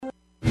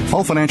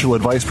All financial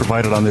advice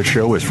provided on this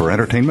show is for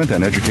entertainment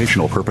and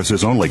educational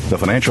purposes only. The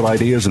financial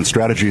ideas and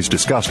strategies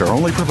discussed are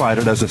only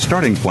provided as a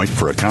starting point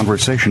for a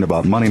conversation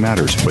about money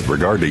matters. With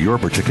regard to your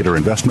particular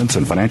investments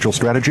and financial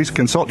strategies,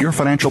 consult your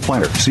financial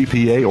planner,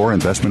 CPA, or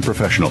investment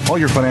professional. All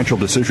your financial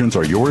decisions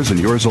are yours and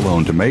yours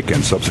alone to make,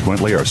 and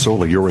subsequently are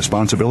solely your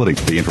responsibility.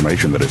 The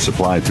information that is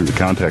supplied through the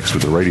context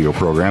of the radio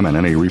program and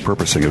any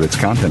repurposing of its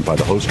content by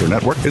the host or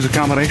network is a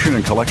combination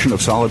and collection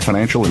of solid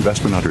financial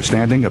investment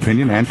understanding,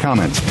 opinion, and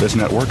comments. This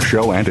network,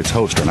 show, and its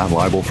host are not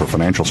liable for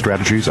financial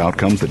strategies,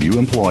 outcomes that you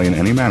employ in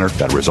any manner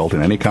that result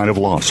in any kind of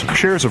loss.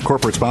 Shares of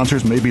corporate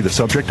sponsors may be the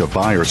subject of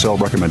buy or sell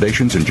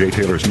recommendations in Jay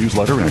Taylor's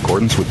newsletter in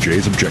accordance with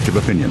Jay's objective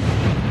opinion.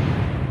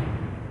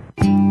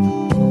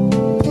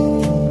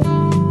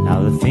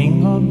 Now the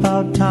thing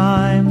about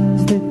time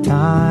is that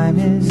time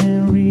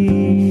isn't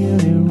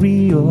really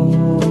real.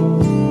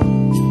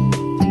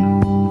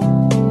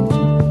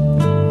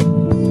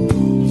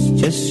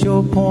 It's just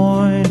your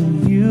point of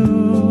view.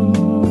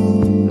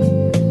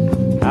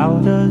 How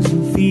does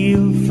it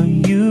feel for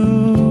you?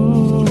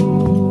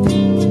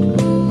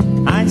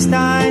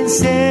 Einstein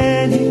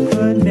said he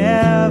could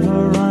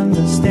never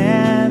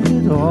understand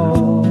it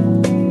all.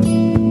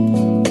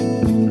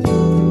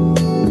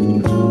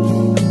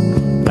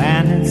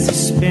 Planets are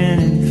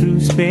spinning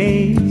through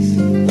space.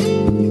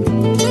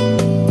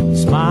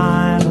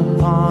 Smile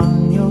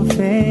upon your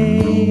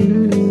face.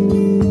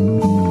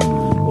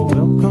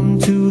 Welcome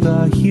to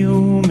the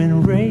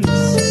human race.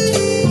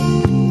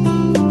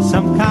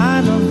 Some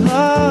kind of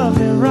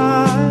love and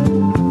ride.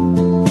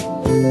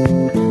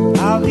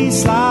 I'll be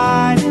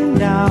sliding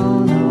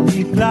down, I'll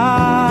be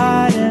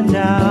gliding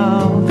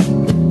down.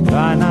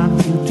 Try not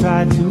to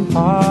try too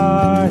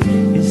hard,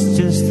 it's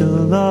just a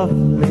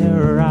lovely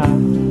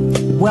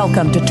ride.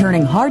 Welcome to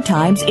Turning Hard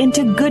Times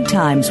into Good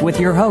Times with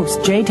your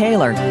host, Jay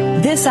Taylor.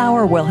 This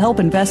hour will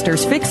help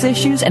investors fix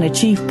issues and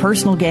achieve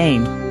personal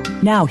gain.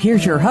 Now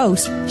here's your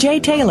host, Jay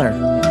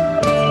Taylor.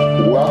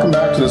 Welcome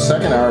back to the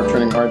second hour of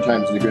Turning Hard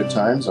Times into Good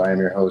Times. I am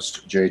your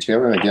host, Jay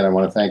Taylor, and again, I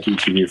want to thank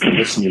each of you for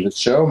listening to this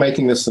show,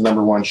 making this the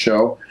number one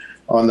show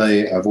on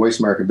the Voice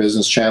America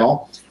Business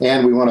Channel.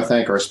 And we want to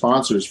thank our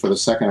sponsors for the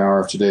second hour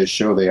of today's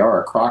show. They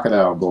are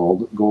Crocodile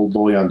Gold, Gold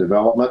Bullion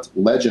Development,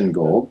 Legend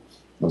Gold,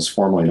 was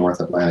formerly North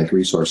Atlantic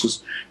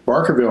Resources,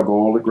 Barkerville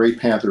Gold, Great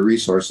Panther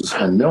Resources,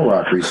 and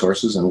Millrock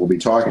Resources. And we'll be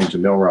talking to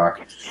Millrock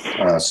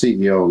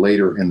CEO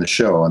later in the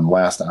show, in the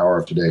last hour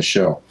of today's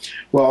show.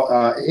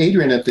 Well,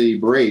 Adrian, at the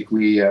break,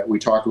 we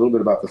talked a little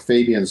bit about the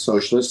Fabian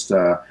Socialists,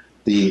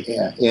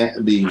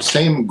 the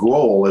same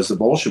goal as the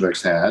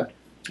Bolsheviks had,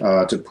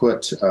 to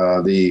put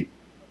a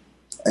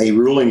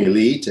ruling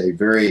elite, a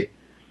very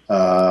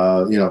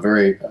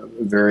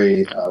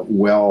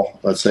well,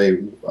 let's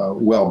say,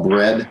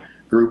 well-bred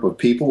group of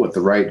people with the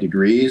right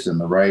degrees and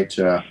the right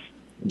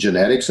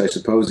genetics, I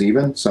suppose,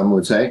 even, some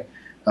would say.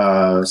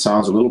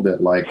 Sounds a little bit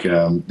like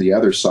the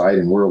other side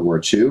in World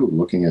War II,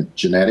 looking at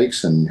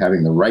genetics and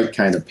having the right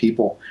kind of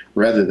people,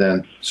 rather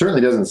than,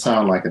 certainly doesn't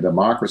sound like a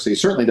democracy,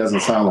 certainly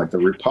doesn't sound like the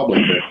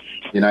republic that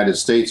the United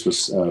States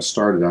was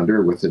started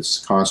under with its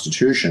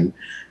constitution.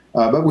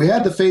 But we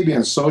had the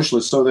Fabian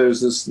Socialists, so there's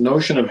this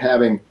notion of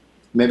having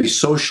maybe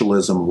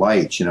socialism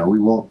light. You know, we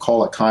won't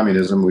call it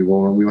communism. We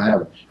won't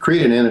have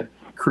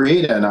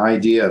create an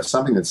idea of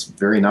something that's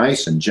very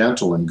nice and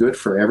gentle and good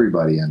for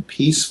everybody and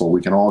peaceful.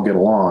 We can all get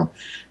along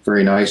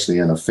very nicely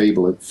in a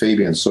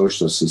Fabian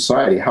socialist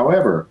society.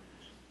 However,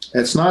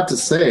 it's not to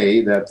say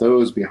that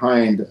those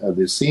behind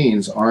the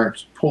scenes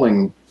aren't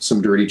pulling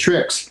some dirty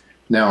tricks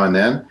now and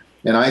then.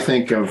 And I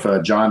think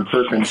of John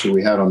Perkins, who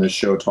we had on this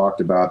show,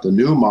 talked about the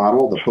new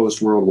model, the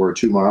post-World War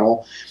II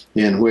model,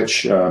 in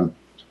which the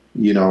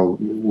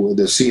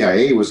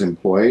CIA was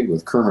employed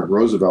with Kermit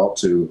Roosevelt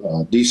to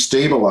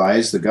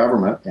destabilize the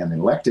government, an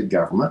elected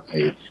government,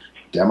 a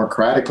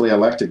democratically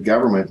elected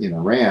government in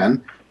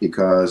Iran,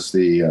 because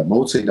the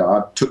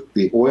Mossad took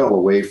the oil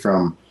away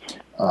from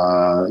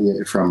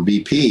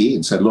BP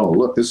and said,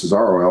 look, this is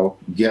our oil,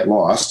 get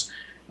lost.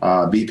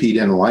 BP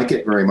didn't like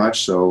it very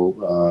much, so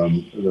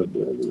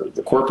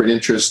the corporate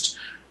interest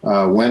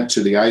went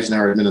to the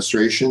Eisenhower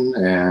administration,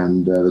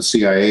 and the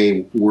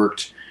CIA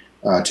worked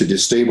to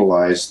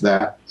destabilize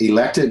that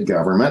elected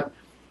government,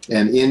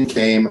 and in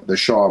came the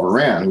Shah of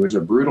Iran, who was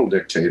a brutal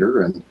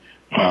dictator and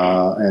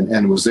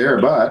was there.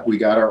 But we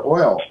got our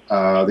oil.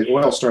 The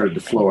oil started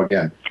to flow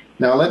again.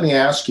 Now, let me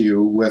ask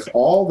you, with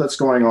all that's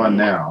going on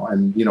now,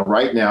 and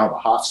right now the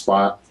hot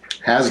spot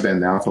has been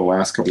now for the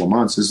last couple of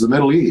months, is the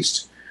Middle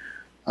East.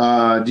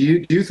 Do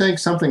you think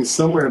something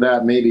similar to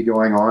that may be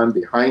going on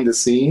behind the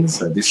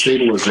scenes, a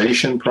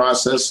destabilization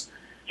process?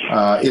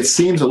 It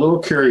seems a little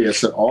curious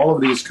that all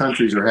of these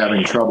countries are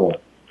having trouble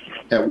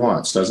at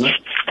once, doesn't it?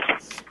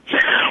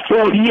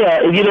 Well,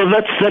 yeah,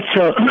 that's.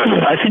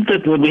 I think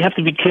that we have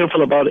to be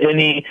careful about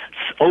any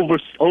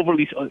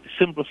overly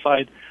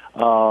simplified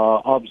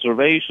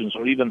observations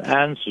or even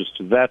answers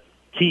to that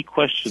key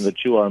question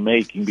that you are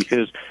making,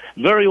 because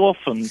very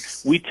often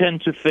we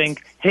tend to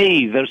think,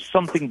 hey, there's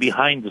something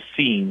behind the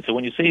scenes. So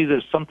when you say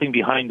there's something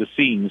behind the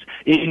scenes,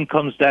 in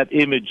comes that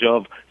image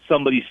of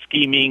somebody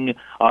scheming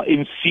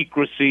in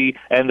secrecy,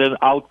 and then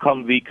out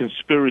come the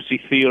conspiracy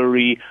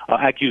theory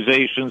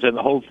accusations, and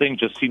the whole thing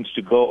just seems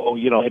to go,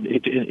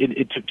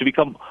 to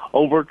become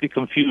overtly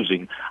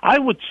confusing. I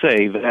would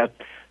say that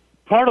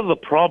part of the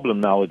problem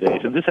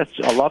nowadays, and this has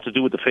a lot to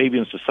do with the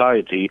Fabian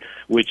Society,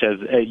 which, as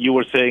you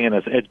were saying and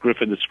as Ed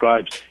Griffin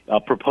describes,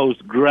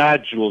 proposed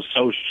gradual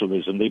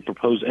socialism. They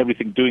propose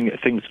doing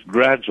things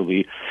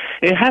gradually.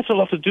 It has a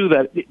lot to do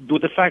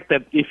with the fact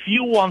that if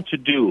you want to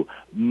do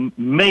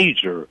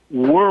major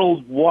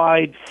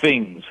worldwide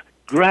things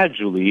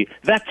gradually,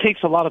 that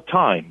takes a lot of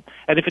time.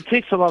 And if it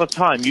takes a lot of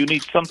time, you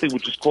need something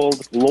which is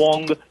called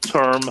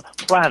long-term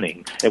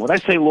planning. And when I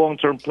say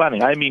long-term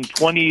planning, I mean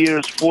 20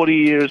 years, 40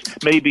 years,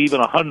 maybe even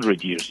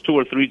 100 years, 2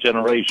 or 3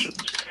 generations.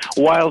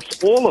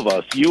 Whilst all of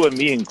us, you and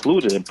me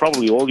included, and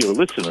probably all your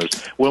listeners,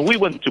 when we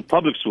went to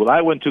public school,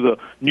 I went to the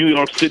New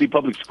York City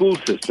public school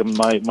system,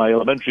 my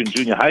elementary and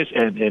junior high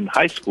and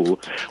high school,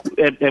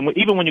 and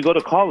even when you go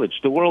to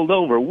college, the world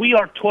over, we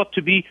are taught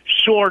to be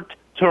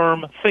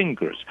short-term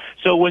thinkers.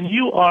 So when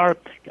you are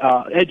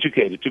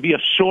educated to be a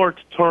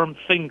short-term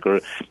thinker,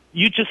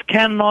 you just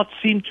cannot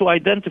seem to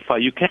identify,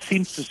 you can't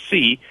seem to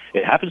see,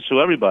 it happens to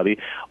everybody,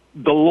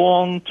 the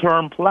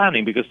long-term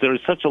planning, because there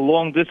is such a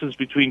long distance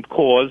between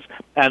cause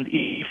and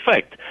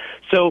effect.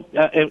 So,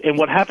 and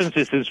what happens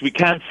is we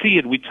can't see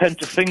it. We tend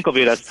to think of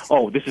it as,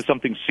 oh, this is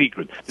something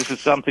secret. This is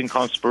something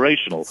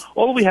conspirational.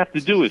 All we have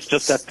to do is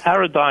just that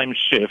paradigm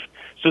shift,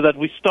 so that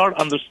we start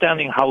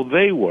understanding how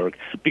they work,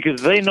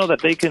 because they know that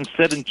they can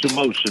set into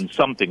motion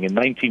something in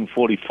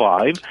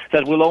 1945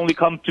 that will only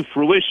come to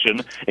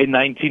fruition in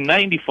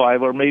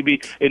 1995 or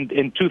maybe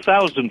in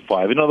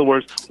 2005. In other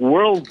words,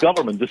 world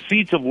government, the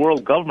seeds of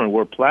world government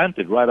were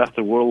planted right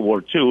after World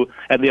War II,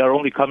 and they are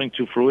only coming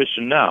to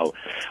fruition now.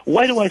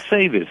 Why do I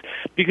say this?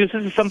 Because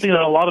this is something that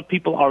a lot of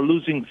people are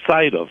losing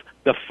sight of.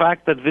 The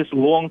fact that this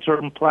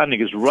long-term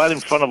planning is right in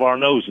front of our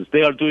noses.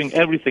 They are doing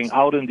everything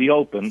out in the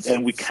open,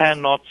 and we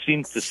cannot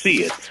seem to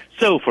see it.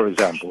 So, for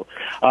example,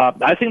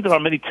 I think there are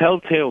many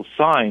telltale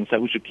signs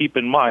that we should keep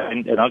in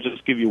mind, and I'll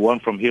just give you one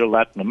from here,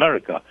 Latin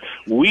America.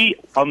 We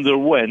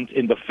underwent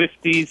in the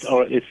 50s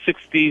or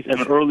 60s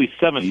and early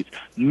 70s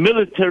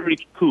military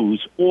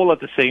coups all at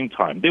the same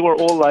time. They were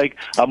all like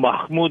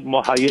Mahmoud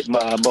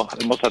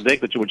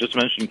Mossadegh that you were just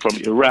mentioning from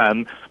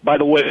Iran. By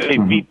the way,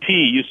 BP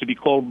used to be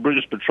called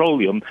British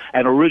Petroleum,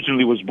 and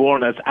originally was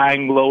born as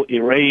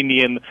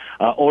Anglo-Iranian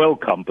Oil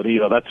Company.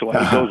 That's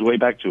why it goes way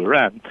back to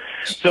Iran.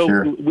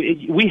 So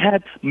we had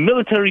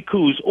military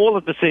coups all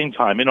at the same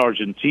time in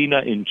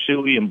Argentina, in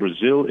Chile, in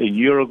Brazil, in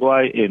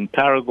Uruguay, in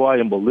Paraguay,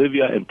 in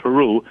Bolivia, in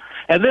Peru.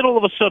 And then all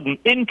of a sudden,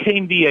 in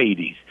came the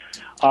 80s.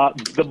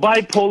 The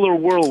bipolar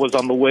world was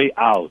on the way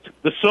out.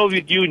 The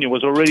Soviet Union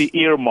was already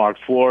earmarked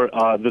for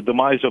the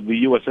demise of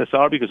the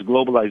USSR, because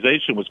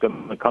globalization was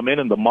going to come in,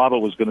 and the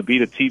model was going to be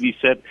the TV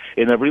set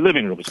in every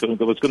living room. It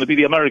was going to be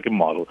the American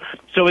model.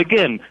 So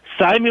again,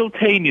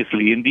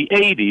 simultaneously in the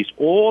 80s,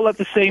 all at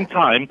the same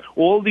time,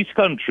 all these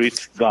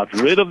countries got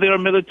rid of their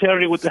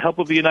military with the help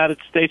of the United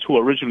States, who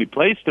originally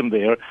placed them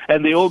there,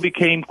 and they all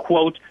became,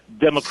 quote,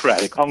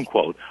 democratic,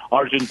 unquote.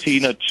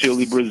 Argentina,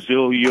 Chile,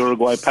 Brazil,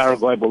 Uruguay,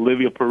 Paraguay,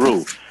 Bolivia,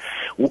 Peru.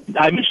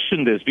 I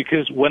mention this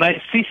because when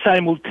I see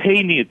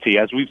simultaneity,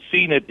 as we've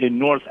seen it in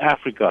North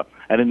Africa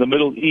and in the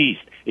Middle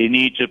East, in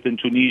Egypt, in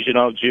Tunisia, in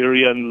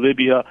Algeria, in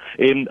Libya,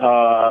 in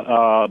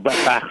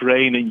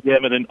Bahrain, in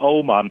Yemen, and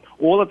Oman,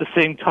 all at the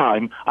same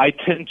time, I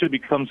tend to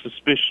become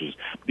suspicious.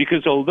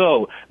 Because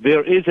although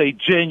there is a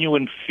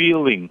genuine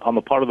feeling on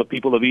the part of the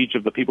people of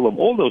Egypt, the people of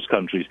all those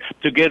countries,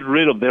 to get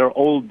rid of their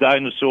old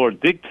dinosaur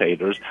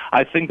dictators,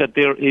 I think that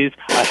there is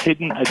a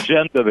hidden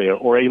agenda there,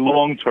 or a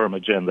long-term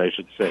agenda, I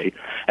should say.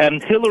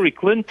 And Hillary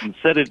Clinton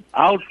said it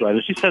outright,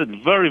 and she said it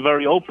very,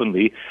 very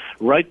openly,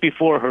 right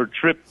before her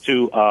trip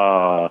to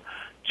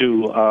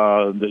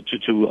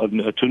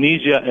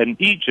Tunisia and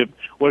Egypt,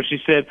 where she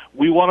said,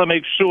 we want to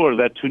make sure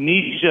that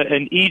Tunisia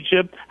and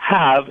Egypt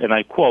have, and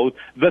I quote,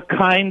 the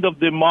kind of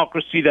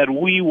democracy that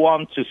we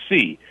want to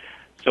see.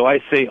 So I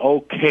say,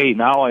 okay,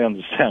 now I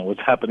understand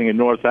what's happening in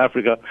North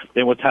Africa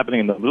and what's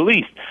happening in the Middle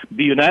East.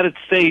 The United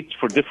States,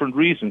 for different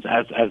reasons,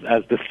 as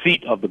the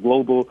seat of the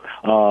global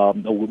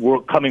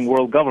coming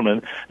world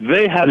government,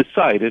 they had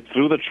decided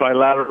through the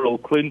trilateral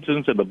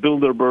Clintons and the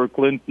Bilderberg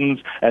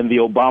Clintons and the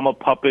Obama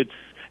puppets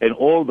and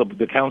all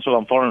the Council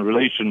on Foreign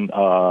Relations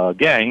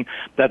gang,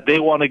 that they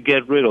want to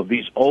get rid of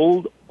these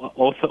old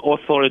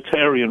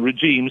authoritarian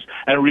regimes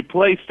and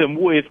replace them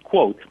with,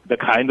 quote, the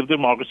kind of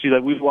democracy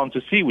that we want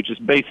to see, which is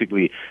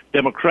basically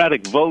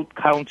democratic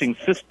vote-counting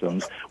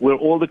systems where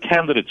all the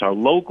candidates are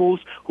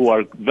locals who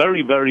are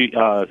very, very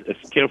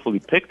carefully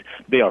picked.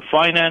 They are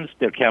financed.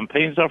 Their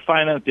campaigns are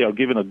financed. They are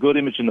given a good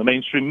image in the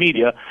mainstream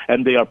media,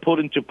 and they are put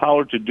into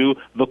power to do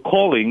the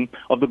calling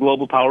of the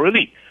global power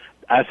elite.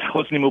 as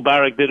Hosni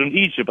Mubarak did in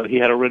Egypt, but he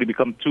had already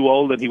become too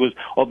old and he was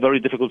very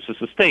difficult to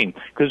sustain.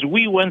 Because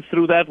we went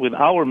through that with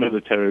our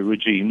military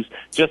regimes,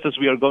 just as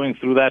we are going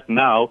through that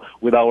now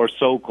with our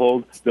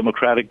so-called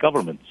democratic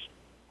governments.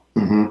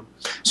 Mm-hmm.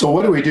 So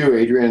what do we do,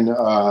 Adrian?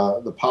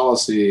 The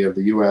policy of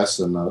the U.S.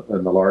 and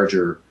the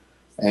larger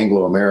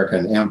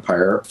Anglo-American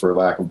empire, for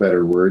lack of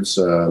better words,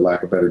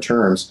 lack of better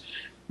terms,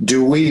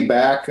 do we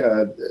back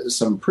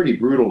some pretty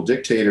brutal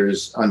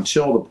dictators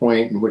until the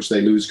point in which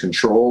they lose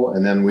control,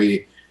 and then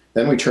we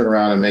turn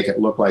around and make it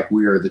look like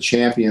we are the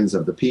champions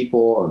of the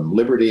people and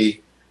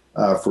liberty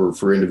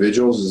for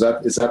individuals? Is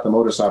that the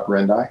modus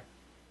operandi?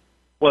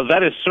 Well,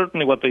 that is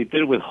certainly what they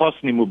did with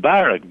Hosni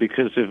Mubarak,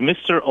 because if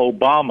Mr.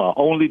 Obama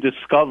only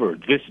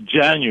discovered this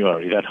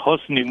January that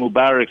Hosni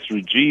Mubarak's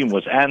regime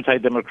was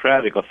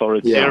anti-democratic,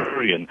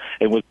 authoritarian,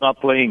 and was not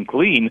playing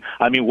clean,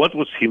 I mean, what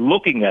was he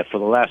looking at for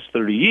the last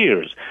 30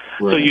 years?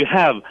 Right. So you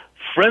have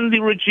friendly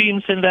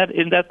regimes in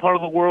that part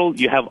of the world,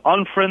 you have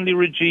unfriendly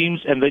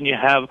regimes, and then you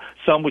have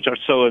some which are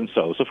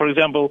so-and-so. So, for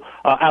example,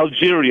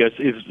 Algeria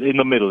is in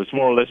the middle. It's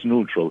more or less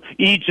neutral.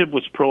 Egypt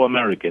was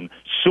pro-American.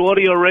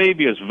 Saudi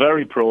Arabia is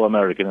very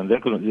pro-American, and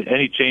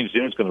any change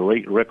there is going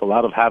to wreak a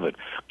lot of havoc.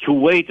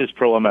 Kuwait is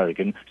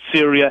pro-American.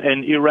 Syria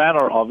and Iran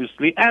are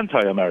obviously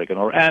anti-American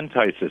or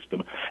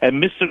anti-system.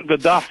 And Mr.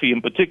 Gaddafi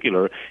in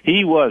particular,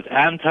 he was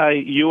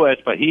anti-U.S.,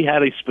 but he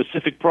had a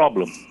specific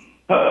problem.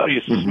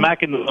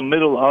 Smack in the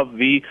middle of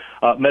the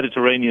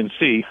Mediterranean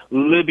Sea.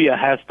 Libya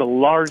has the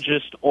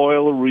largest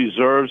oil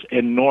reserves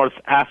in North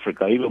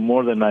Africa, even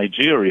more than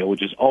Nigeria,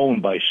 which is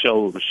owned by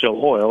Shell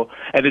Oil,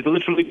 and it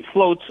literally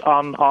floats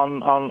on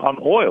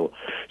oil.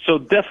 So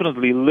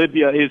definitely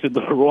Libya is in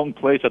the wrong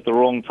place at the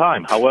wrong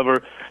time.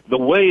 However, the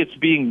way it's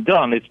being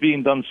done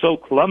so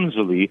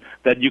clumsily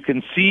that you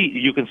can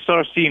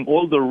start seeing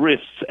all the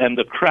rifts and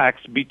the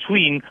cracks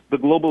between the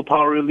global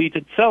power elite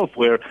itself,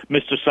 where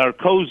Mr.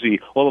 Sarkozy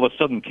all of a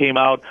sudden came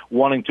out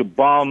wanting to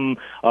bomb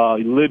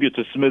Libya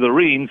to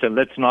smithereens, and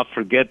let's not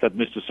forget that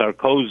Mr.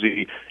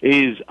 Sarkozy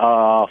is,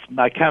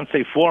 I can't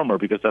say former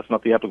because that's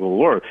not the applicable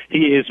word,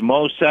 he is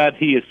Mossad,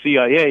 he is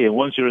CIA, and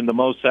once you're in the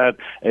Mossad,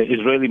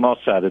 Israeli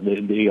Mossad,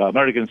 in the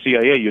American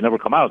CIA, you never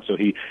come out, so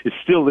he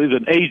still is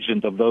an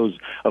agent of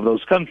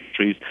those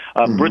countries.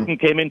 Britain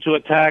came into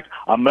attack,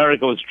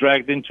 America was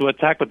dragged into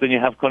attack, but then you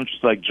have countries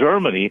like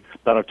Germany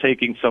that are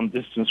taking some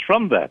distance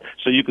from that.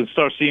 So you can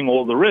start seeing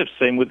all the rifts,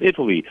 same with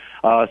Italy.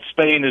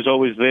 Spain is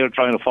always there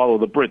trying to follow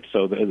the Brits,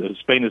 so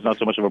Spain is not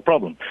so much of a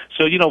problem.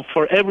 So,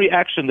 for every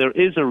action there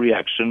is a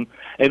reaction,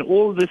 and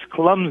all this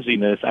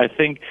clumsiness, I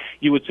think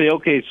you would say,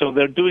 okay, so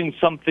they're doing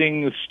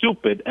something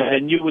stupid,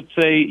 and you would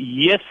say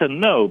yes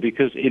and no,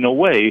 because in a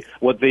way,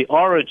 what they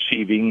are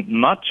achieving,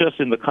 not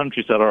just in the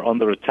countries that are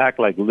under attack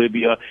like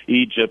Libya,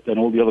 Egypt, and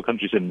all the other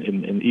countries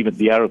in even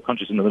the Arab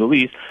countries in the Middle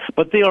East,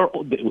 but they are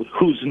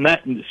whose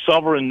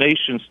sovereign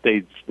nation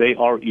states they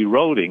are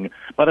eroding,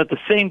 but at the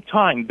same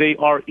time, they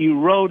are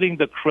eroding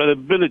the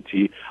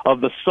credibility of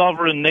the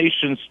sovereign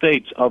nation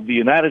states of the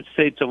United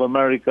States of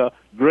America,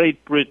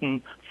 Great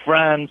Britain,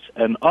 France,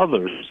 and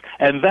others.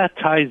 And that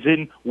ties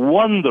in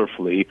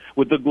wonderfully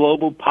with the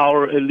global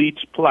power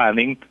elite's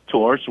planning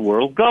towards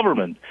world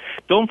government.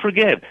 Don't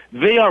forget,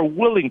 they are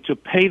willing to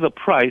pay the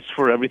price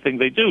for everything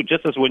they do.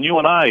 Just as when you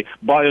and I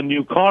buy a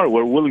new car,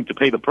 we're willing to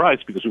pay the price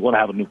because we want to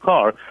have a new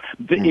car.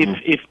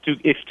 If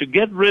to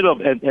get rid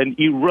of and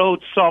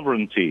erode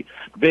sovereignty,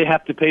 they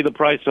have to pay the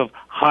price of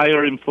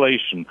higher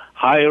inflation,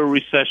 higher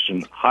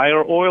recession,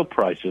 higher oil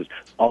prices,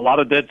 a lot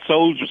of dead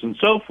soldiers, and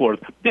so forth.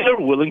 They're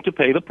willing to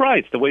pay the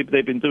price, the way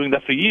they've been doing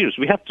that for years.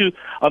 We have to,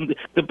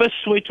 the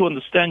best way to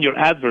understand your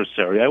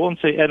adversary, I won't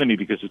say enemy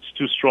because it's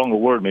too strong a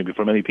word maybe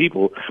for many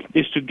people,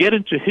 is to get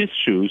into his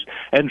shoes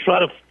and try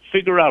to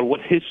figure out what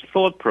his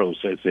thought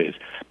process is.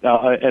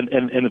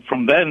 And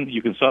from then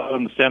you can start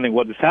understanding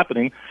what is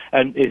happening,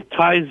 and it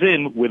ties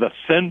in with a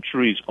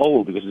centuries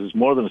old, because it's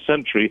more than a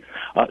century,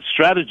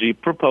 strategy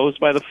proposed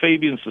by the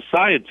Fabian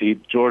Society,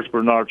 George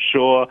Bernard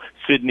Shaw,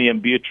 Sidney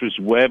and Beatrice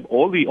Webb,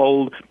 all the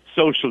old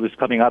socialists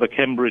coming out of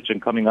Cambridge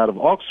and coming out of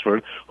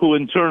Oxford, who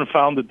in turn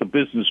founded the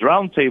Business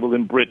Roundtable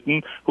in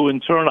Britain, who in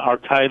turn are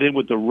tied in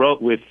with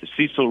with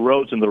Cecil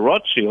Rhodes and the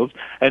Rothschilds,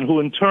 and who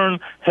in turn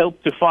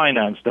helped to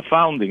finance the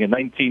founding in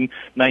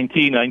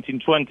 1919,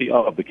 1920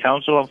 of the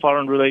Council on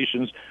Foreign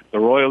Relations, the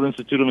Royal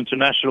Institute of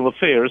International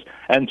Affairs,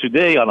 and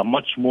today on a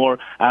much more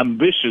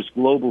ambitious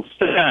global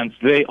stance,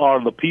 they are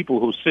the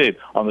people who sit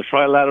on the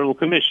Trilateral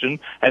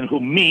Commission and who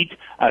meet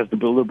at the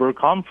Bilderberg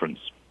Conference.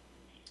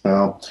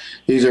 Well,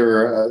 these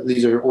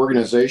are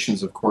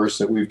organizations, of course,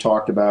 that we've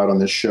talked about on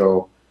this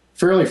show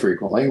fairly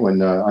frequently.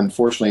 When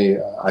unfortunately,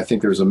 I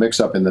think there's a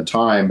mix-up in the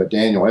time. But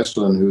Daniel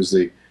Estulin, who's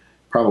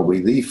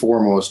probably the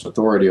foremost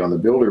authority on the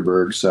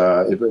Bilderbergs,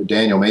 if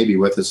Daniel may be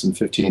with us in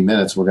 15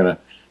 minutes. We're going to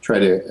try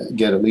to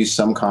get at least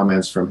some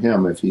comments from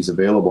him if he's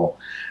available.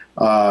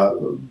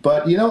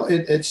 But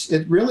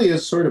it really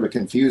is sort of a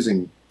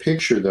confusing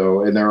picture,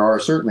 though, and there are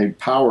certainly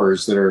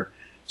powers that are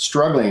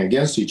struggling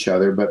against each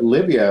other, but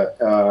Libya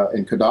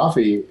and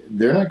Gaddafi,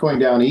 they're not going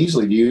down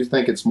easily. Do you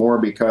think it's more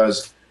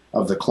because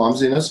the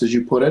clumsiness, as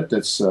you put it,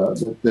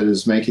 that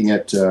is making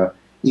it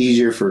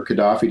easier for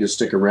Gaddafi to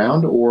stick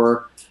around,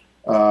 or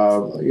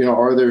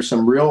are there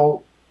some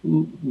real,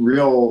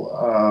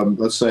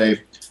 let's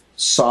say,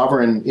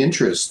 sovereign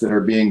interests that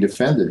are being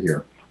defended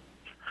here?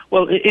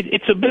 Well,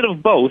 it's a bit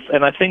of both,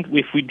 and I think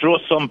if we draw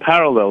some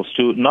parallels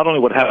to not only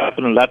what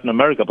happened in Latin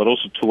America, but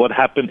also to what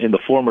happened in the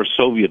former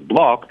Soviet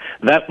bloc,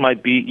 that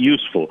might be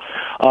useful.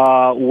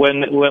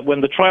 When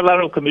the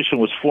Trilateral Commission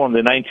was formed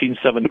in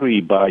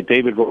 1973 by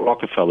David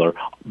Rockefeller,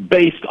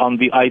 based on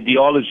the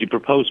ideology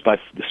proposed by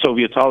the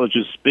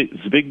Sovietologist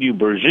Zbigniew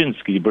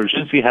Brzezinski,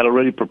 Brzezinski had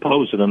already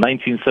proposed in a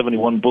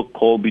 1971 book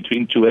called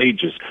Between Two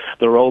Ages,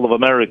 The Role of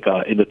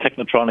America in the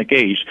Technotronic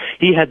Age.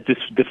 He had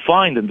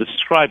defined and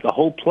described a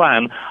whole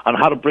plan on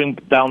how to bring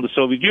down the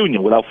Soviet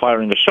Union without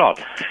firing a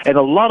shot. And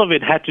a lot of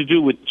it had to do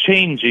with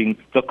changing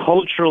the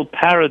cultural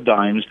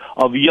paradigms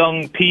of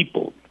young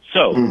people.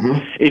 So,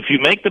 if you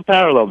make the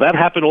parallel, that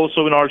happened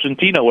also in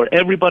Argentina, where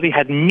everybody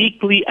had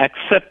meekly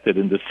accepted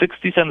in the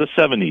 60s and the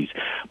 70s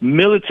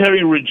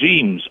military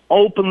regimes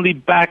openly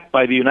backed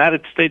by the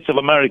United States of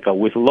America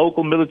with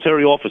local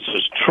military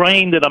officers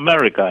trained in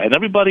America, and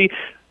everybody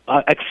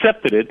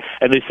accepted it,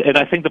 and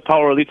I think the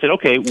power elite said,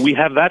 okay, we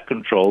have that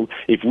control.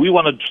 If we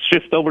want to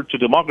shift over to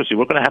democracy,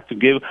 we're going to have to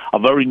give a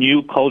very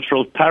new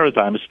cultural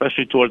paradigm,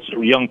 especially towards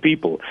young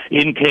people.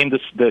 In came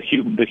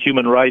the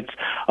human rights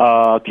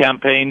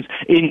campaigns.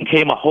 In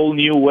came a whole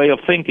new way of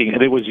thinking,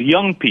 and it was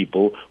young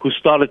people who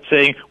started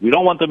saying, we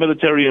don't want the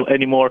military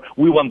anymore,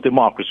 we want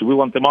democracy. We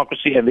want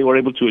democracy, and they were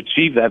able to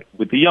achieve that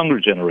with the younger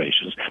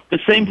generations. The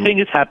same thing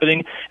is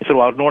happening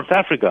throughout North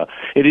Africa.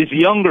 It is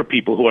younger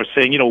people who are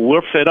saying,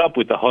 we're fed up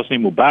with the Hosni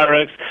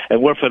Mubaraks,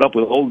 and we're fed up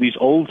with all these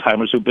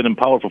old-timers who've been in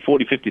power for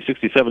 40, 50,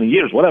 60, 70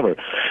 years, whatever.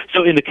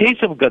 So in the case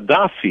of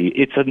Gaddafi,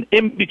 it's an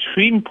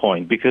in-between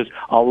point, because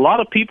a lot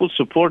of people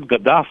support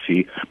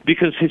Gaddafi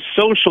because his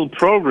social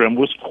program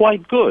was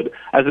quite good.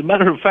 As a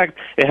matter of fact,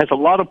 it has a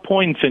lot of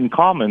points in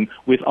common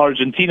with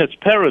Argentina's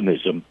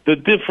Peronism, the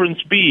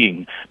difference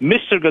being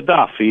Mr.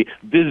 Gaddafi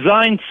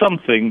designed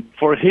something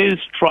for his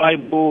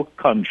tribal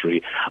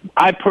country.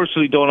 I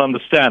personally don't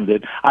understand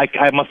it.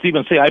 I must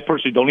even say I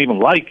personally don't even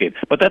like it.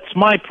 But that's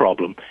my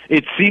problem.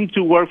 It seemed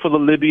to work for the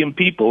Libyan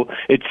people.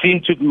 It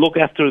seemed to look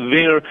after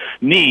their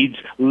needs.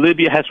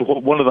 Libya has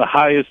one of the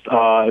highest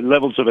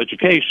levels of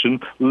education.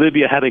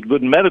 Libya had a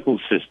good medical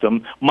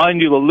system.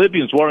 Mind you, the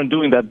Libyans weren't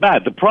doing that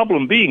bad. The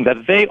problem being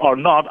that they are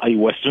not a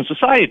Western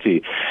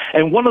society.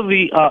 And one of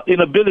the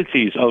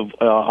inabilities of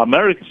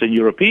Americans and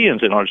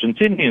Europeans and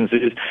Argentinians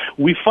is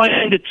we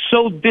find it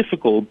so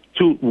difficult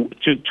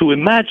to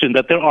imagine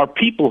that there are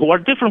people who are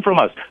different from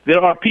us.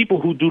 There are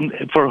people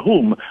for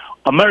whom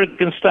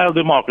American-style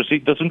democracy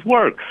doesn't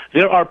work.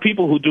 There are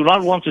people who do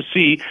not want to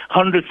see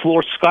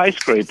 100-floor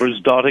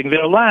skyscrapers dotting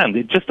their land.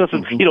 It just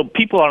doesn't,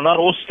 people are not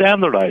all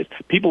standardized.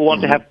 People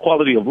want to have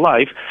quality of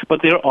life,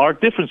 but there are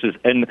differences.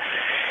 And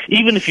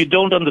even if you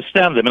don't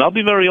understand them, and I'll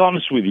be very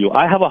honest with you,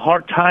 I have a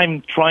hard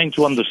time trying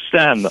to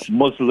understand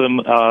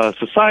Muslim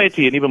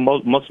society and even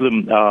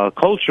Muslim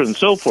culture and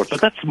so forth, but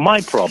that's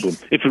my problem.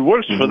 If it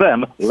works for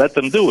them, let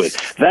them do it.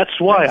 That's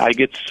why I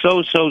get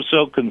so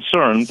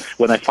concerned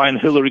when I find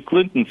Hillary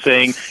Clinton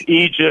saying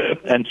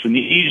Egypt and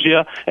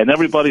Tunisia and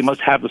everybody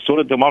must have the sort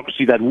of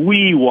democracy that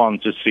we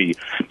want to see.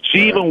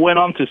 She even went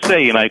on to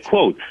say, and I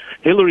quote,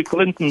 Hillary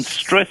Clinton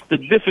stressed the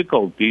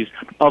difficulties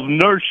of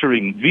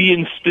nurturing the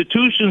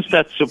institutions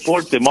that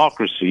support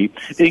democracy,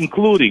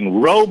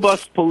 including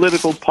robust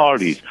political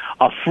parties,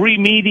 a free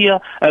media,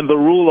 and the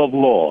rule of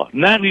law.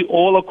 Naturally,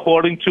 all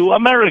according to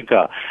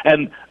America.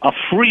 And a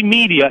free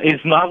media is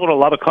not what a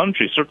lot of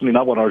countries, certainly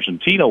not what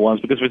Argentina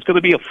wants, because if it's going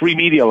to be a free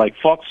media like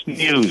Fox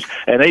News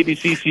and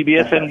ABC,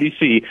 CBS,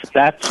 NBC,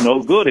 that's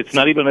no good. It's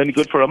not even any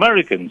good for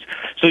Americans.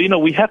 So,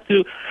 we have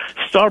to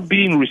start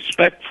being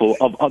respectful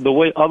of the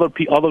way other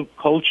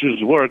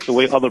cultures work, the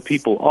way other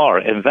people are,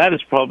 and that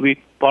is probably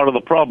part of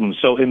the problem.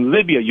 So in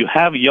Libya, you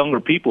have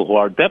younger people who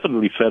are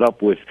definitely fed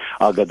up with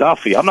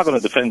Gaddafi. I'm not going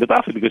to defend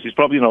Gaddafi because he's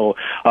probably,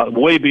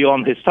 way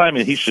beyond his time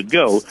and he should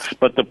go.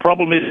 But the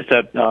problem is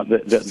that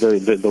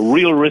the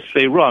real risk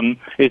they run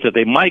is that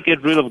they might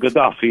get rid of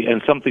Gaddafi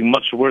and something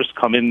much worse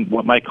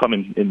might come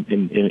in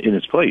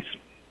its place.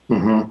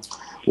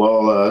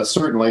 Well,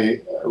 certainly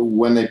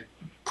when they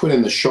put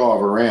in the Shah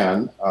of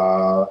Iran,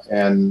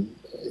 and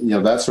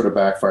that sort of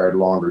backfired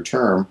longer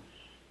term,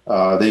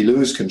 they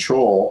lose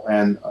control.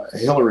 And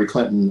Hillary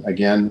Clinton,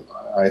 again,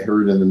 I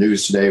heard in the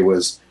news today,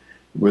 was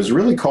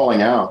really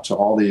calling out to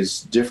all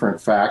these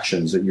different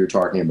factions that you're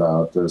talking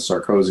about, the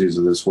Sarkozys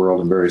of this world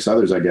and various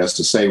others, I guess,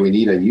 to say we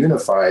need a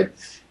unified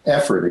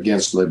effort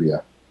against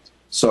Libya.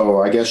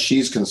 So I guess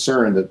she's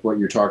concerned that what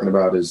you're talking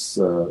about is,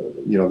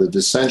 the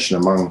dissension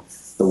among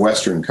the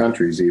Western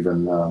countries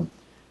even.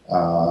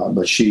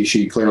 But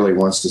she clearly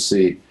wants to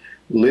see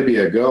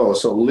Libya go.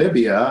 So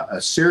Libya,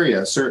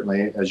 Syria,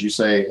 certainly, as you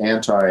say,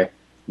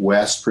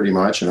 anti-West pretty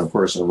much, and of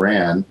course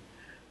Iran.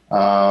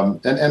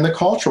 And the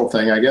cultural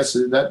thing, I guess,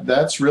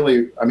 that's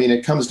really,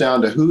 it comes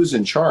down to who's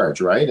in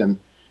charge, right? And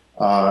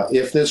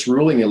if this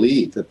ruling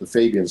elite that the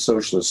Fabian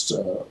socialists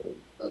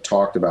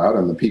talked about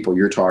and the people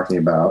you're talking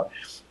about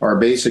are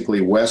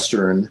basically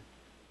Western,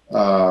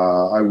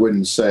 I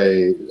wouldn't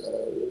say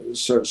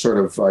sort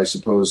of, I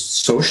suppose,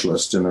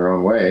 socialist in their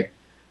own way,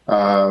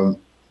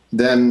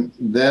 then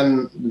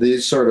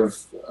these sort of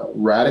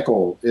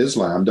radical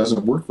Islam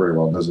doesn't work very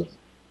well, does it?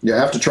 You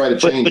have to try to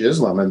change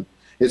Islam, and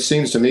it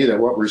seems to me that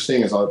what we're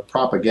seeing is a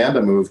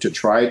propaganda move to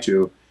try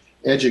to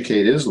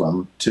educate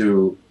Islam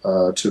to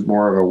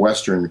more of a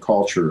Western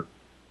cultural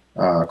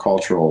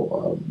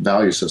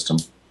value system.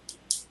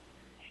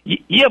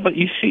 Yeah, but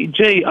you see,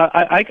 Jay,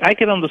 I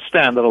can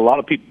understand that a lot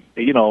of people,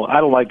 I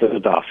don't like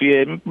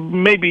Gaddafi.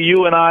 Maybe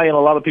you and I and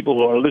a lot of people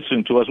who are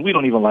listening to us, we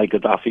don't even like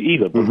Gaddafi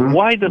either. But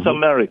why does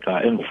America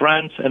and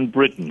France and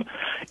Britain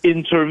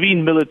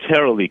intervene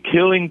militarily,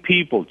 killing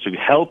people to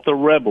help the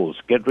rebels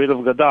get rid of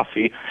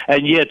Gaddafi,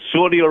 and yet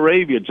Saudi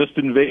Arabia just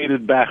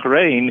invaded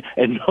Bahrain,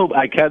 and no,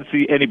 I can't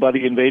see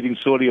anybody invading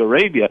Saudi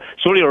Arabia.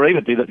 Saudi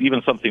Arabia did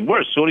even something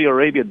worse. Saudi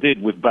Arabia did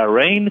with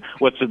Bahrain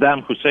what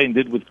Saddam Hussein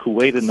did with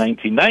Kuwait in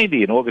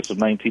 1990, in August of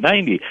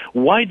 1990.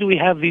 Why do we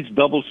have these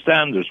double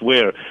standards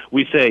where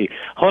we say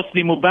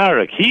Hosni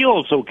Mubarak, he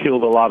also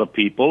killed a lot of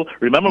people.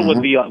 Remember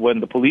when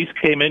the police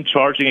came in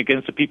charging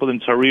against the people in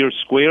Tahrir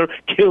Square,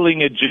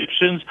 killing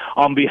Egyptians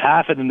on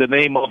behalf and in the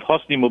name of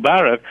Hosni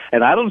Mubarak?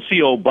 And I don't see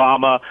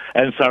Obama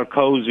and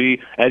Sarkozy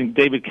and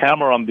David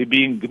Cameron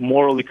being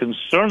morally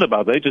concerned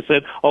about that. They just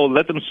said, oh,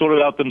 let them sort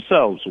it out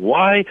themselves.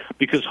 Why?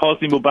 Because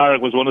Hosni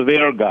Mubarak was one of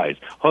their guys.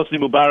 Hosni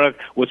Mubarak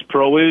was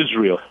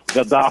pro-Israel.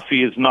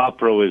 Gaddafi is not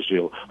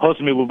pro-Israel.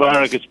 Hosni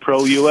Mubarak is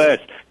pro-U.S.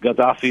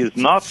 Gaddafi is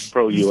not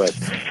pro-U.S.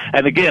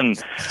 And again,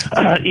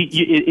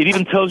 it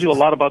even tells you a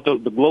lot about the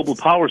global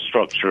power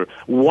structure.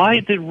 Why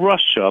did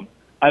Russia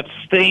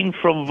abstain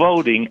from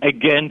voting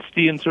against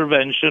the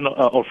intervention,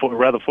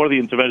 for the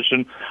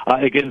intervention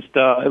against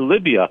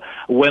Libya,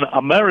 when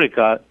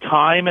America,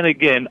 time and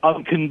again,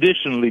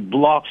 unconditionally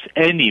blocks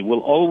will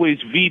always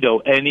veto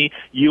any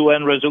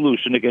UN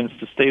resolution against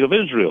the State of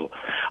Israel?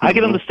 I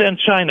can understand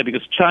China,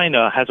 because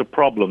China has a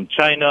problem.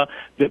 China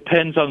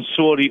depends on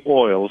Saudi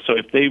oil, so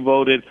if they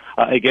voted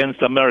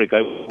against America,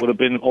 it would have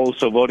been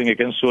also voting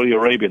against Saudi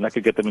Arabia, and that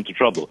could get them into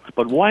trouble.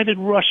 But why did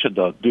Russia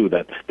do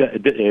that?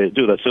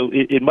 So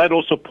it might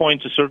also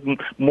point to certain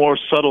more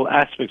subtle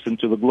aspects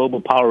into the global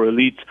power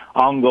elite's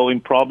ongoing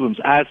problems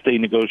as they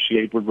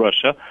negotiate with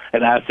Russia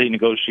and as they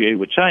negotiate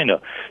with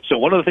China. So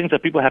one of the things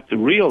that people have to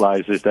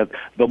realize is that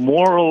the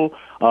moral,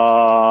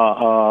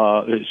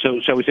 shall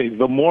we say,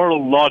 the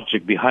moral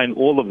logic behind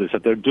all of this,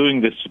 that they're doing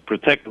this to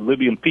protect the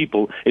Libyan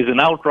people, is an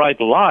outright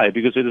lie,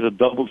 because it is a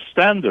double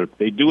standard.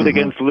 They do it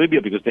against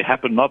Libya because they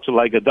happen not to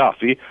like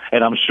Gaddafi,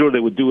 and I'm sure they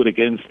would do it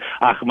against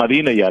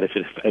Ahmadinejad if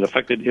it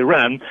affected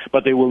Iran,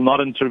 but they will not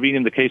intervene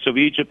in the case of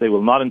Egypt, they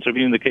will not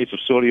intervene in the case of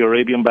Saudi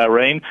Arabia and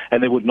Bahrain,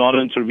 and they would not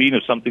intervene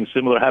if something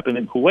similar happened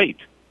in Kuwait.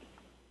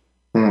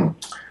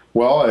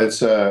 Well,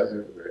 it's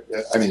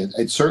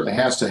it certainly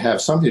has to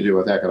have something to do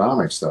with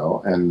economics,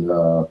 though. And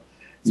what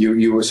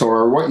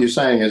you're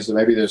saying is that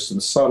maybe there's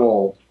some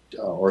subtle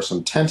or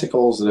some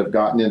tentacles that have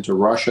gotten into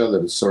Russia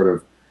that is sort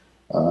of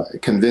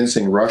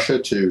convincing Russia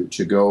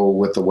to go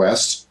with the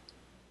West.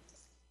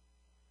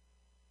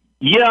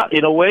 Yeah,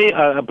 in a way,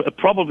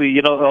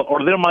 probably,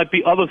 or there might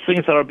be other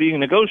things that are being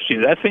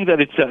negotiated. I think that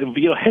it's,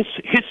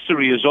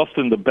 history is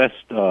often the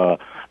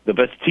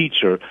best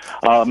teacher.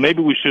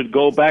 Maybe we should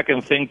go back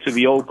and think to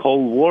the old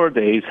Cold War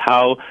days,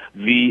 how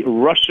the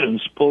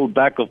Russians pulled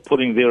back of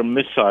putting their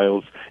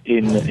missiles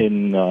in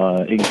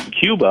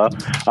Cuba,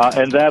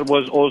 and that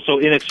was also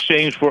in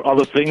exchange for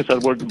other things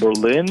that were in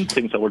Berlin,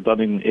 things that were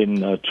done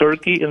in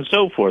Turkey, and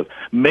so forth.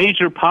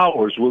 Major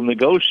powers will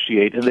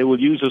negotiate, and they will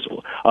use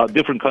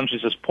different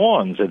countries as pawns.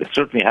 And it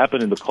certainly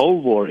happened in the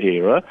Cold War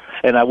era,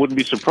 and I wouldn't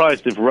be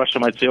surprised if Russia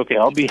might say, okay,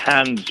 I'll be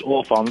hands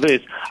off on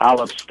this, I'll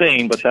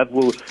abstain, but that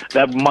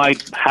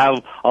might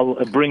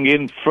bring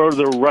in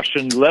further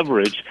Russian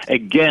leverage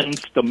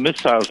against the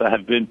missiles that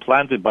have been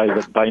planted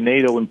by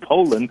NATO in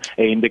Poland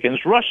aimed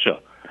against Russia.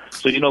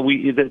 So,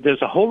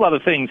 there's a whole lot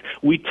of things.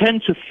 We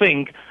tend to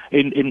think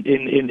in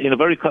a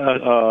very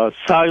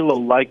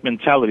silo-like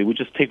mentality. We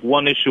just take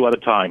one issue at a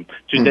time.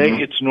 Today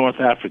it's North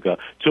Africa.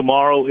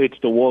 Tomorrow it's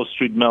the Wall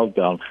Street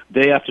meltdown.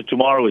 Day after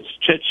tomorrow it's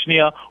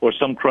Chechnya or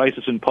some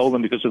crisis in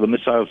Poland because of the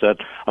missiles that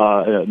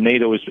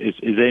NATO is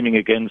aiming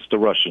against the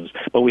Russians.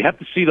 But we have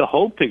to see the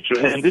whole picture,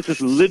 and this is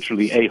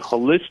literally a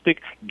holistic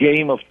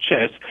game of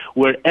chess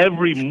where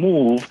every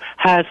move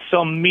has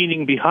some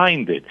meaning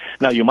behind it.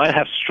 Now, you might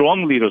have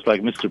strong leaders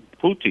like Mr.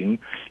 Putin.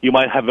 You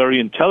might have very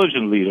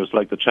intelligent leaders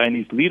like the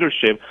Chinese leadership,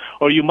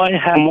 or you might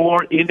have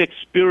more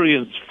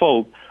inexperienced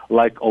folk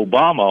like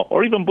Obama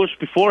or even Bush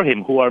before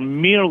him, who are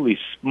merely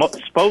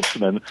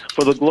spokesmen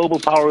for the global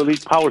power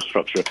elite power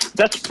structure.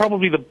 That's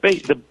probably the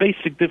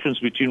basic difference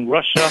between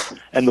Russia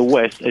and the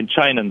West and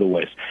China and the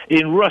West.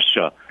 In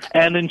Russia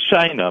and in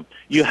China,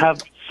 you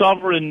have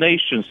sovereign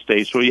nation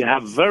states where you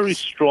have very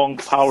strong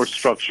power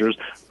structures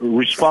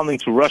responding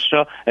to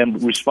Russia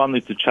and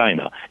responding to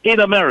China. In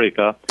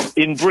America,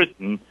 in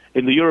Britain,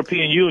 in the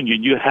European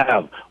Union, you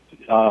have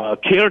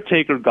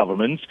caretaker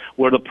governments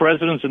where the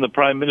presidents and the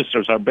prime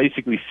ministers are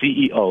basically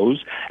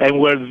CEOs and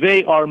where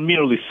they are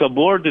merely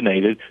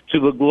subordinated to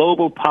the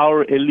global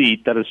power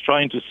elite that is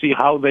trying to see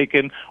how they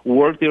can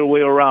work their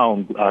way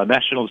around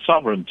national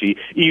sovereignty,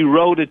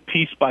 eroded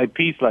piece by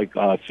piece, like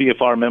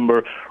CFR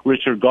member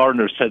Richard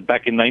Gardner said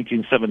back in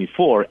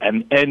 1974,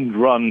 an end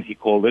run, he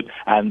called it,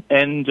 an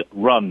end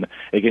run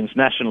against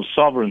national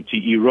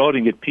sovereignty,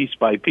 eroding it piece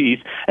by piece,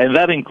 and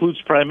that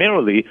includes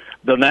primarily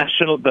the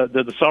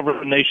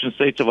sovereign nation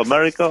states of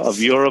America, of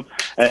Europe,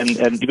 and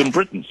even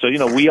Britain. So,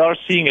 we are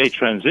seeing a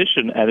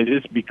transition, and it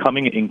is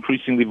becoming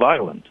increasingly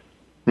violent.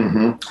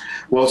 Mm-hmm.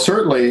 Well,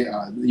 certainly,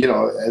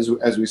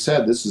 as we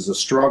said, this is a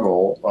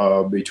struggle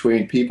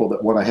between people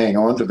that want to hang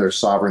on to their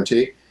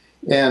sovereignty.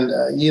 And,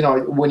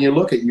 when you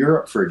look at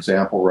Europe, for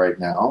example, right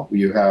now,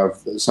 you have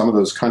some of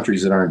those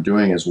countries that aren't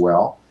doing as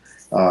well.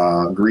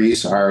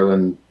 Greece,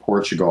 Ireland,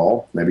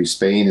 Portugal, maybe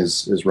Spain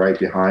is right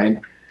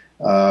behind.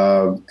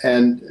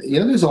 And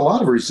there's a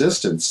lot of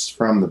resistance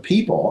from the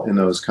people in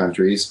those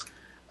countries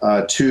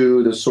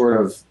to the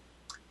sort of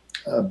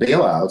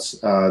bailouts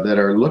that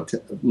are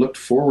looked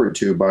forward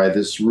to by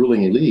this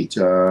ruling elite.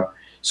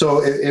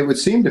 So it would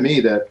seem to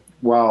me that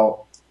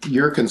while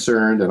you're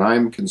concerned and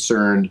I'm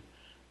concerned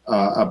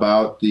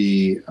about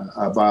the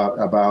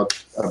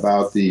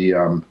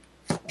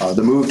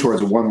move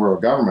towards a one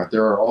world government,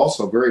 there are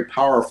also very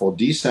powerful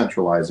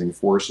decentralizing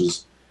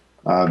forces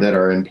that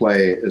are in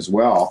play as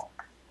well.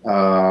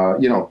 Do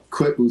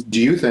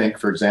you think,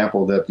 for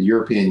example, that the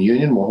European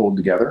Union will hold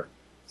together?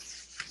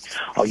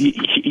 As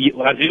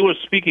you were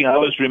speaking, I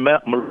was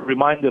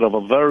reminded of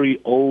a very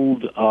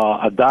old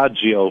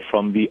adagio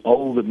from the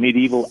old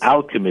medieval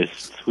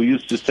alchemists who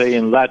used to say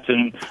in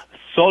Latin,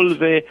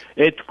 solve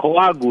et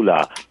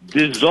coagula,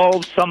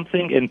 dissolve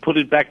something and put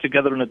it back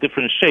together in a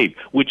different shape,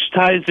 which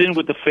ties in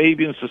with the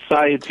Fabian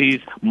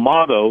Society's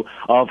motto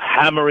of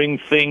hammering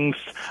things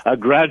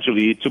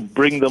gradually to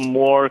bring them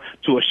more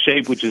to a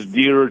shape which is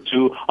dearer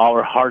to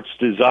our heart's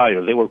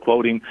desire. They were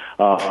quoting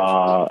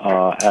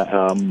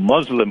a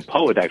Muslim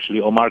poet,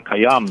 actually, Omar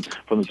Khayyam,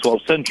 from the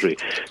 12th century.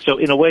 So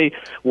in a way,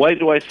 why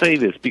do I say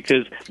this?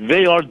 Because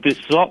they are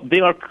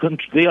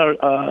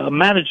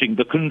managing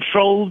the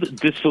controlled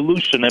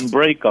dissolution and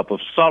breakup of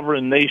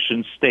sovereign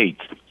nation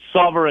states,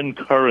 sovereign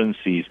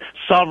currencies,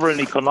 sovereign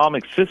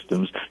economic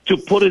systems, to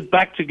put it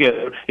back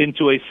together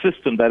into a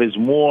system that is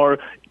more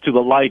to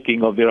the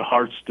liking of their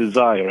heart's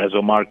desire, as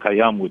Omar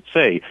Khayyam would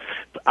say.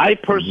 I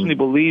personally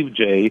believe,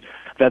 Jay,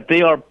 that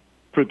they are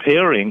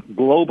preparing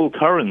global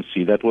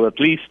currency that will at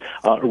least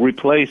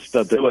replace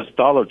the U.S.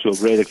 dollar to a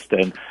great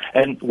extent.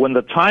 And when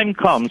the time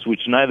comes,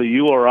 which neither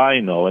you or I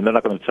know, and they're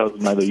not going to tell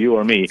neither you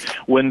or me,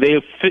 when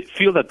they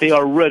feel that they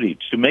are ready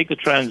to make the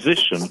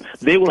transition,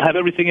 they will have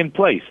everything in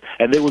place.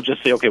 And they will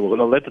just say, okay, we're going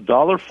to let the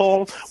dollar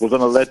fall, we're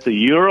going to let the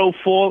euro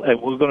fall, and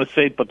we're going to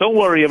say, but don't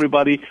worry,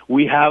 everybody,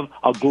 we have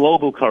a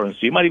global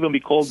currency. It might even be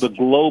called the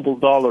global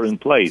dollar in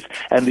place.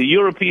 And the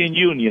European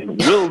Union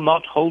will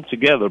not hold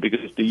together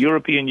because the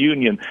European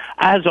Union,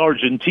 as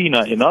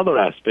Argentina in other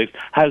aspects,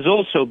 has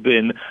also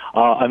been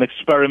an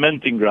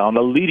experimenting ground,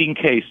 a leading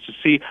case to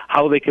see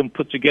how they can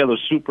put together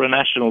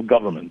supranational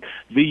government.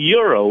 The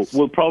euro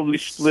will probably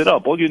split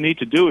up. All you need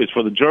to do is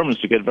for the Germans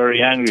to get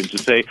very angry and to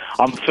say,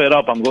 I'm fed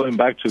up, I'm going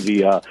back to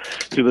the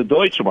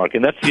Deutsche Mark,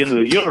 and that's the end of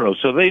the euro.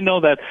 So they know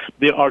that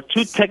there are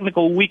two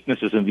technical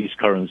weaknesses in these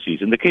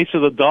currencies. In the case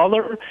of the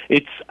dollar,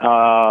 it's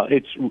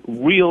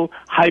real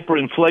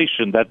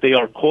hyperinflation that they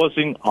are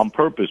causing on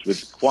purpose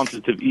with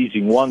quantitative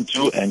easing 1,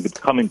 2, and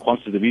coming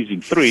quantitative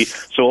easing 3.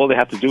 So all they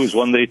have to do is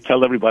one day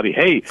tell everybody,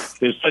 hey,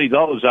 there's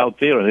 $30 out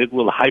there and it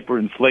will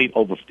hyperinflate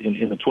over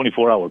in a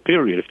 24-hour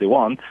period if they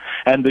want.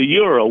 And the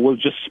euro will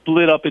just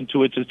split up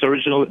into its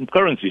original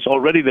currencies.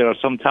 Already there are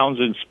some towns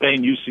in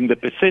Spain using the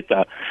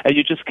peseta, and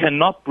you just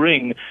cannot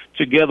bring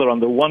together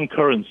under one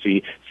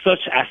currency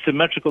such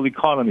asymmetrical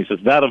economies as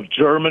that of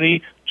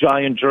Germany,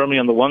 giant Germany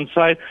on the one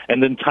side,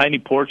 and then tiny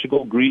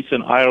Portugal, Greece,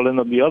 and Ireland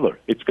on the other.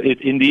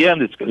 In the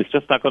end, it's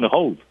just not going to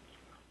hold.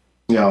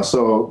 Yeah,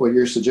 so what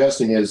you're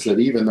suggesting is that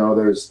even though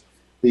there's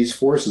these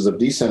forces of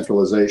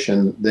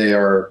decentralization, they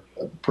are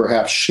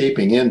perhaps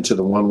shaping into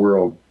the one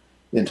world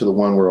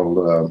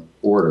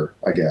order,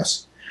 I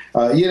guess.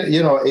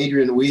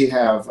 Adrian, we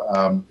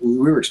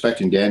were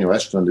expecting Daniel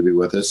Eshton to be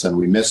with us, and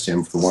we missed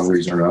him for one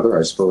reason or another.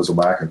 I suppose a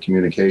lack of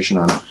communication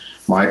on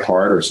my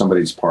part or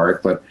somebody's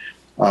part. But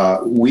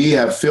we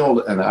have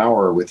filled an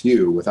hour with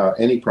you without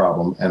any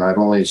problem, and I've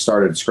only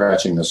started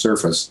scratching the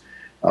surface.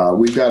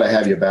 We've got to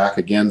have you back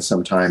again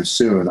sometime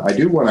soon. I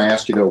do want to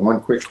ask you, though, one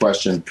quick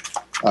question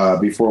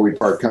before we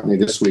part company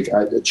this week.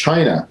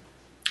 China.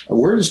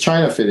 Where does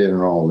China fit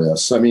in all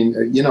this? I mean,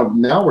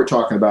 now we're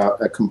talking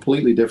about a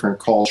completely different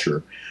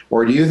culture.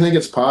 Or do you think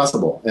it's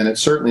possible, and it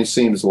certainly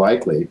seems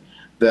likely,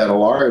 that a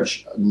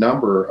large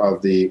number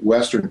of the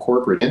Western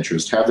corporate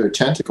interests have their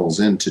tentacles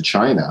into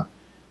China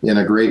in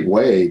a great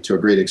way, to a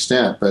great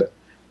extent, but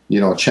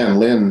Chen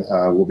Lin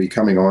will be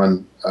coming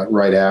on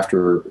right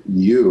after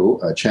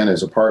you. Chen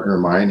is a partner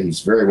of mine.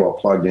 He's very well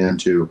plugged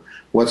into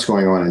what's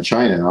going on in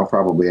China, and I'll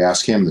probably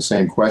ask him the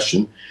same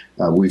question.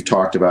 We've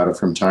talked about it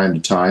from time to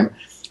time.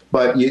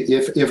 But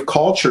if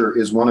culture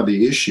is one of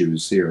the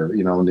issues here,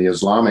 and the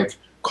Islamic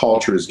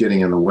culture is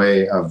getting in the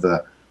way of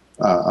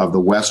the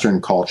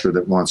Western culture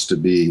that wants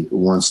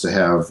to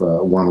have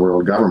one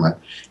world government.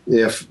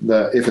 If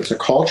it's a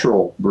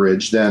cultural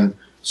bridge, then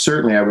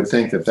certainly I would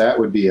think that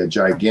would be a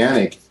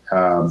gigantic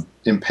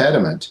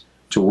impediment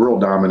to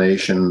world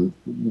domination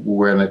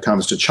when it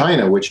comes to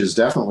China, which is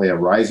definitely a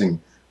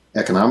rising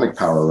economic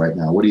power right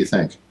now. What do you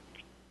think?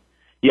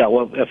 Yeah,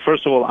 well,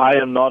 first of all, I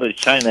am not a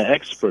China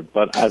expert,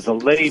 but as a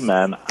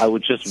layman, I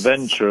would just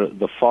venture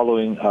the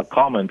following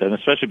comment, and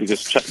especially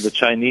because the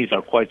Chinese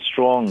are quite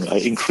strong,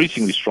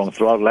 increasingly strong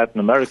throughout Latin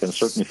America and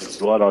certainly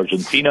throughout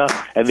Argentina,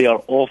 and they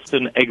are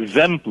often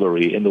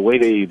exemplary in the way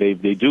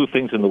they do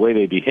things and the way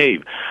they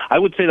behave. I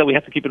would say that we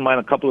have to keep in mind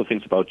a couple of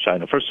things about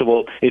China. First of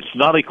all, it's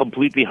not a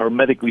completely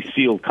hermetically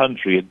sealed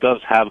country. It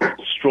does have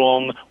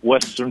strong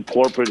Western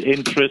corporate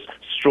interests,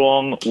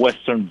 strong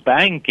Western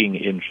banking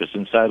interests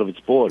inside of its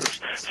borders.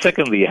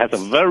 Secondly, it has a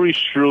very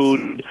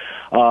shrewd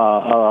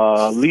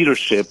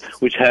leadership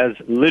which has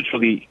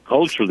literally,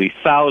 culturally,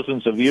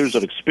 thousands of years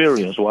of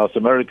experience, whilst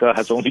America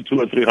has only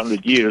 200 or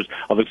 300 years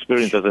of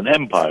experience as an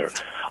empire.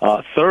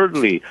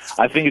 Thirdly,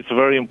 I think it's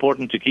very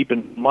important to keep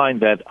in mind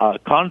that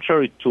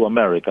contrary to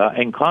America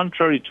and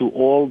contrary to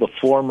all the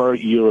former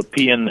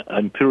European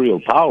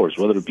imperial powers,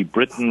 whether it be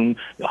Britain,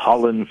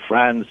 Holland,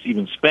 France,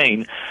 even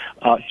Spain,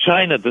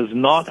 China does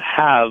not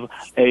have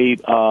a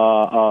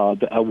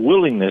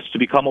willingness to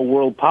become a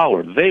world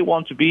power. They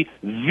want to be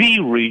the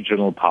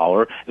regional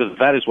power, because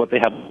that is what they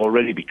have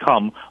already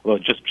become,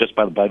 just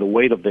by the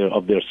weight of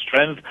their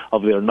strength,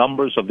 of their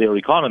numbers, of their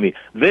economy.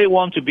 They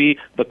want to be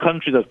the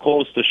country that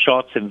calls the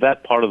shots in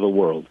that part of the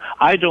world.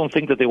 I don't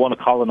think that they want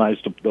to colonize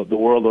the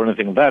world or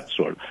anything of that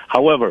sort.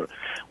 However,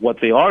 what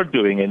they are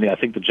doing, and I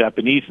think the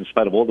Japanese, in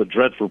spite of all the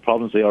dreadful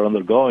problems they are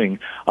undergoing,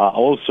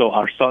 also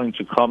are starting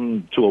to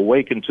come to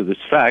awaken to this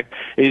fact,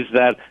 is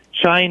that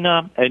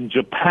China and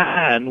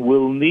Japan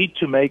will need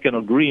to make an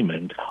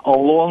agreement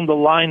along the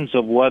lines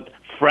of what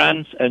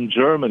France and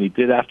Germany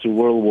did after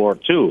World War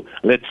II.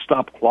 Let's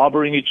stop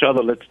clobbering each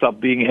other, let's stop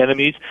being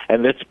enemies,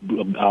 and let's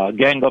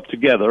gang up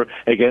together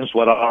against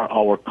what are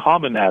our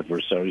common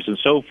adversaries and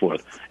so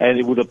forth. And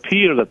it would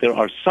appear that there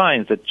are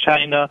signs that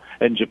China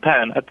and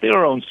Japan, at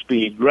their own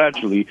speed,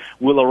 gradually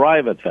will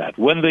arrive at that.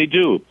 When they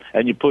do,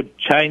 and you put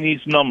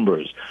Chinese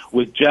numbers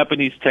with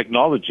Japanese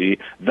technology,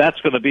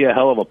 that's going to be a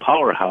hell of a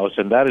powerhouse,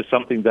 and that is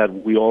something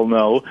that we all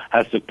know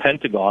has the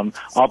Pentagon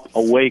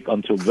awake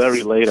until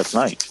very late at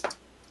night.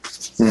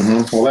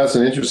 Mm-hmm. Well, that's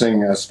an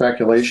interesting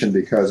speculation,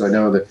 because I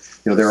know that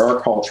there are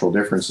cultural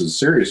differences,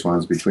 serious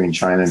ones, between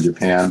China and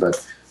Japan,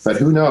 but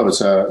who knows?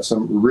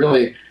 Some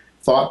really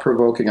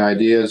thought-provoking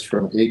ideas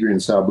from Adrian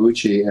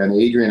Salbucci. And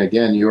Adrian,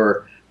 again,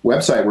 your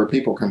website where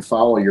people can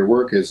follow your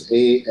work is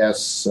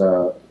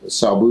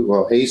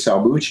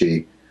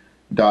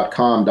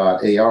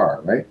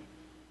asalbucci.com.ar, right?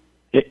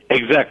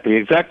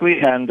 Exactly.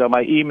 And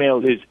my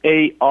email is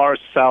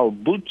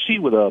arsalbucci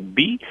with a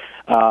B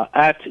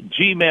at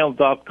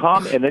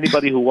gmail.com. And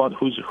anybody who wants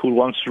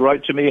to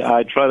write to me,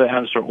 I try to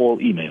answer all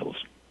emails.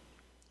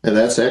 And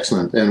that's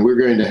excellent. And we're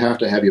going to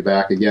have you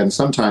back again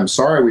sometime.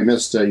 Sorry we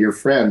missed your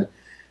friend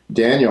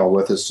Daniel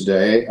with us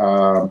today.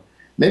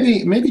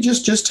 Maybe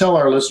just tell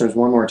our listeners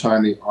one more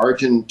time the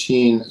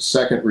Argentine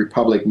Second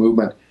Republic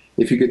movement.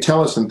 If you could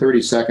tell us in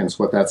 30 seconds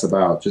what that's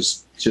about,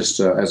 just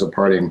as a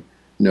parting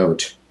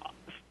note.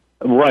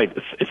 Right.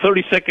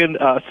 30-second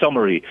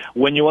summary.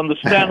 When you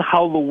understand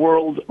how the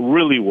world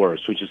really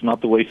works, which is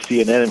not the way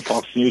CNN and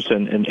Fox News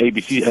and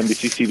ABC,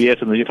 NBC, CBS,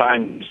 and the New York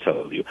Times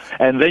tell you,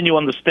 and then you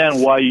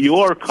understand why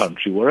your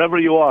country, wherever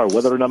you are,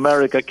 whether in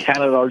America,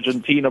 Canada,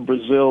 Argentina,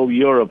 Brazil,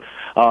 Europe,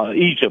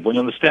 Egypt, when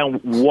you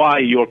understand why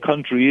your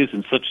country is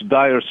in such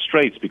dire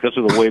straits because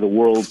of the way the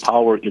world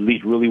power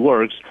elite really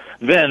works,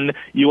 then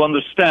you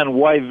understand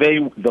why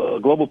the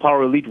global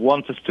power elite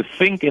wants us to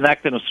think and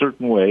act in a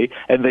certain way,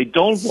 and they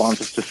don't want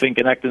us to think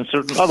and act in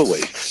certain other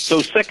ways.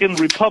 So Second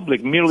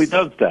Republic merely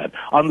does that.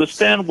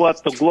 Understand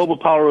what the global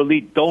power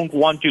elite don't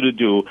want you to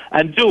do,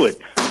 and do it.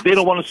 They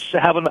don't want us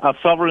to have a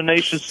sovereign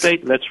nation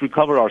state. Let's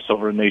recover our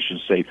sovereign nation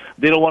state.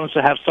 They don't want us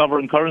to have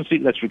sovereign currency.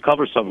 Let's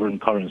recover sovereign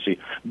currency.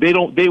 They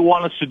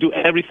want us to do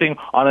everything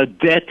on a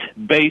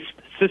debt-based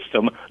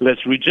system.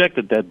 Let's reject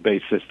the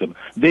debt-based system.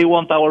 They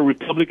want our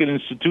Republican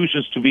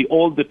institutions to be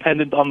all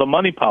dependent on the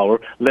money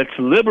power. Let's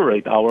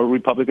liberate our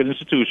Republican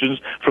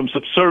institutions from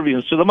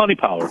subservience to the money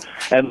power.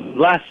 And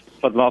last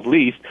but not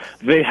least,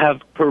 they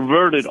have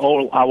perverted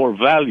all our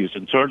values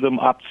and turned them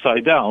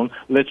upside down.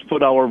 Let's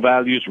put our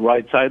values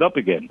right side up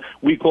again.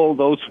 We call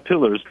those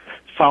pillars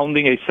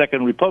founding a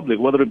second republic,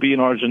 whether it be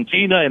in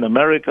Argentina, in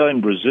America, in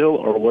Brazil,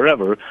 or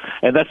wherever.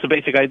 And that's the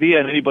basic idea.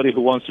 And anybody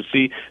who wants to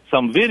see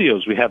some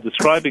videos we have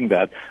describing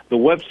that, the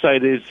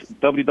website is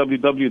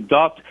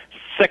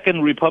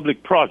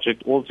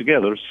www.secondrepublicproject,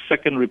 altogether,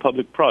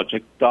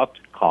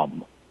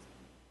 secondrepublicproject.com.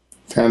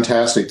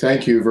 Fantastic.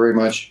 Thank you very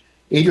much,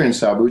 Adrian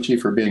Salbucci,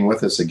 for being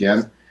with us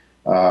again.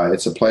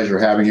 It's a pleasure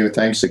having you.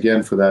 Thanks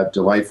again for that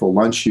delightful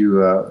lunch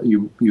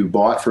you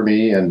bought for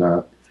me and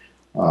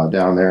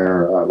down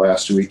there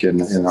last week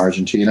in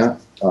Argentina,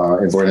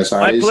 in Buenos Aires.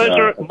 My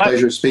pleasure.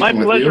 Pleasure speaking with you.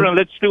 My pleasure, and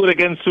let's do it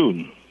again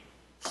soon.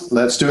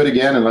 Let's do it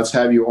again, and let's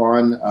have you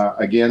on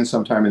again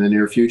sometime in the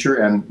near future.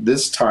 And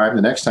this time,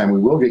 the next time, we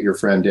will get your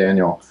friend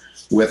Daniel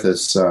with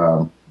us.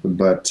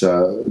 But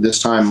this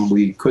time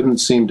we couldn't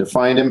seem to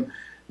find him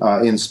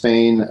in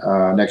Spain.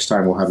 Next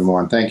time we'll have him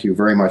on. Thank you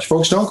very much.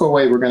 Folks, don't go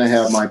away. We're going to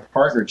have my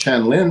partner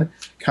Chen Lin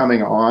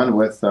coming on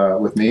with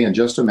me in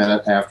just a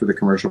minute after the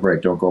commercial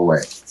break. Don't go away.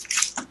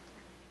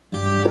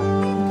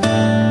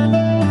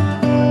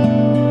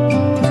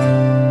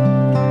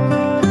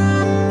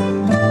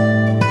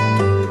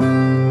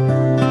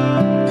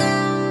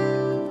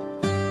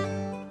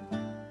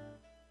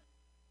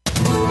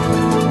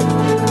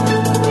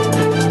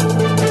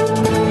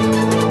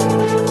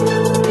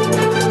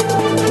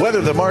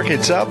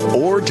 Markets up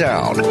or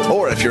down,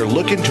 or if you're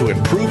looking to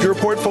improve your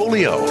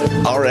portfolio,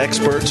 our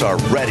experts are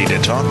ready to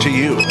talk to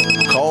you.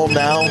 Call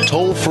now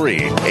toll free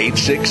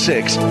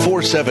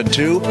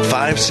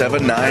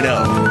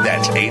 866-472-5790.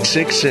 That's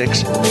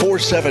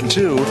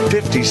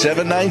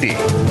 866-472-5790.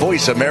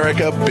 Voice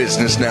America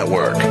Business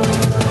Network.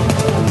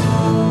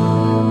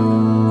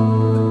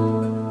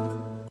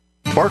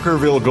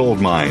 Barkerville Gold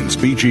Mines,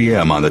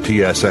 BGM on the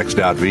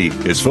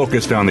TSX.V, is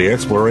focused on the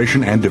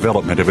exploration and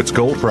development of its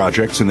gold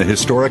projects in the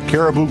historic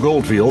Caribou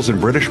Goldfields in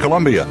British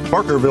Columbia.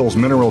 Barkerville's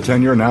mineral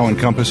tenure now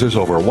encompasses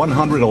over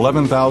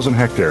 111,000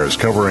 hectares,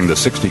 covering the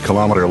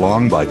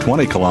 60-kilometer-long by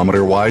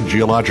 20-kilometer-wide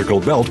geological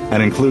belt,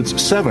 and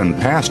includes 7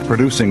 past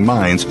producing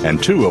mines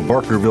and 2 of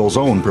Barkerville's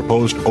own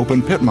proposed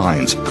open-pit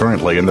mines,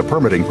 currently in the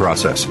permitting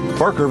process.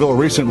 Barkerville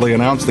recently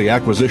announced the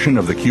acquisition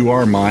of the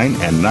QR mine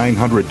and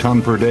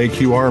 900-ton-per-day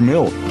QR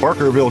mill.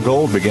 Barkerville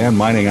Gold began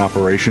mining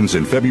operations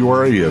in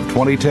February of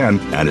 2010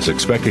 and is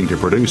expecting to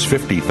produce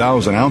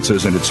 50,000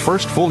 ounces in its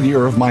first full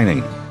year of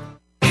mining.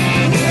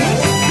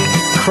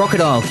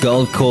 Crocodile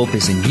Gold Corp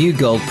is a new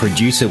gold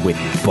producer with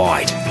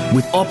bite.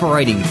 With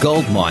operating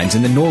gold mines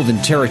in the Northern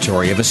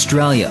Territory of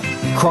Australia,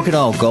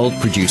 Crocodile Gold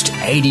produced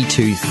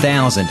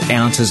 82,000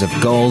 ounces of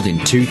gold in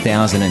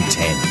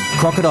 2010.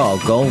 Crocodile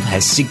Gold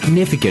has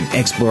significant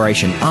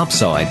exploration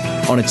upside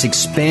on its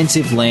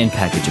expansive land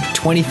package of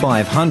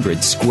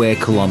 2,500 square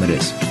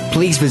kilometres.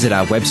 Please visit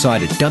our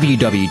website at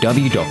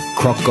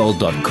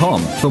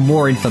www.crocgold.com for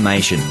more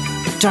information.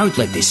 Don't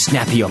let this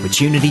snappy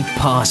opportunity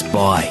pass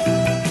by.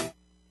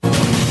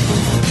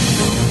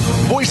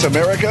 Voice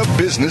America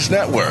Business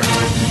Network,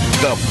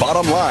 the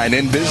bottom line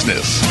in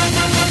business.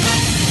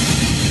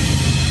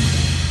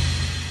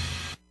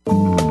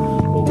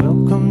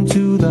 Welcome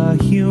to the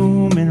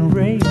human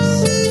race.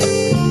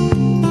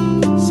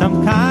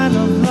 Some kind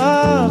of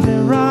love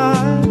and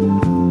ride.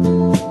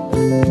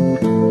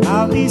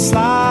 I'll be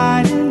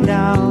sliding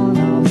down,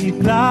 I'll be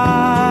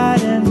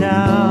gliding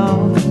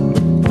down.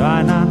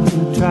 Try not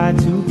to try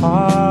too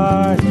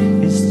hard,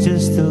 it's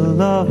just a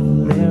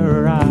lovely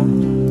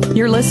ride.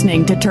 You're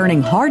listening to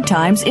Turning Hard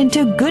Times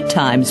into Good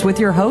Times with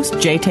your host,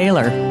 Jay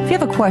Taylor. If you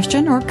have a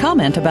question or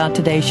comment about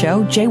today's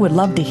show, Jay would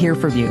love to hear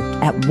from you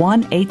at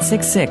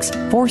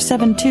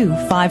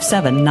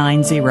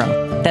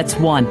 1-866-472-5790. That's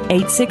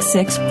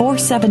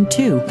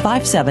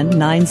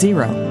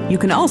 1-866-472-5790. You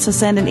can also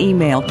send an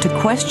email to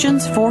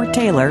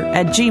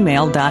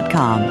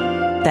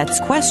questionsfortaylor@gmail.com. That's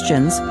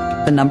questions,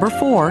 the number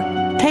 4,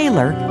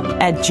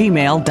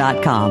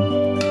 Taylor@gmail.com.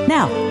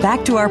 Now,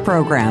 back to our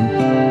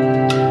program.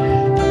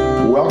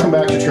 Welcome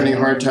back to Turning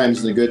Hard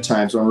Times into Good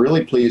Times. I'm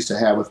really pleased to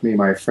have with me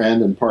my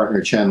friend and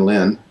partner, Chen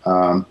Lin.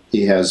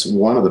 He has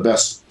one of the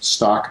best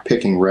stock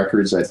picking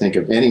records, I think,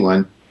 of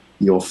anyone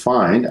you'll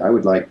find. I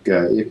would like,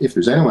 if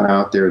there's anyone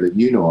out there that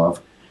you know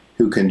of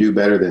who can do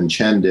better than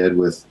Chen did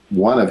with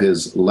one of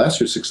his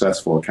lesser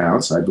successful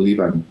accounts, I believe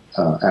I'm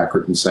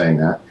accurate in saying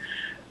that,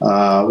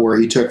 where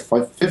he took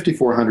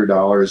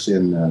 $5,400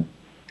 in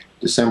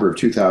December of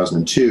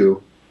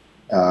 2002,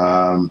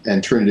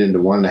 and turned it into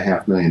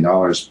 $1.5 million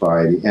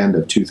by the end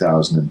of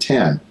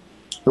 2010.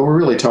 But we're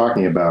really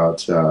talking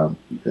about,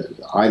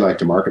 I like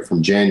to market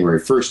from January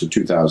 1st of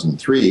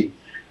 2003,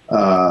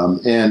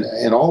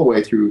 and all the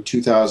way through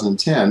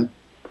 2010,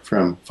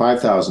 from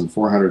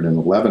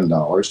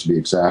 $5,411 to be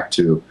exact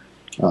to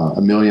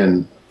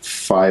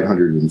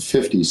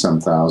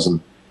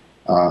 $1,550,000.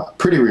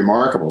 Pretty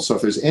remarkable. So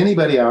if there's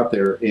anybody out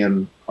there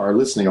in our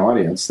listening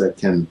audience that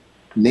can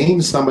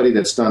name somebody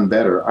that's done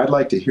better, I'd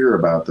like to hear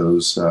about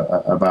those,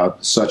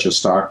 about such a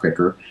stock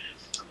picker.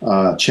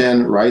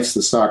 Chen writes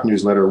the stock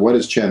newsletter, What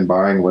is Chen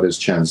Buying, What is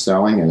Chen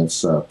Selling? And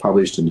it's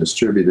published and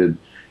distributed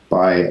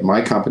by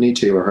my company,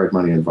 Taylor Hard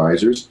Money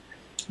Advisors.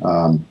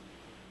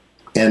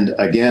 And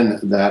again,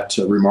 that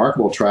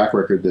remarkable track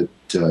record that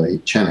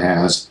Chen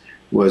has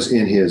was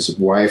in his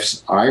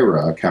wife's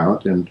IRA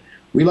account. And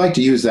we like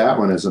to use that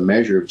one as a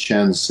measure of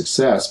Chen's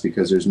success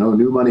because there's no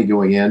new money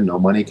going in, no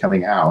money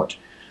coming out.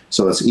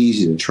 So it's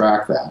easy to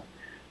track that.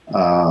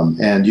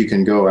 And you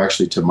can go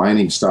actually to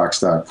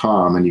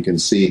miningstocks.com and you can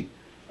see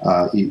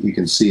you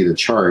can see the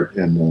chart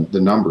and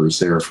the numbers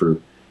there for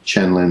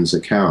Chen Lin's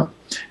account.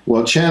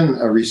 Well, Chen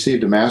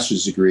received a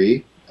master's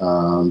degree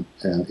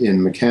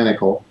in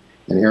mechanical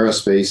and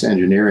aerospace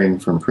engineering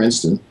from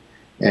Princeton,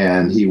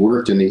 and he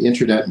worked in the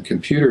internet and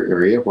computer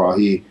area while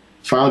he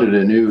founded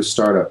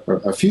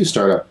a few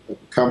startup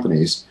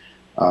companies.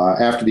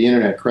 After the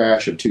internet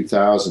crash of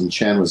 2000,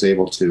 Chen was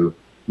able to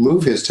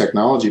move his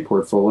technology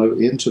portfolio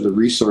into the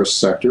resource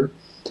sector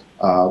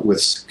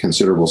with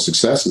considerable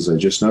success, as I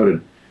just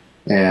noted.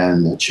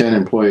 And Chen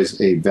employs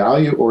a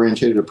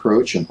value-oriented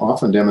approach and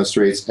often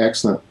demonstrates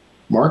excellent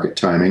market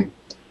timing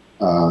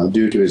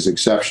due to his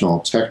exceptional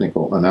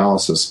technical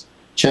analysis.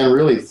 Chen,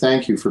 really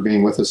thank you for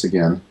being with us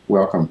again.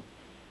 Welcome.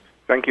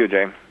 Thank you,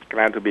 Jay.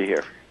 Glad to be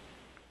here.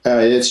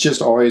 It's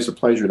just always a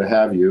pleasure to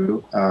have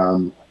you,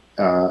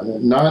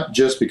 not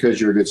just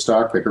because you're a good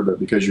stock picker, but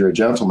because you're a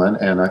gentleman.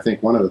 And I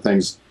think one of the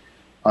things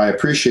I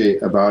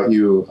appreciate about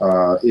you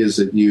is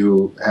that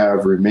you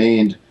have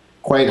remained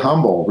quite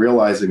humble,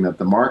 realizing that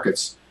the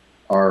markets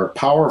are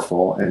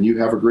powerful and you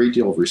have a great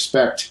deal of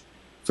respect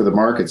for the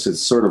markets.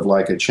 It's sort of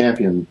like a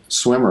champion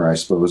swimmer, I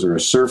suppose, or a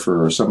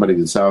surfer, or somebody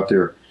that's out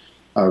there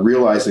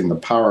realizing the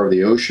power of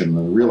the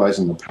ocean,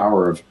 realizing the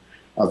power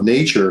of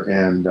nature,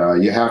 and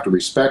you have to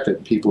respect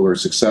it. People who are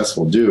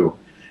successful do.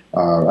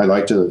 I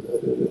like to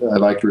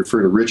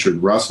refer to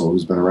Richard Russell,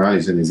 who's been around.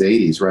 He's in his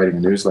 80s, writing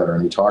a newsletter,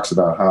 and he talks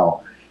about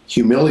how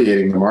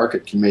humiliating the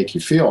market can make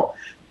you feel.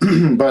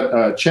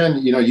 But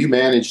Chen, you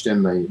managed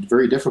in the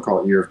very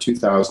difficult year of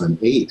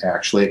 2008,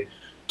 actually,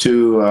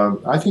 to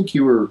I think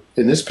you were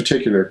in this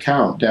particular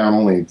account down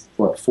only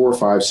 4, 5,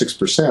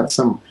 6%,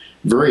 some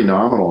very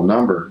nominal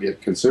number,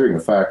 considering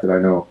the fact that I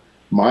know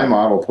my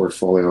model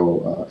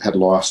portfolio had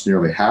lost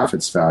nearly half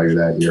its value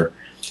that year.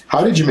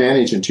 How did you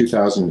manage in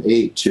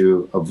 2008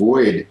 to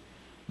avoid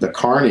the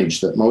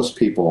carnage that most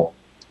people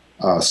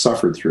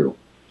suffered through?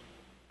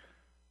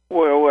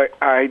 Well,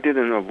 I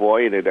didn't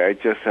avoid it. I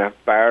just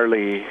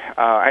barely.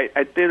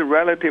 I did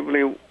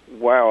relatively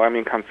well. I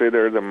mean,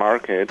 consider the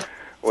market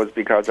was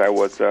because I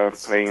was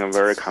playing a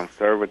very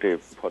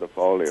conservative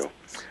portfolio.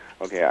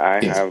 Okay,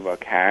 I have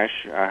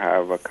cash. I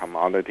have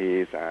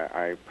commodities.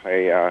 I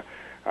play.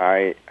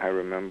 I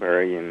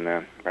remember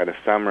by the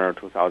summer of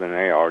 2008,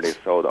 I already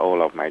sold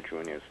all of my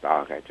junior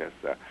stock.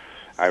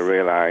 I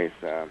realized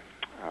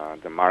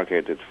the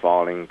market is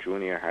falling.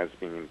 Junior has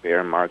been in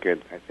bear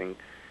market, I think,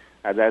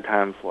 at that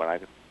time for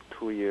like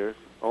 2 years,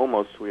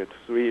 almost 2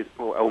 years,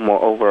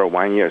 almost over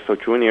 1 year. So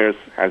juniors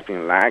has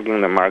been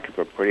lagging the market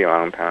for a pretty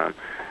long time.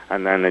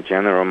 And then the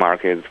general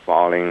market is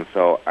falling.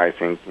 So I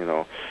think,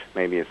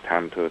 maybe it's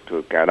time to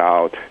get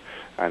out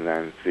and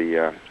then see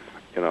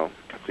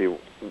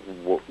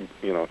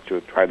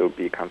to try to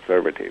be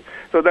conservative.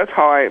 So that's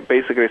how I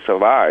basically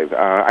survived.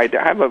 I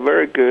have a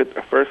very good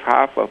first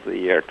half of the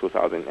year,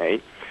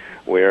 2008,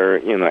 where,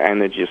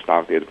 energy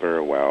stock did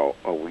very well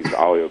with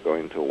oil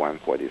going to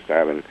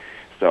 147.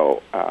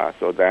 So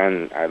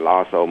then I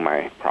lost all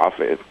my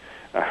profit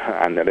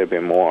and a little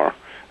bit more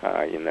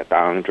in the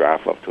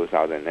downdraft of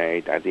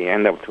 2008. At the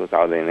end of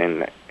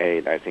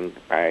 2008, I think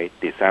by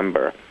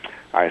December,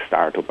 I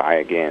started to buy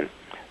again.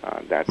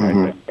 That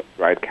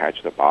right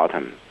catch the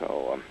bottom.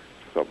 So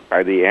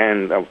by the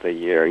end of the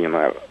year,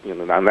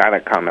 on that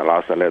account I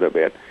lost a little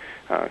bit.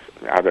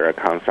 Other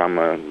accounts, some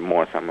are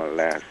more, some are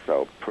less.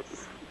 So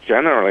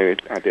generally,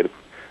 I did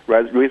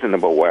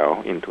reasonable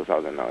well in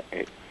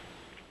 2008.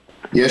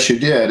 Yes, you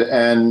did.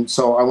 And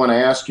so I want to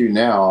ask you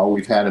now.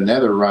 We've had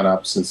another run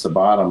up since the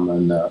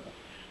bottom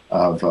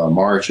of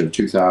March of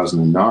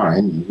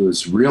 2009. It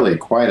was really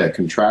quite a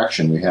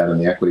contraction we had in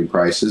the equity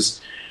prices.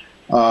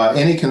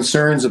 Any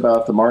concerns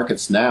about the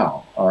markets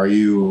now?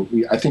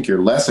 I think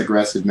you're less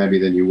aggressive maybe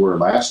than you were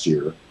last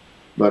year,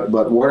 but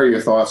what are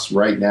your thoughts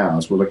right now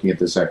as we're looking at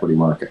this equity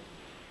market?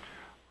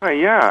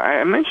 Yeah,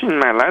 I mentioned in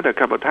my letter a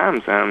couple of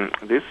times.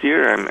 This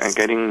year I'm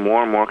getting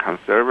more and more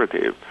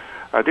conservative.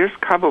 There's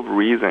a couple of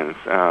reasons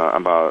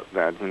about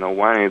that.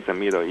 One is the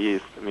Middle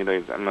East.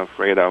 I'm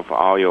afraid of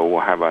oil will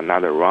have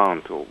another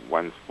run to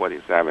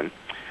 147.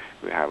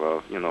 We have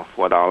a $4,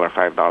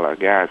 $5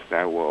 gas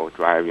that will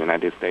drive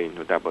United States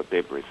into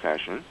double-dip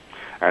recession,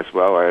 as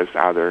well as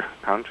other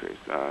countries,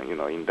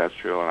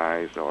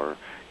 industrialized or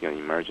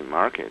emerging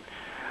market,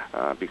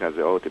 because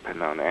they all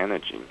depend on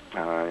energy.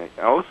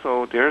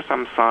 Also, there are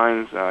some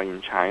signs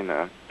in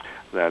China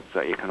that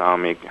the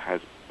economic has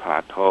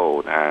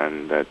plateaued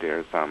and that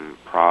there's some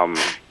problem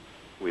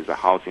with the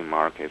housing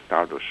market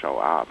start to show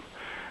up.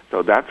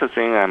 So that's the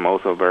thing I'm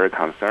also very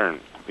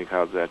concerned,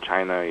 because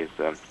China is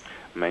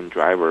main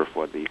driver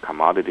for the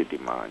commodity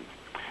demand.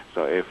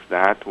 So if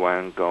that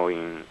one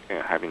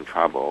having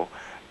trouble,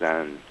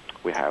 then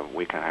we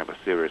can have a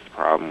serious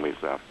problem with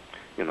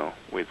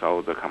with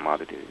all the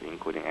commodities,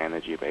 including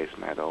energy-based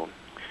metal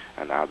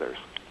and others.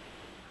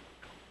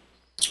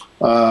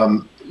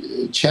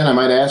 Chen, I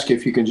might ask you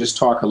if you can just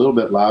talk a little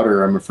bit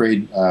louder. I'm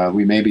afraid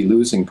we may be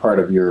losing part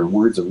of your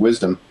words of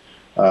wisdom.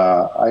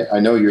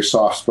 I know you're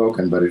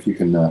soft-spoken, but if you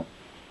can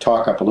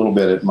talk up a little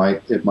bit, it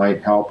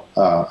might help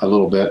a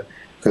little bit.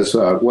 because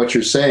what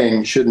you're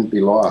saying shouldn't be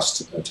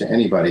lost to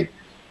anybody.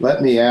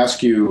 Let me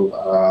ask you,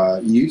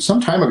 some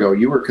time ago,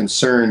 you were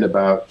concerned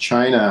about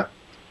China.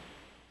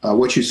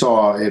 What you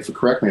saw,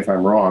 correct me if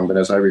I'm wrong, but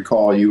as I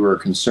recall, you were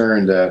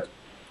concerned that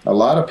a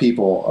lot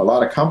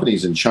of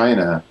companies in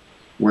China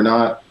were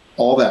not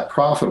all that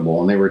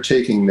profitable, and they were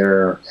taking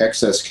their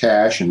excess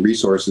cash and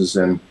resources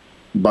and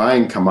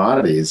buying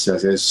commodities,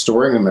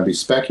 storing them, maybe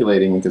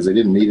speculating because they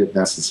didn't need it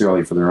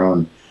necessarily for their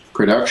own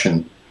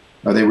production.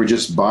 They were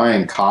just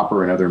buying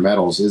copper and other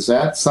metals. Is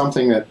that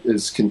something that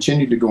has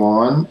continued to go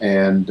on,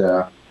 and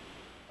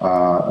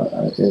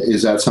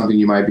is that something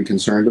you might be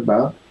concerned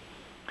about?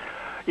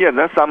 Yeah,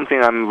 that's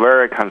something I'm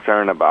very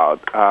concerned about.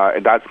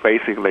 That's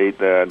basically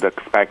the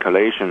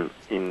speculation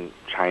in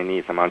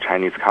among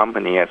Chinese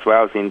company as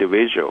well as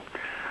individual.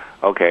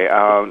 Okay,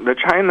 the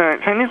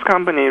Chinese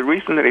company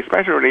recently,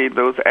 especially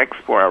those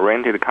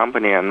export-oriented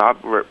companies, are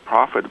not very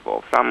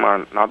profitable. Some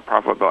are not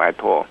profitable at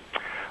all.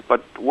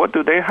 But what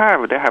do they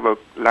have? They have a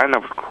line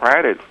of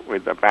credit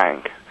with the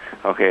bank.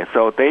 Okay,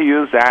 so they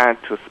use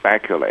that to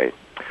speculate.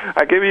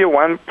 I'll give you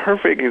one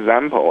perfect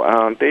example.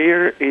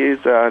 There is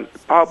a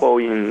bubble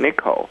in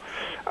nickel.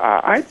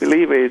 I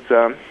believe it's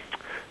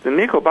the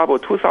nickel bubble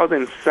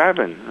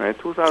 2007, right?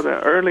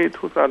 Early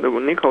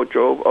 2000, nickel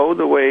drove all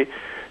the way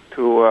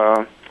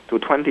to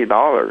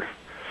 $20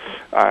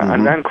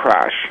 and then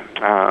crash.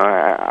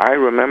 I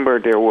remember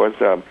there was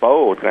a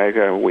boat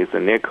with the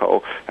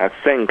nickel that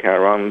sank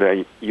around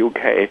the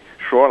UK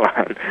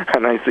shoreline,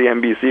 and I see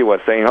NBC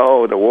was saying,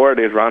 "Oh, the world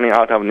is running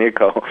out of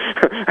nickel."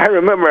 I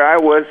remember I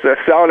was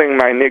selling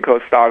my nickel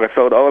stock. I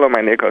sold all of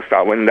my nickel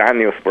stock when that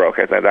news broke.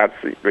 I said, "That's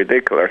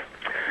ridiculous."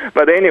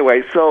 But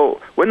anyway,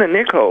 so when the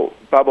nickel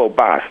bubble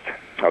burst,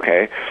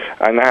 okay,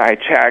 and I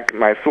checked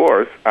my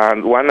source,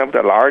 and one of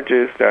the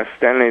largest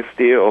stainless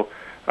steel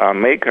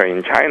maker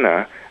in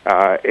China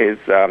is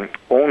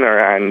owner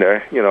and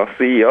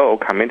CEO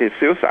committed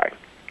suicide.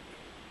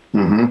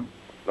 Mm-hmm.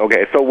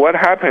 Okay, so what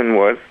happened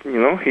was,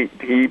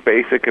 he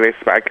basically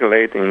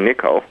speculated in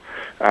nickel,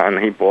 and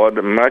he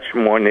bought much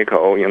more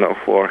nickel,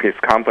 for his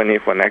company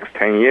for next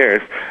 10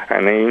 years,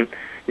 and then,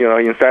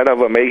 instead of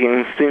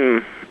making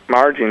thin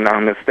margin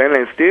on the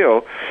stainless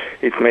steel,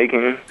 he's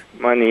making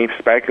money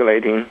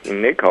speculating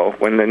in nickel.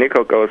 When the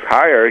nickel goes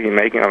higher, he's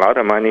making a lot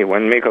of money.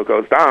 When nickel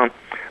goes down,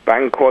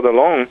 bank called a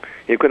loan,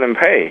 he couldn't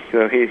pay,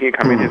 so he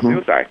committed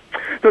suicide.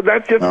 So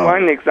that's just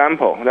one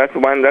example. That's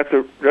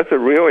a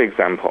real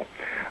example.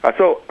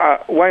 So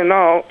right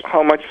now,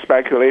 how much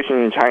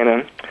speculation in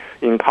China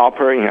in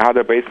copper, in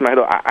other base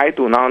metal, I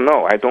do not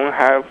know. I don't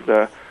have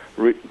the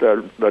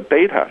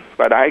data,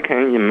 but I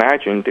can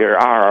imagine there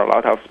are a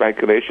lot of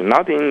speculation,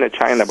 not in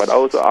China, but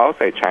also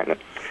outside China.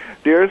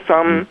 There's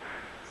some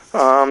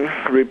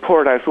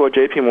report I saw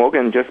JP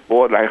Morgan just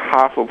bought like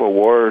half of a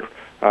world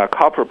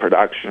copper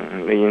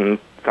production in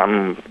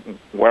some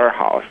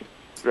warehouse,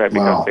 right?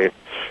 Wow.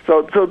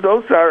 So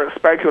those are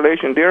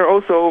speculation. There are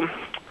also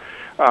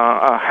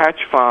a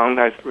hedge fund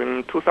that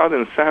in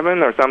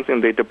 2007 or something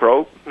they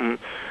broke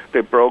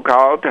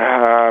out,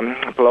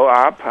 blow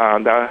up.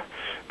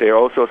 They're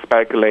also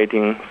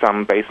speculating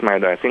some base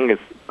metal. I think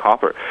it's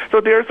copper. So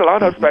there's a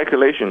lot of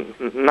speculation,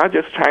 not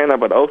just China,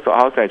 but also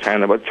outside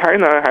China. But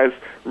China has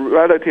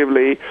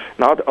relatively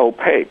not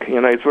opaque.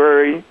 It's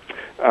very,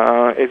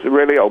 it's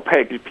really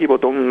opaque. People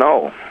don't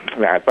know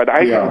that. But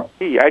I can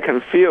see, I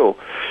can feel,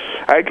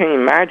 I can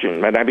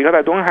imagine. But because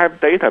I don't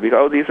have data, because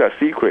all these are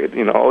secret,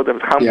 all the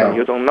companies,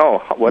 you don't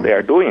know what they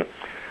are doing.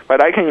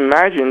 But I can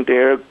imagine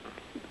there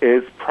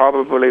is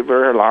probably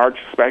very large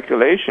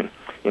speculation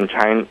in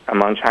China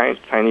among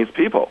Chinese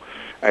people.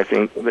 I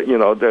think that,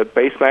 the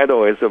base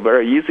metal is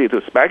very easy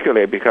to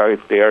speculate because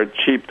they are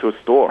cheap to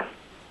store.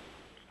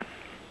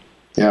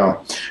 Yeah.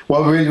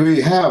 Well,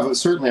 we have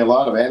certainly a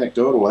lot of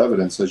anecdotal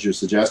evidence, as you're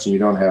suggesting. You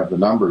don't have the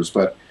numbers,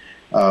 but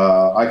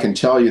I can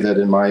tell you that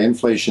in my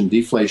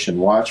inflation-deflation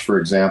watch, for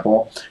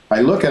example,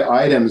 I look at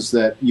items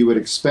that you would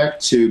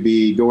expect to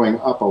be going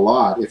up a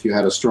lot if you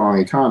had a strong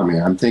economy.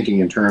 I'm thinking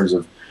in terms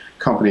of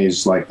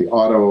companies like the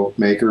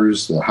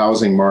automakers, the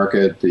housing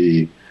market,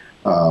 the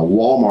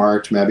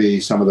Walmart,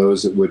 maybe some of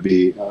those that would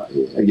be,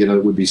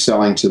 would be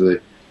selling to the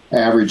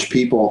average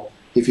people.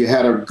 If you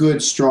had a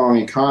good, strong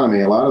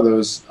economy, a lot of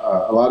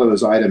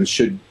those items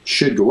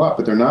should go up,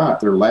 but they're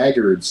not. They're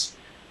laggards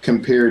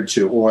compared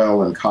to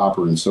oil and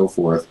copper and so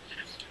forth.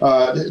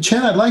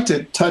 Chen, I'd like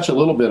to touch a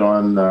little bit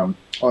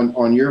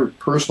on your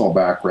personal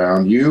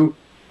background. You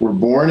were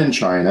born in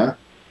China.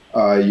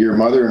 Your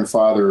mother and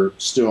father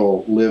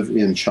still live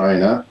in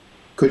China.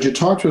 Could you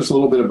talk to us a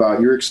little bit about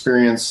your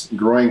experience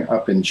growing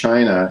up in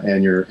China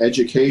and your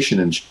education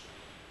in China?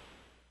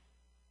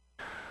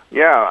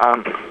 Yeah,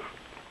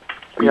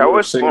 I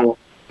was single,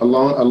 a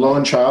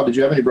lone child. Did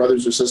you have any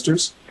brothers or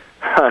sisters?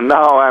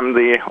 No, I'm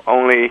the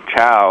only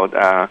child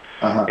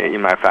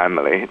in my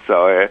family.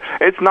 So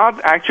it's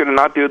not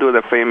due to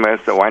the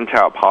famous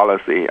one-child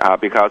policy.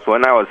 Because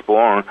when I was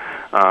born,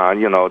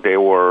 they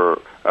were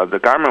the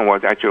government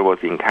was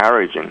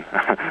encouraging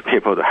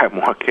people to have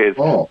more kids.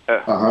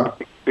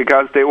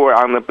 because they were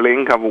on the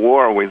blink of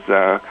war with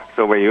the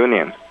Soviet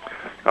Union.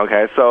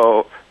 Okay,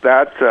 so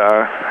that's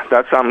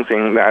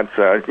something that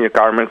the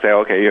government say,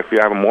 okay, if you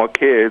have more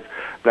kids,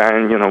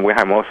 then we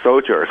have more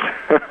soldiers.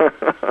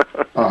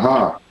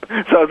 Uh-huh.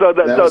 So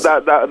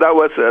that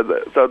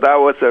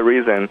was the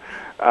reason,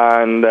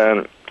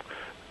 and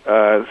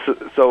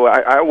so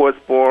I was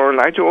born.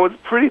 Actually, it was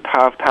a pretty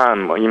tough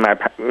time in my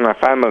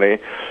family.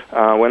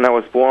 When I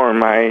was born,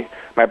 my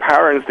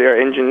parents, they are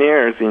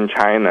engineers in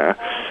China,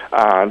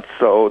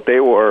 so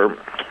they were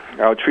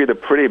treated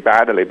pretty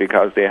badly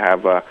because they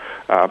have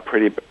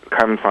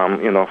come from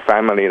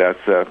family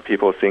that's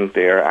people think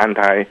they're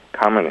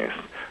anti-communist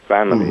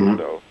family. Mm-hmm.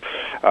 So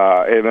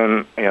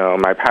even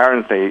my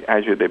parents,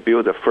 they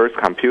built the first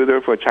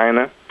computer for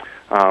China,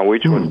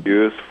 which was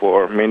used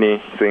for many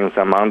things,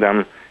 among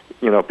them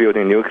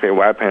building nuclear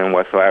weapon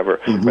whatsoever.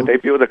 Mm-hmm. But they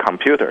built a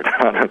computer,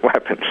 not a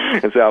weapon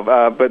itself.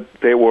 But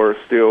they were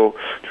still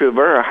treated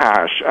very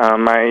harsh.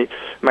 My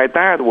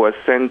dad was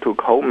sent to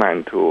coal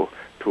mine to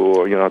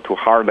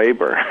hard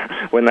labor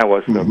when I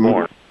was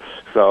born.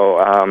 So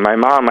my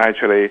mom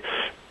actually,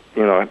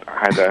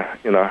 had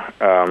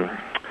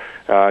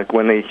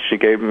when she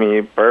gave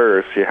me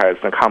birth, she had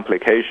some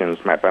complications.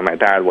 But my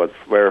dad was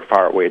very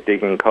far away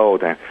digging coal,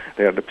 and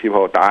the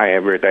people die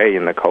every day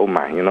in the coal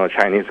mine.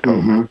 Chinese coal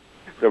mine.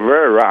 So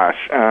very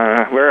rush,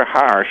 very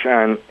harsh,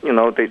 and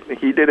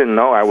he didn't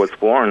know I was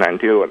born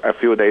until a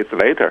few days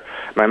later.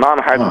 My mom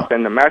had to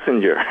send a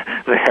messenger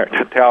there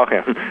to tell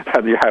him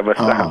that you have a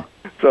son.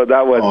 So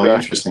that was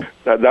interesting.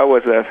 That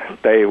was the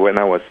day when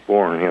I was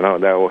born. They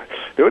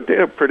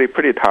were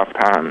pretty tough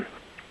time.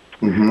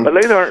 Mm-hmm. But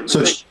later.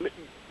 So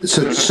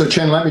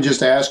Chen, let me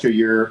just ask you: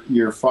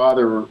 your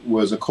father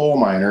was a coal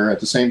miner. At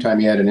the same time,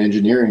 he had an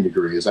engineering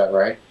degree. Is that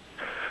right?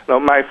 No,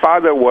 my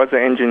father was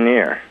an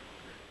engineer.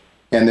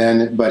 And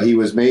then, but he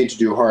was made to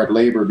do hard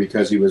labor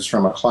because he was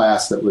from a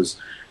class that was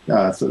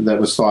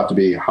thought to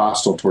be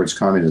hostile towards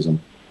communism.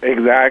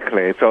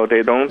 Exactly. So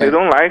they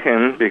don't like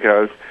him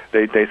because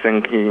they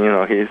think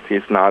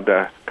he's not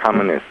a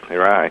communist,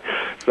 right?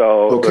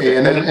 So okay,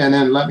 and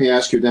then let me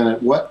ask you then: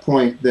 at what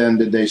point then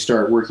did they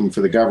start working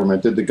for the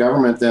government? Did the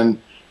government then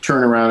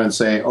turn around and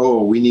say,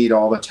 "Oh, we need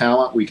all the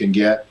talent we can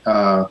get"?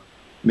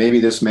 Maybe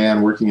this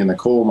man working in the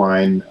coal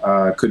mine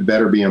could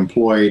better be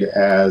employed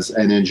as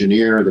an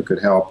engineer that could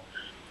help.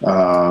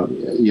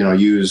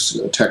 Use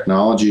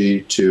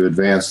technology to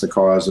advance the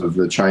cause of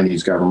the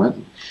Chinese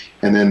government,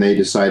 and then they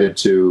decided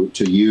to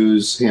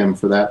use him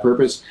for that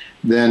purpose.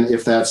 Then,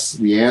 if that's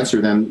the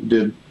answer, then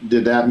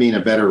did that mean a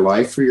better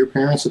life for your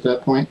parents at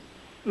that point?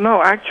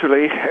 No,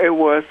 actually, it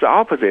was the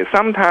opposite.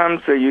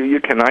 Sometimes you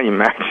cannot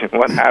imagine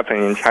what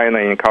happened in China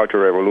in the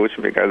Cultural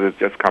Revolution because it's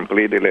just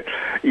completely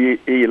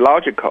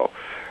illogical,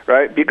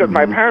 right? Because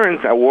my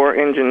parents were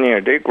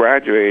engineers. They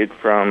graduated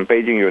from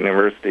Beijing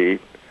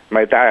University.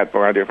 My dad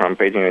graduated from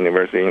Beijing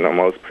University,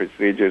 most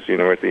prestigious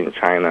university in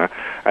China,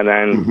 and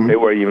then they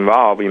were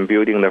involved in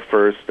building the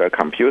first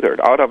computer.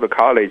 Out of the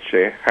college,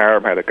 they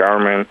hired by the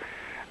government.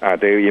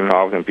 They were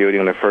involved in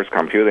building the first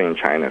computer in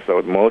China.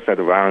 So most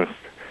advanced,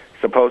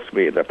 supposed to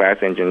be the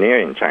best engineer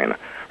in China,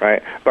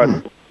 right?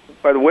 But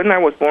when I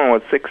was born, I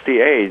was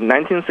 1968.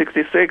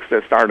 1966,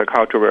 they started the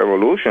Cultural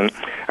Revolution,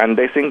 and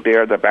they think they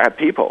are the bad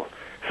people.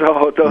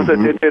 So those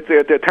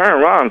they turn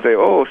around and say,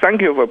 "Oh,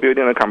 thank you for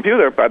building a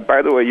computer, but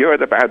by the way, you're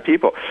the bad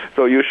people,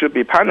 so you should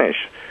be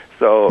punished."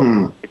 So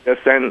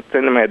just send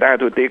my dad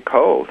to dig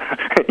coal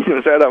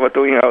instead of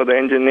doing all the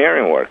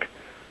engineering work.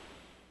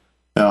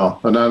 No,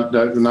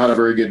 not a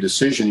very good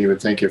decision. You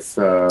would think if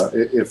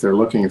they're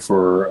looking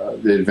for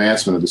the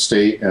advancement of the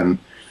state and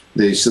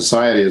the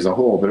society as a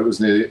whole, but it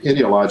was an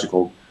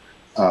ideological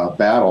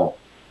battle.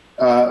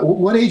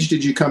 What age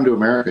did you come to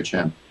America,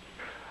 Chen?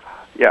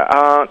 Yeah,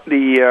 I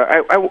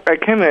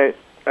came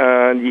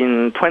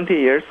in 20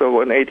 years,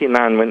 so in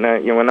 89 when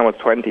I was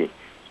 20.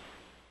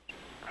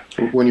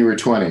 When you were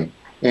 20,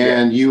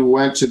 and you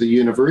went to the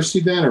university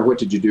then, or what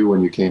did you do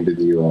when you came to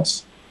the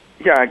U.S.?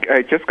 Yeah,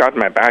 I just got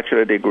my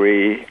bachelor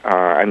degree,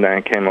 and then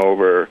I came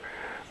over.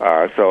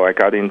 So I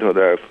got into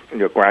the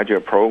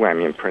graduate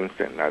program in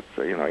Princeton. That's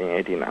in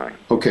 89.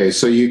 Okay,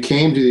 so you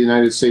came to the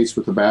United States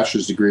with a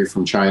bachelor's degree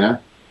from China.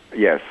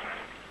 Yes.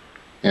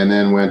 And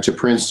then went to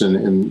Princeton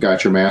and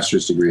got your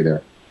master's degree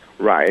there.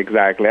 Right,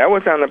 exactly. I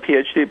was on a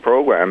PhD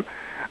program,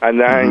 and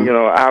then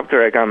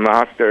after I got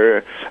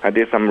master, I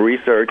did some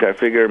research. I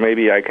figured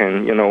maybe I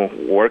can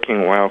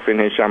working while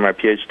finish on my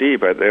PhD,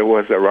 but it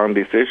was the wrong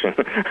decision.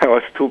 I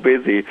was too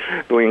busy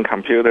doing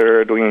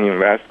computer, doing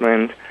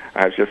investment.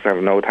 I just have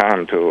no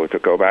time to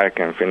go back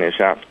and finish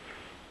up.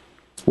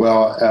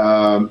 Well,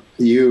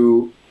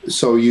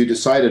 So you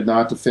decided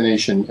not to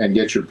finish and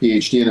get your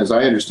PhD, and as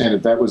I understand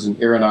it, that was in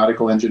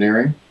aeronautical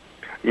engineering?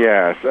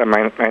 Yes,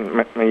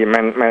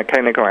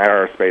 mechanical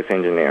aerospace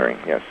engineering,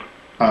 yes.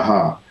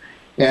 Uh-huh.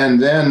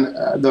 And then,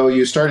 though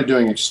you started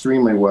doing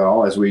extremely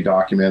well, as we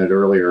documented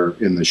earlier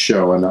in the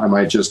show, and I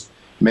might just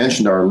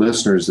mention to our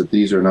listeners that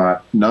these are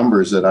not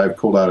numbers that I've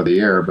pulled out of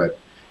the air, but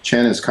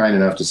Chen is kind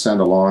enough to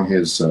send along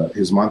his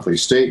monthly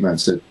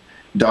statements that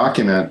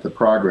document the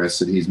progress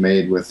that he's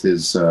made with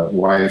his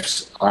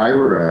wife's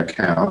IRA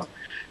account.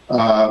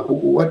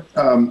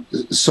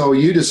 So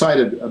you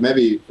decided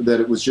maybe that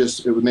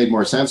it made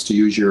more sense to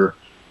use your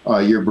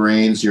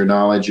brains, your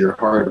knowledge, your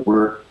hard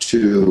work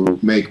to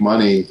make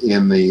money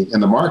in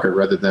the market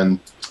rather than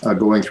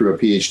going through a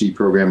PhD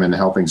program and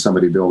helping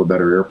somebody build a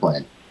better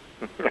airplane.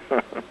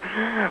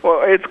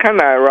 Well, it's kind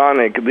of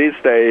ironic these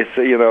days.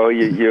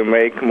 You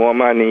make more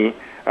money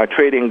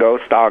trading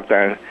gold stock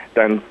than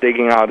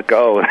digging out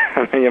gold.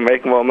 You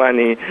make more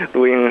money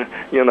doing,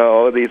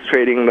 all these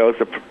trading those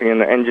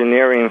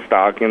engineering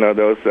stock,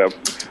 those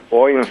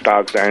Boeing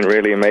stocks than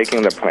really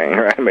making the plane,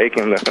 right?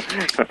 Making this is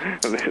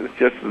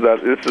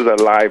the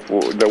life,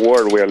 the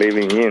world we're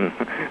living in.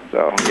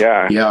 So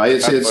yeah. Yeah,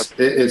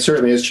 it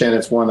certainly is, Chen.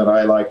 It's one that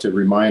I like to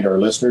remind our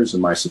listeners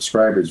and my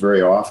subscribers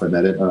very often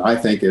that I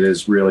think it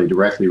is really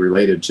directly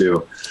related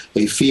to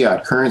a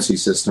fiat currency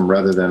system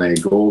rather than a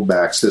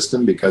gold-backed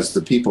system, because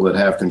the people that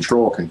have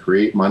control can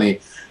create money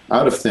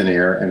out of thin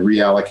air and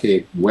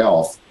reallocate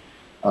wealth.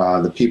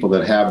 The people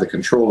that have the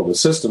control of the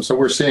system. So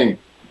we're seeing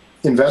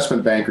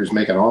investment bankers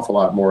make an awful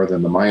lot more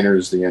than the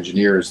miners, the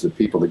engineers, the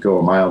people that go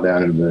a mile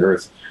down into the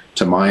earth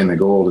to mine the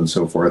gold and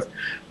so forth.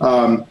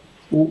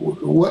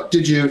 What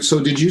did you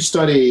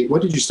study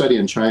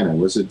in China?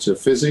 Was it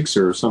physics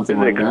or something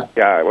like that?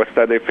 Yeah, I was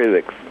studying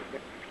physics.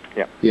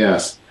 Yeah.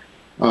 Yes.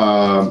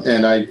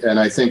 And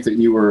I think that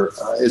you were,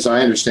 as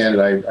I understand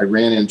it, I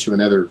ran into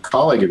another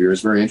colleague of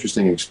yours, very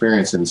interesting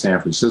experience in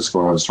San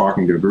Francisco. I was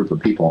talking to a group of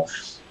people,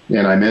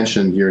 and I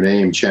mentioned your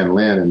name, Chen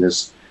Lin, and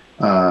this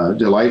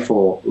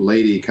delightful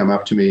lady come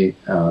up to me,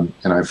 and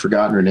I've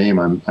forgotten her name.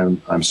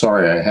 I'm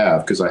sorry I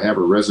have, because I have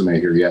her resume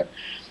here yet.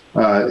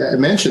 I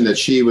mentioned that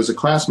she was a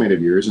classmate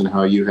of yours and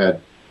how you had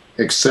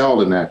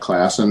excelled in that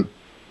class. And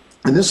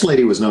this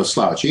lady was no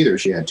slouch either.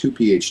 She had 2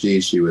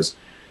 PhDs. She was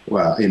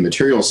in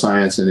material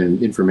science and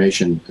in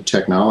information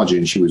technology,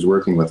 and she was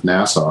working with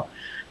NASA.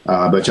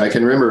 But I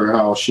can remember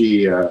how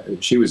she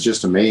was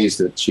just amazed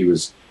that she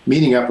was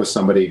meeting up with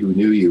somebody who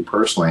knew you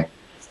personally.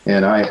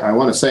 And I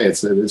want to say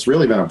it's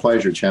really been a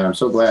pleasure, Chen. I'm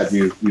so glad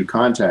you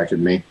contacted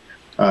me.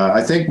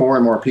 I think more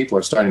and more people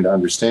are starting to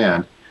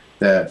understand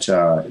that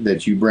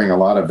you bring a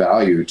lot of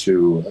value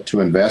to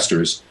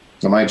investors.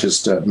 I might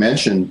just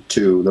mention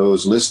to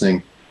those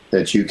listening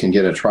that you can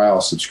get a trial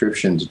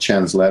subscription to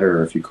Chen's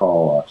letter if you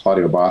call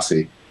Claudio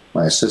Bassi,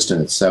 my assistant,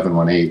 at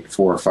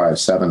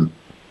 718-457-1426,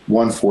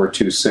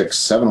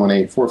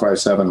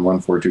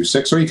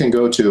 718-457-1426, or you can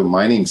go to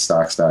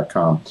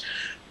miningstocks.com.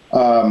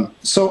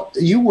 So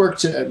you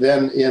worked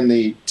then in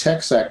the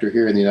tech sector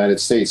here in the United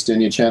States,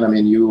 didn't you, Chen? I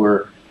mean, you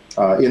were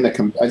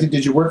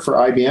did you work for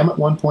IBM at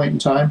one point in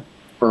time,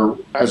 or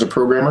as a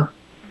programmer?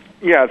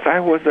 Yes, I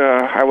was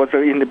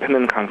an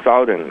independent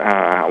consultant.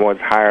 I was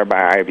hired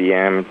by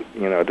IBM,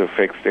 to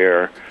fix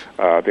their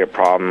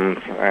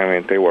problems. I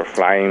mean, they were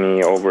flying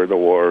me over the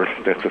world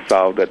to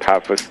solve the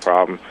toughest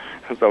problem.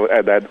 So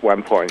at that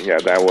one point,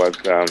 that was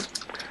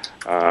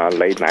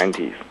late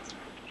 90s.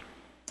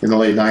 In the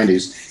late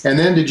 90s. And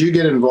then did you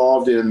get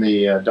involved in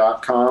the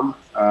 .com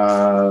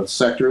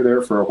sector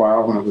there for a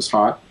while when it was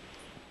hot?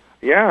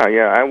 Yeah,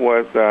 I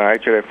was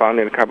actually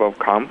founded a couple of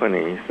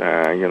companies.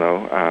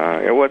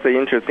 It was an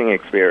interesting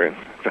experience,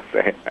 to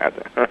say that.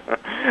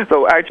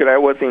 So actually, I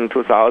was in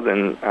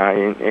 2000.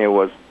 It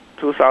was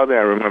 2000. I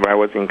remember I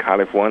was in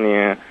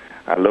California.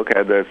 I looked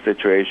at the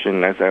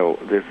situation. I said,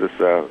 "This is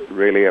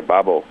really a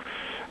bubble."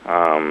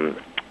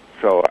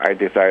 So I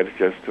decided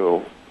just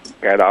to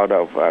get out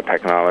of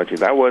technology.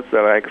 That was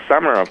like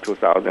summer of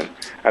 2000.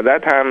 At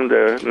that time,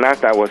 the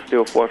Nasdaq was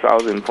still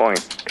 4,000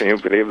 points. Can you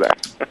believe that?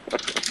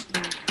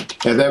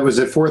 And that was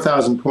at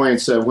 4,000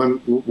 points.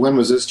 When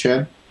was this,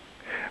 Chen?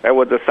 It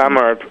was the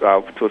summer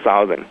of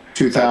 2000.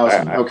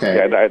 2000.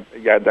 Okay. That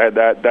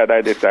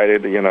I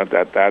decided,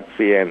 that's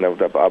the end of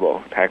the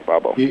bubble, tech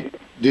bubble.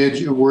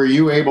 Were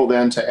you able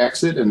then to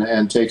exit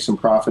and take some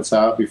profits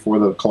out before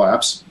the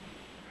collapse?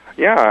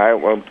 Yeah, I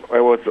was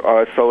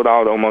sold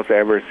out almost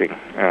everything.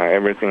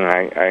 Everything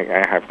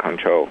I have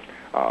control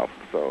of.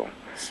 So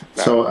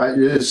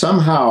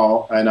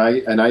somehow,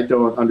 and I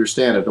don't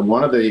understand it. But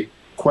one of the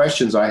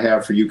questions I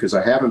have for you, because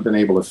I haven't been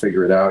able to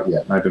figure it out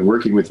yet, and I've been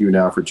working with you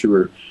now for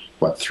 3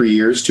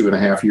 years,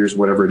 2.5 years,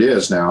 whatever it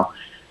is now.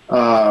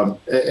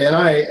 And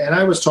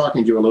I was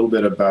talking to you a little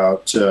bit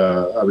about.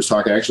 I was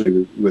talking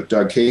actually with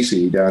Doug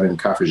Casey down in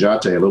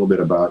Cafejate a little bit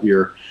about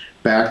your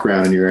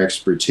background and your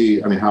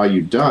expertise. I mean, how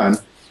you've done.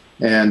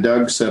 And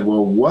Doug said,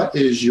 well, what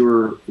is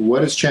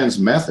Chen's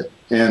method?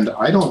 And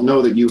I don't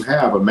know that you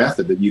have a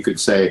method that you could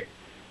say,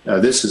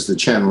 this is the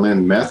Chen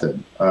Lin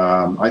method.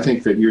 I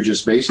think that you're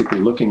just basically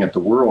looking at the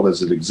world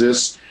as it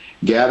exists,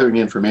 gathering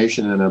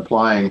information and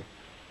applying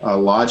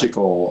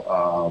logical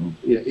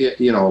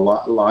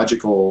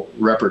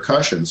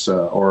repercussions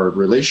or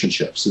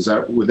relationships.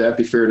 Would that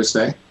be fair to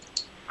say?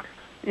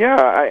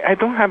 Yeah, I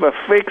don't have a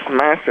fixed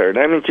method.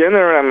 I mean,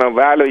 generally, I'm a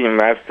value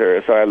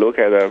investor, so I look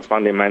at the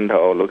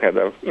fundamental, look at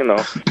the,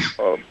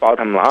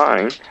 bottom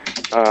line.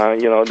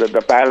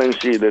 The balance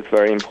sheet is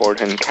very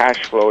important.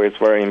 Cash flow is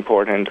very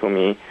important to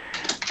me.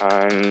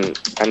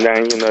 And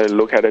then,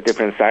 look at a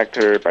different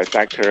sector by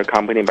sector,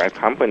 company by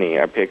company.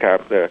 I pick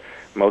up the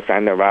most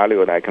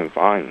undervalued I can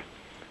find.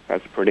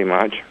 That's pretty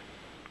much.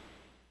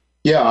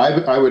 Yeah,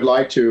 I would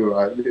like to.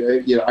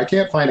 I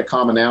can't find a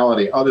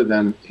commonality other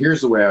than here's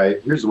the way I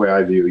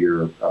view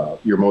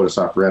your modus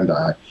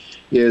operandi,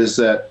 is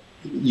that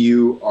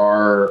you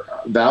are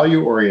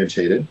value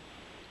orientated,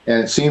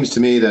 and it seems to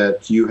me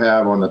that you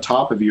have on the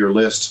top of your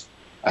list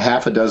a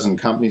half a dozen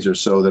companies or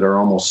so that are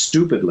almost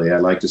stupidly,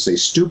 I'd like to say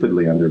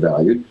stupidly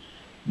undervalued,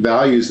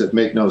 values that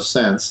make no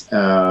sense.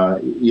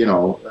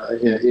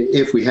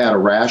 If we had a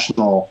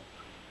rational,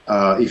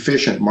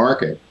 efficient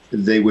market,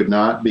 they would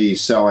not be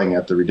selling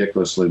at the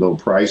ridiculously low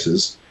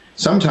prices.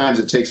 Sometimes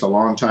it takes a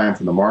long time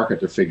for the market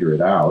to figure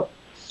it out.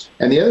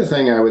 And the other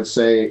thing I would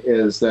say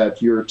is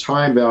that your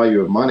time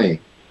value of money,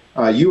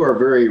 you are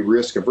very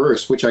risk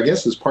averse, which I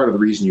guess is part of the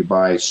reason you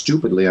buy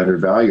stupidly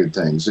undervalued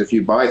things. If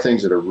you buy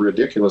things that are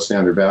ridiculously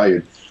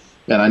undervalued,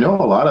 and I know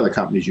a lot of the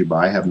companies you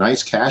buy have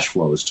nice cash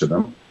flows to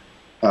them,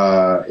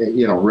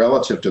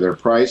 relative to their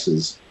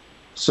prices.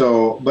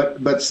 So,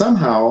 but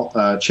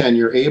somehow, Chen,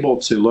 you're able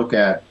to look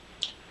at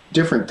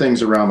different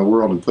things around the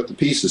world and put the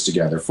pieces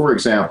together. For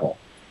example,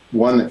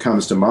 one that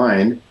comes to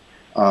mind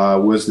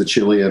was the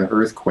Chilean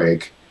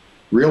earthquake,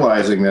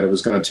 realizing that it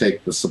was going to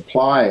take the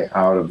supply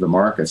out of the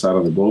markets, out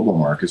of the global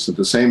markets. At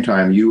the same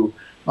time, you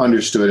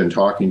understood in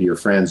talking to your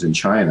friends in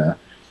China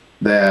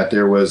that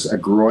there was a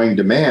growing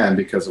demand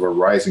because of a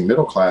rising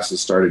middle class that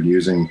started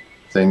using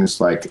things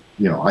like,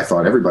 I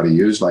thought everybody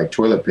used, like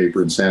toilet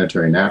paper and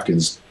sanitary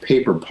napkins,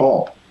 paper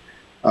pulp.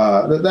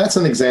 That's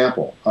an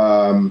example.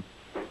 And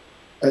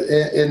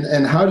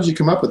how did you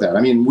come up with that?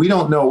 I mean, we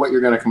don't know what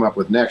you're going to come up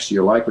with next.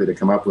 You're likely to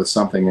come up with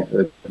something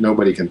that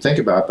nobody can think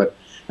about. But,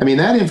 I mean,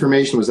 that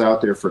information was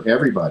out there for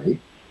everybody,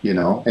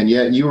 and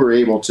yet you were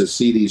able to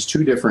see these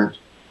two different,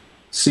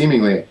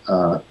 seemingly,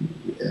 not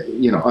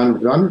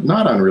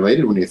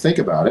unrelated when you think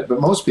about it, but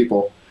most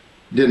people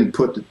didn't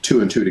put the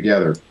two and two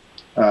together.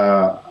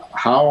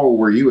 How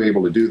were you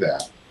able to do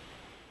that?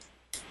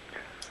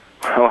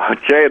 Oh,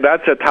 Jay,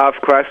 that's a tough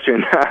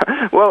question.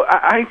 Well,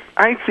 I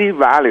see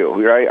value,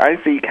 right? I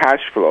see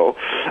cash flow.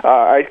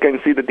 I can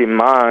see the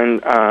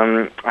demand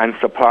and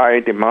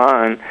supply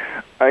demand.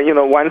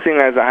 One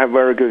thing is I have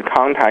very good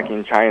contact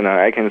in China.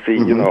 I can see,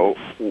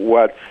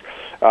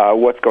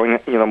 what's going,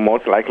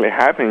 most likely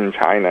happen in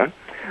China.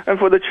 And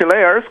for the Chile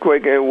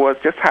earthquake, it was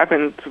just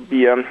happened to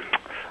be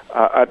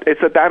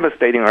it's a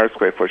devastating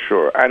earthquake for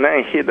sure. And then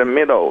it hit the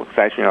middle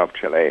section of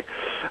Chile.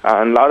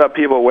 And a lot of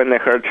people, when they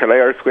heard Chile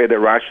earthquake, they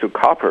rushed to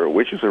copper,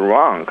 which is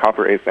wrong.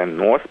 Copper is the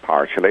north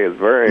part. Chile is a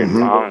very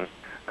long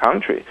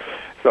country.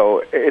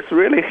 So it's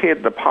really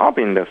hit the pulp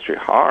industry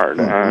hard.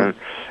 And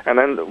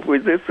then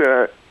with this,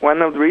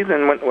 one of the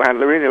reasons I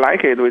really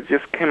like it, we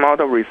just came out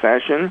of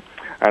recession.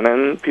 And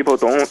then people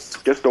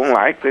don't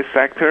like this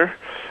sector.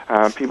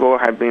 People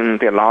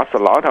they lost a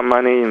lot of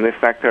money in this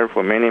sector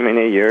for many,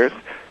 many years.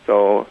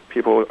 So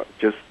a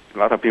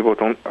lot of people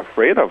don't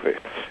afraid of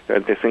it.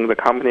 They think the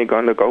company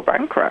going to go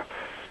bankrupt.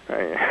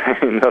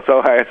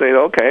 So I say,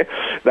 okay,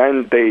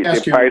 then they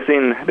price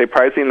in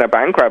the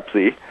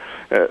bankruptcy,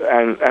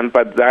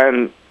 but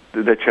then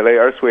the Chile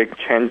earthquake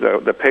changed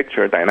the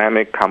picture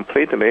dynamic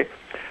completely,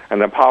 and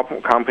the pulp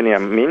company are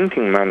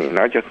minting money,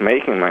 not just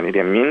making money.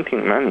 They're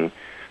minting money.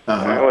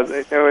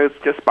 It was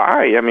just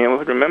buy. I mean,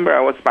 remember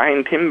I was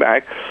buying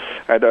Timbak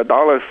at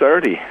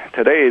 $1.30.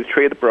 Today it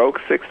trade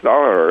broke $6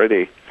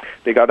 already.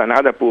 They got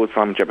another boost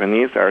from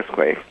Japanese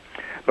earthquake,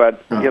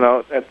 but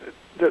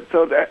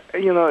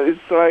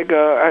it's like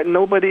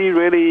nobody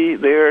really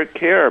there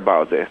care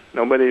about this.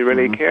 Nobody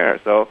really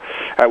cares. So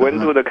I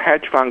went to the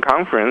hedge fund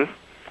conference,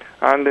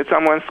 and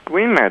someone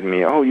screamed at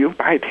me, "Oh, you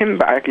buy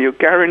Timbak, you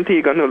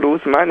guarantee going to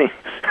lose money."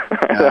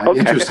 Okay.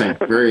 Interesting,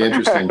 very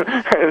interesting.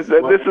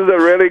 This is a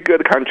really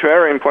good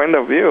contrarian point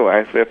of view.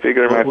 I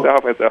figured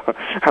myself,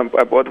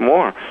 I bought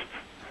more.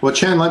 Well,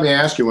 Chen, let me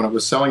ask you, when it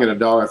was selling at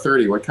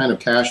 $1.30, what kind of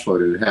cash flow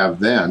did it have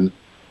then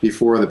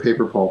before the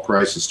paper pulp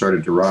prices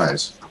started to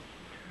rise?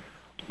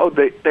 Oh,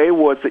 they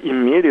was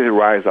immediate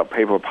rise of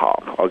paper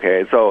pulp.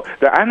 Okay, so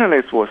the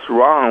analyst was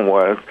wrong.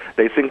 Was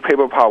they think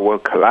paper pulp will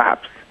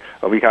collapse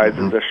because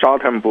the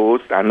short-term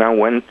boost, and then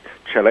when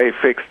Chile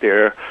fixed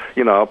their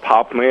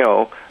pulp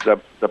mill, the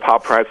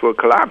pulp price will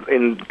collapse.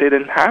 It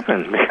didn't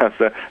happen because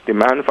the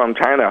demand from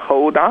China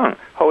hold up.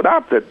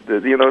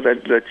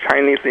 The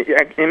Chinese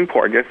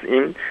import just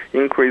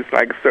increased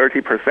like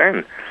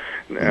 30%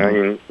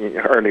 in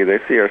early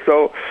this year.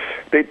 So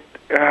that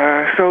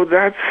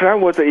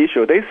was the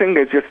issue. They think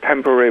it's just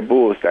temporary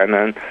boost, and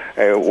then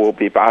it will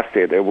be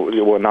busted. It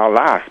will not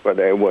last, but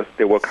they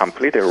were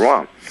completely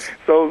wrong.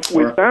 So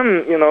with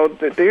them,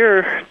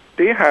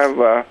 they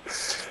have.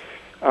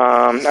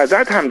 At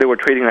that time, they were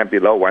trading at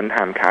below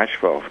one-time cash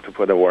flow, to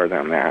put a word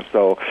on that.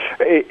 So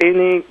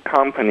any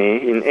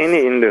company in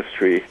any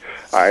industry,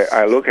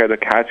 I look at the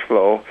cash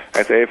flow.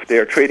 I say if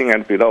they're trading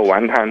at below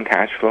one-time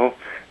cash flow,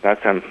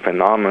 that's a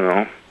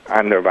phenomenal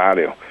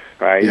undervalue.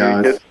 right? Yeah,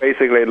 You just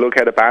basically look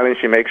at the balance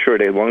sheet, make sure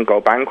they won't go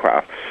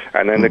bankrupt,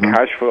 and then the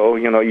cash flow,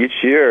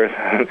 each year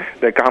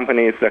the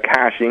company's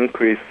cash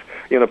increase,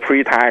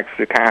 pre-tax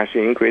cash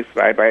increase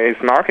by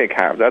its market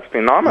cap. That's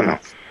phenomenal.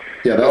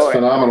 Yeah, that's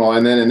phenomenal.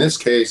 And then in this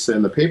case,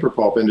 in the paper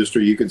pulp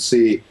industry, you could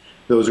see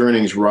those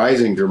earnings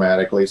rising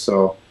dramatically.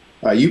 So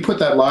you put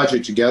that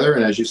logic together,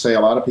 and as you say, a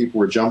lot of people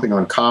were jumping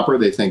on copper.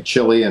 They think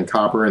Chile and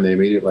copper, and they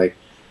immediately,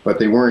 but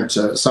they weren't,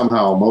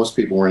 somehow most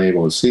people weren't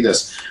able to see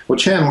this. Well,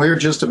 Chen, we're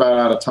just about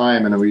out of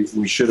time, and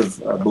we should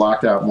have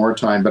blocked out more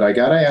time, but I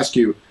got to ask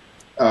you,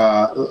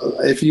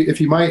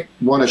 if you might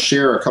want to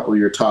share a couple of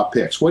your top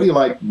picks. What do you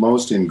like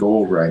most in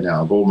gold right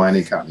now, gold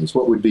mining companies?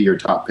 What would be your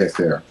top pick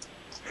there?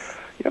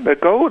 Yeah, the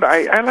gold.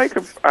 I like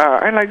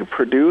a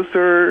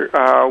producer,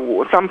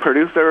 some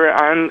producer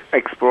and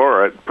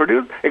explorer.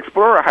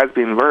 Explorer has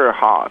been very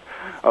hot.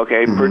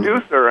 Okay,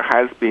 producer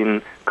has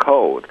been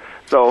cold.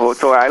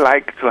 So I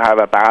like to have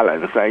a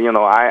balance.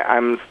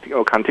 I'm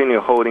still continue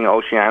holding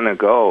Oceana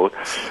Gold,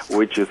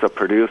 which is a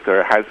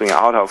producer, has been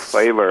out of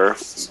favor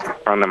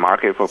on the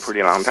market for a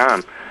pretty long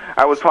time.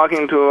 I was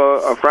talking to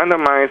a friend of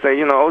mine,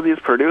 say, all these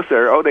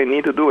producers, all they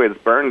need to do is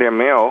burn their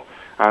mill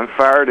and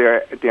fire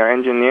their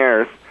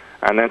engineers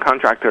and then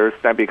contractors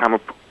that become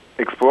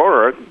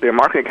explorer, their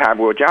market cap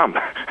will jump.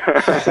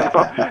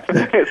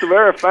 It's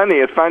very funny.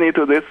 It's funny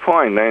to this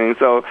point, and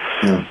so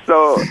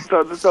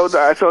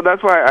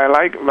that's why I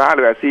like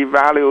value. I see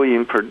value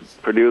in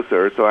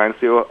producers, so I'm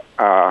still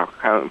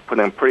kind of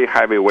putting pretty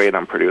heavy weight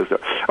on producer.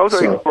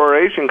 Also,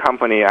 exploration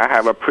company. I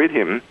have a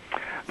Pretium.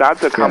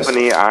 That's a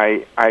company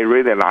I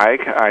really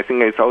like. I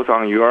think it's also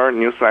on your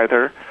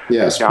newsletter.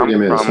 Yes,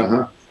 Pretium is.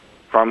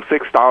 From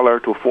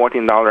 $6 to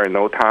 $14 in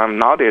no time.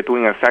 Now they're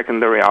doing a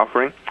secondary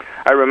offering.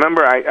 I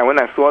remember when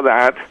I saw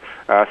that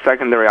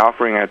secondary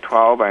offering at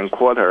 12 and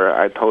quarter,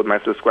 I told my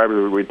subscriber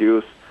to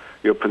reduce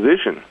your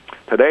position.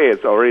 Today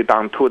it's already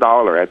down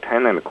 $2 at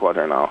 10 and a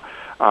quarter now.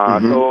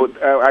 So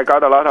I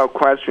got a lot of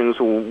questions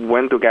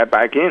when to get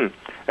back in,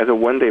 as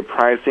when they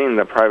price in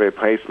the private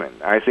placement.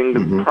 I think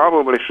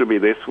probably should be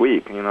this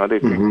week. They're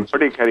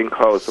already getting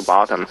close to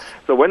bottom.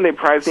 So when they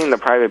price in the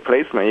private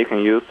placement, you can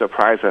use the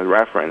price as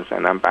reference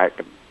and then buy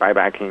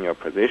back in your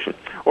position.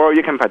 Or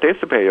you can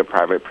participate in your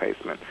private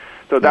placement.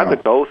 So that's a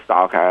gold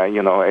stock.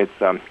 It's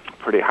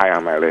pretty high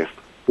on my list.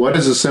 What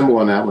is the symbol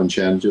on that one,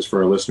 Chen, just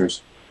for our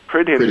listeners?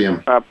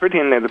 Pretium.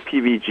 Pretium is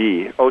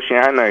PVG.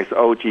 Oceana is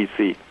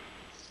OGC.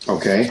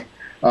 Okay.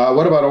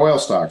 What about oil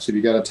stocks? Have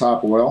you got a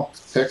top oil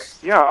pick?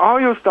 Yeah,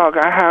 oil stock.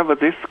 I have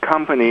this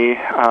company.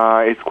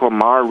 It's called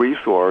Mar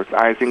Resource.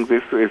 I think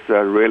this is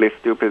really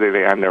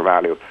stupidly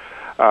undervalued.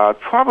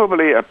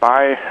 Probably a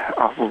buy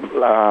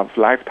of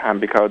lifetime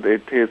because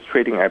it is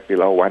trading at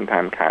below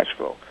one-time cash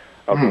flow.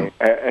 Okay,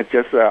 it's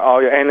just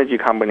oil energy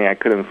company I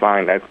couldn't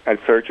find. I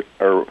searched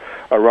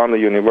around the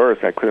universe.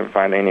 I couldn't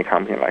find any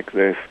company like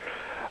this.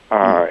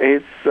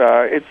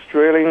 It's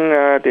drilling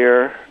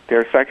their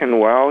second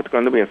well. It's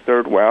going to be a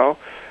third well,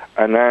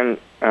 and then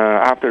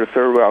after the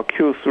third well,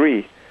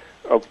 Q3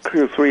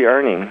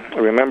 earning.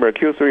 Remember,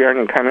 Q3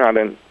 earning coming out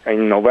in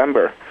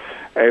November.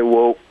 It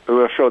will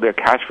show their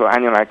cash flow.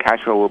 Annualized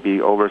cash flow will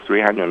be over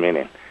 $300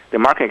 million. The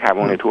market cap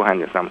only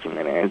 200 something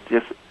million.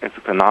 It's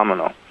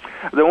phenomenal.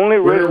 The only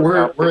risk.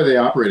 Where are they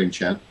operating,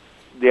 Chen?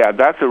 Yeah,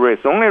 that's the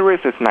risk. The only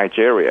risk is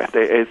Nigeria.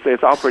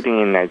 It's operating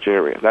in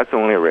Nigeria. That's the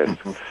only risk.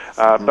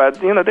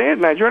 But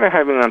Nigeria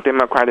having a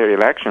democratic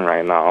election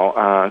right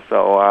now.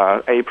 So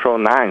April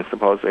 9th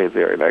supposedly is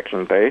their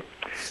election day.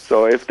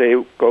 So if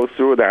they go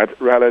through that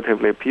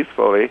relatively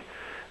peacefully,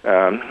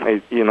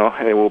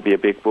 it will be a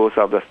big boost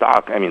of the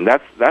stock. I mean,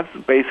 that's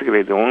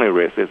basically the only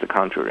risk is the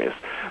country risk.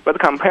 But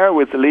compared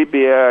with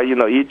Libya,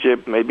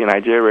 Egypt, maybe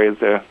Nigeria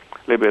is a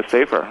little bit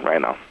safer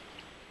right now.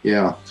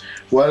 Yeah.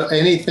 Well,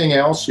 anything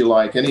else you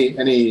like?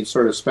 Any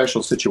sort of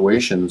special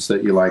situations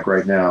that you like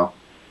right now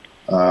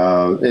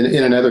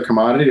in another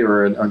commodity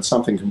or on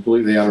something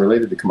completely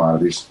unrelated to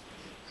commodities?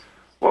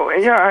 Well,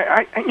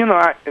 yeah,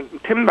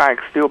 Timback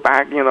still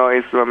back.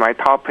 Is my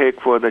top pick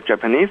for the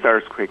Japanese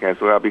earthquake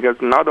as well because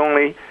not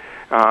only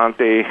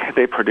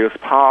they produce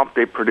pulp,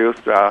 they produce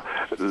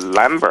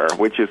lumber,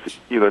 which is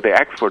they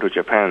export to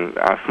Japan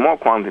a small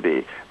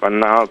quantity, but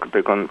now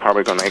they're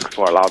probably going to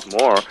export a lot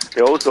more.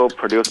 They also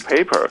produce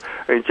paper.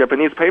 A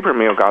Japanese paper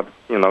mill got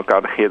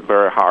hit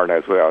very hard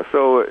as well.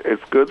 So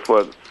it's good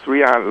for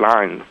three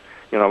lines.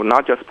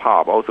 Not just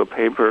pulp, also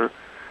paper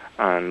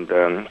and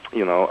and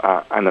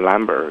the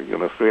lumber.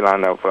 Three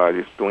line of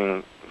is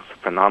doing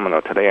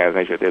phenomenal today. I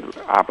think it did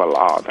up a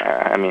lot.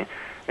 I mean.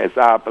 It's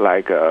up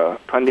like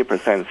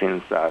 20%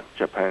 since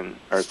Japan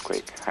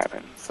earthquake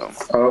happened.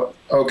 So.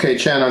 Okay,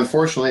 Chen.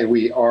 Unfortunately,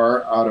 we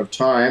are out of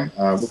time.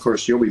 Of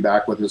course, you'll be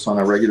back with us on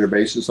a regular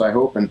basis, I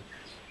hope, and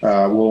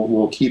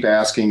we'll keep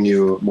asking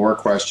you more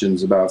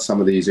questions about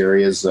some of these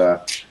areas,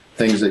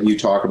 things that you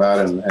talk about,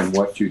 and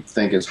what you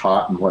think is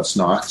hot and what's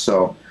not.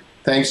 So,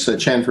 thanks,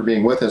 Chen, for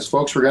being with us,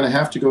 folks. We're going to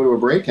have to go to a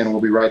break, and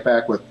we'll be right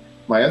back with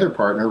my other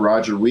partner,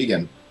 Roger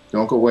Wiegand.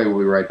 Don't go away. We'll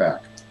be right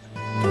back.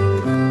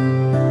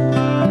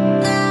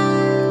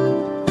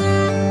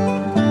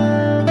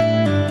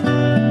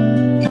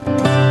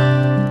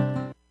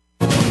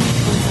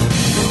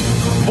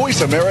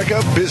 Voice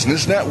America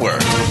Business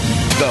Network,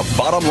 the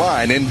bottom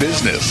line in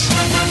business.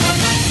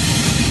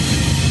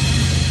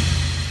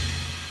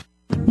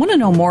 Want to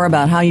know more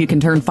about how you can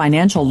turn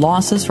financial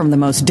losses from the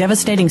most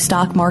devastating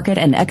stock market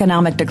and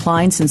economic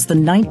decline since the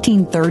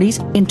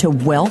 1930s into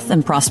wealth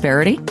and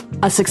prosperity?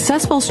 A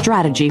successful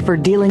strategy for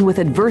dealing with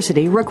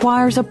adversity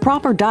requires a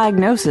proper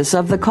diagnosis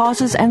of the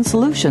causes and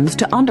solutions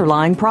to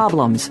underlying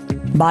problems.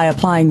 By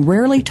applying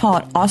rarely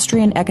taught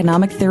Austrian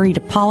economic theory to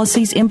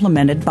policies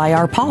implemented by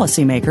our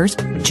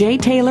policymakers, Jay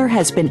Taylor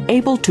has been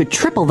able to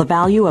triple the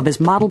value of his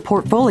model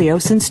portfolio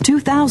since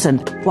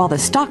 2000, while the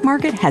stock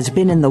market has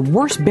been in the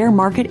worst bear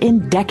market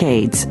in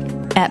decades.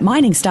 At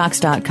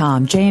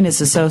miningstocks.com, Jay and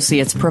his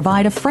associates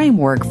provide a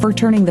framework for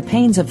turning the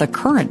pains of the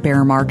current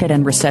bear market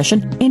and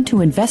recession into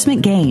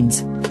investment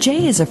gains.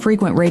 Jay is a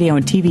frequent radio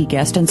and TV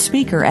guest and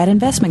speaker at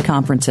investment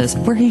conferences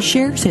where he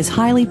shares his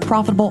highly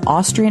profitable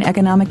Austrian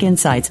economic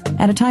insights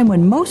at a time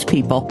when most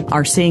people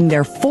are seeing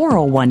their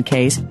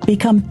 401ks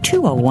become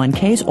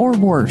 201ks or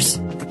worse.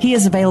 He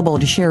is available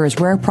to share his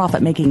rare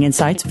profit-making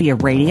insights via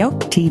radio,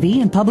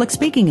 TV, and public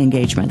speaking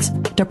engagements.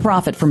 To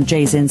profit from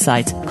Jay's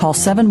insights, call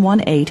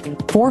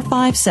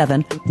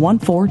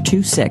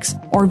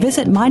 718-457-1426 or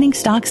visit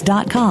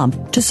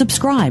miningstocks.com to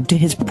subscribe to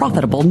his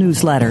profitable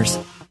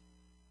newsletters.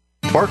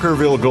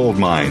 Barkerville Gold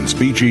Mines,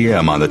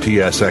 BGM on the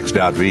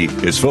TSX.V,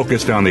 is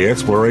focused on the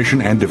exploration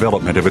and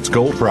development of its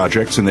gold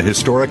projects in the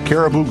historic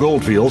Caribou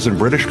Goldfields in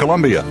British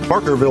Columbia.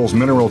 Barkerville's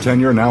mineral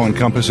tenure now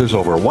encompasses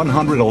over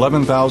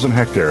 111,000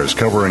 hectares,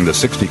 covering the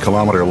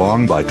 60-kilometer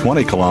long by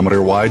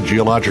 20-kilometer wide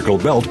geological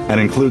belt, and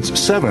includes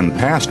 7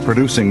 past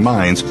producing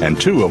mines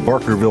and 2 of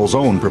Barkerville's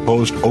own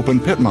proposed open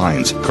pit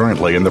mines,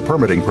 currently in the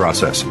permitting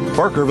process.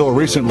 Barkerville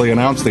recently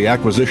announced the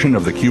acquisition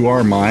of the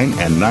QR mine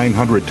and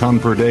 900-ton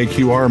per day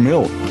QR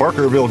mill.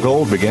 Barkerville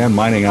Gold began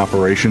mining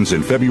operations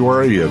in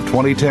February of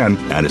 2010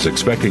 and is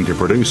expecting to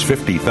produce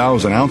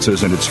 50,000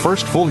 ounces in its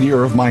first full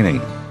year of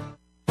mining.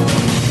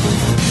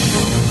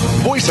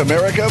 Voice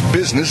America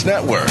Business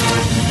Network,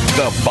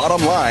 the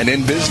bottom line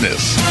in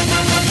business.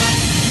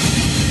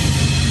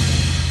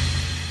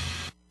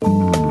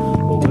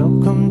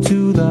 Welcome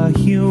to the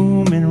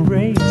human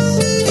race.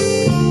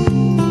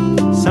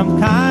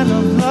 Some kind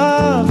of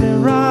love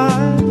and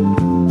ride.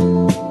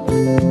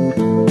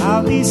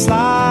 I'll be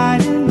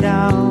sliding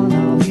down,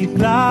 I'll be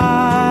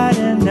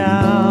gliding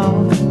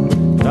down.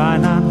 Try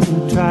not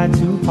to try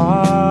too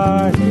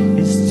hard,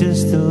 it's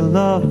just a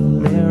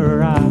lovely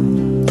ride.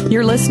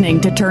 You're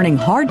listening to Turning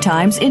Hard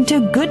Times into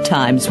Good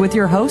Times with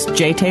your host,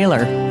 Jay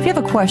Taylor. If you have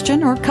a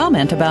question or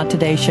comment about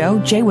today's show,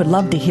 Jay would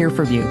love to hear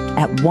from you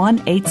at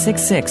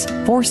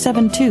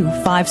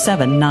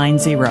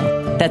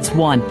 1-866-472-5790. That's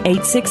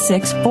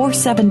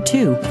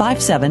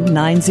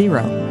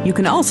 1-866-472-5790. You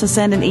can also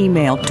send an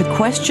email to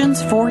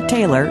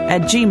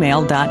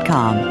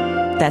questionsfortaylor@gmail.com.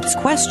 That's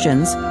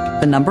questions,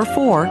 the number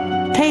 4,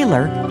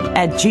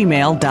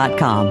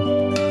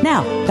 Taylor@gmail.com.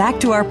 Now,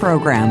 back to our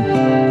program.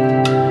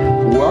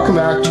 Welcome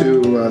back to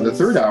the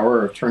third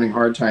hour of Turning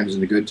Hard Times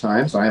into Good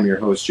Times. I am your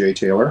host, Jay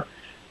Taylor.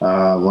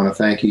 I want to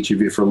thank each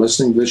of you for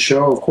listening to this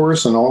show, of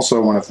course, and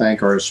also want to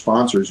thank our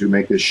sponsors who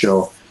make this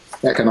show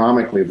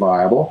economically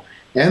viable.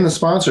 And the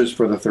sponsors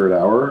for the third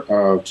hour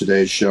of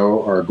today's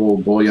show are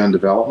Gold Bullion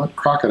Development,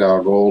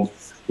 Crocodile Gold,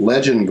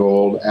 Legend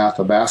Gold,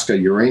 Athabasca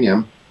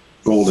Uranium,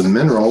 Golden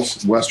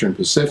Minerals, Western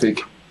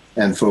Pacific,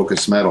 and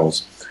Focus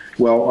Metals.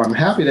 Well, I'm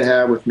happy to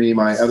have with me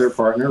my other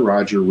partner,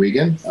 Roger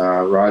Wiegand.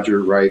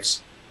 Roger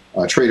writes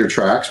Trader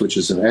Tracks, which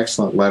is an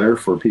excellent letter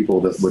for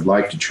people that would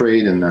like to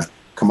trade in the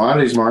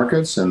commodities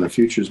markets and the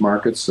futures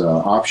markets,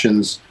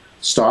 options,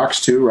 stocks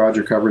too.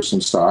 Roger covers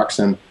some stocks,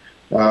 and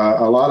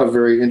a lot of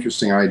very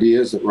interesting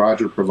ideas that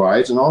Roger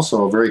provides, and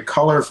also very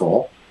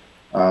colorful,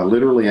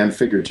 literally and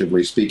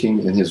figuratively speaking,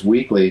 in his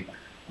weekly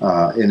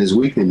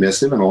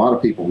missive. And a lot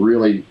of people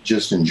really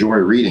just enjoy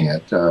reading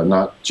it,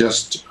 not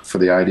just for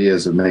the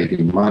ideas of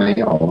making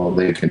money, although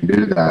they can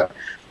do that,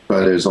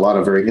 but there's a lot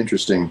of very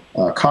interesting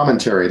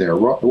commentary there.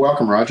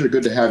 Welcome, Roger.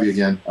 Good to have you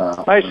again.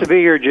 Nice to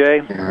be here,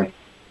 Jay.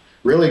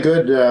 Really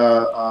good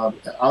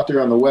out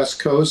there on the West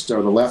Coast,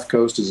 or the left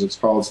coast as it's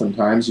called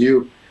sometimes.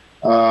 You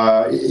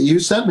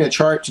sent me a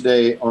chart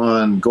today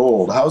on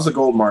gold. How's the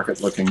gold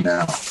market looking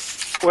now?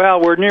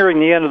 Well, we're nearing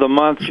the end of the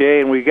month,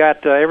 Jay, and we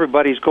got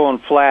everybody's going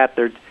flat.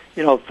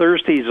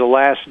 Thursday's the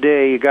last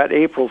day. You got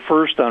April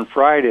 1st on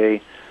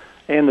Friday,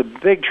 and the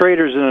big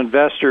traders and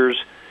investors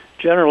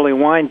generally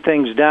wind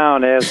things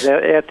down as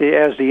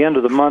the end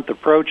of the month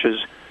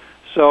approaches.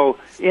 So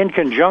in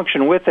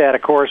conjunction with that,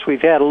 of course,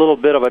 we've had a little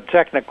bit of a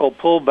technical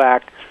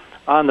pullback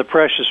on the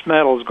precious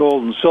metals,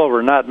 gold and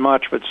silver, not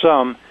much, but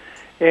some.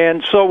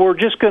 And so we're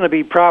just going to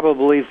be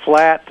probably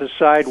flat to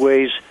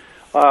sideways,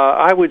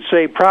 I would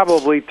say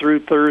probably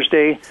through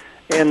Thursday,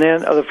 and then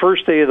the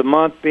first day of the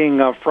month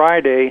being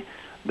Friday.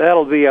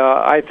 That'll be,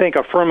 I think,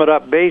 a firm it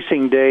up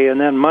basing day,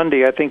 and then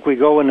Monday I think we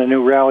go into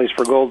new rallies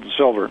for gold and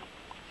silver.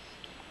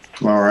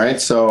 All right,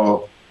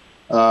 so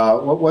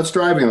what's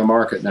driving the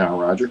market now,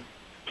 Roger?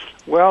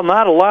 Well,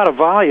 not a lot of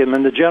volume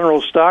in the general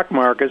stock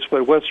markets,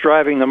 but what's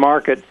driving the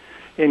market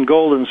in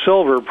gold and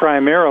silver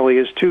primarily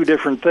is two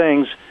different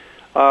things.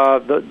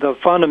 The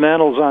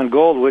fundamentals on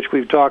gold, which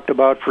we've talked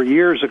about for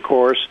years, of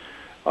course.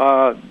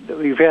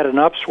 We've had an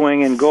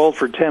upswing in gold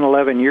for 10,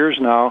 11 years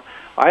now.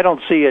 I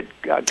don't see it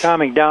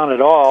calming down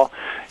at all.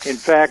 In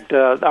fact,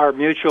 our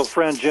mutual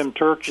friend Jim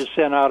Turk just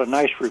sent out a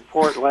nice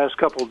report the last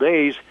couple of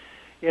days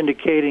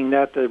indicating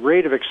that the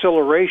rate of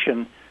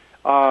acceleration,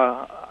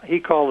 he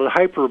called it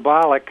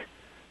hyperbolic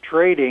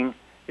trading,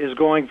 is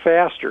going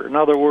faster. In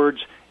other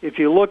words, if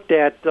you looked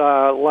at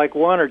like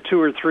 1 or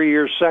 2 or 3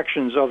 year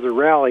sections of the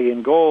rally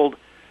in gold,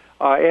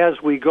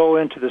 as we go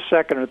into the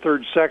second or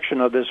third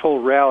section of this whole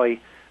rally,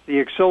 the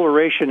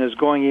acceleration is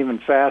going even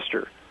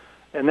faster.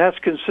 And that's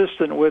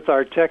consistent with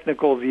our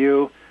technical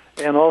view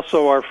and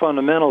also our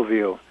fundamental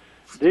view.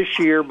 This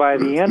year, by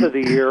the end of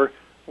the year,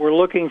 we're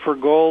looking for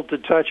gold to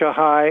touch a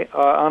high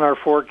on our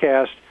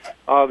forecast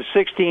of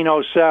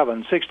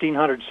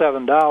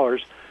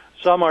 $1,607.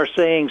 Some are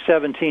saying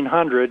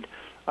 $1,700.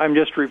 I'm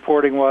just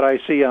reporting what I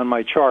see on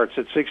my charts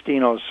at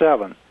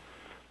 1607.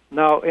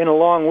 Now, and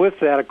along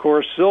with that, of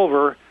course,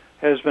 silver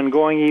has been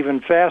going even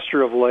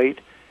faster of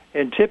late,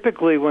 and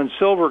typically when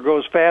silver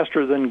goes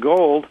faster than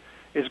gold,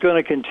 it's going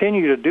to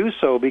continue to do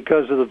so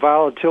because of the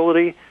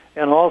volatility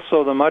and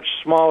also the much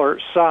smaller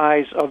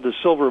size of the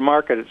silver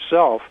market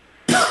itself.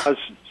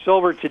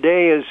 Silver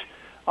today is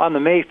on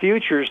the May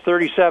futures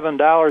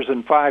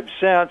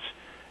 $37.05.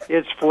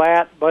 It's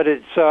flat, but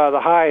it's the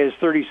high is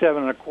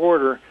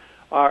 37.25.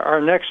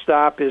 Our next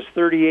stop is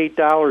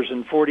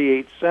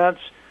 $38.48.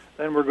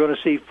 Then we're going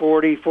to see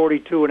 40,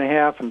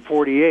 42.5, and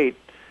 48.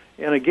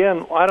 And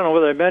again, I don't know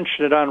whether I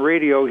mentioned it on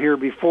radio here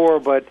before,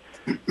 but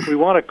we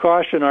want to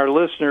caution our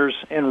listeners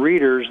and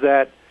readers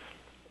that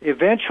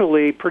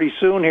eventually, pretty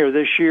soon here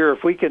this year,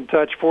 if we can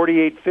touch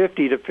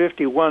 $48.50 to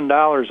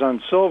 $51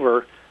 on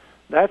silver,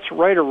 that's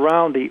right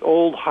around the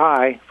old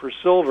high for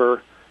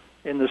silver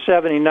in the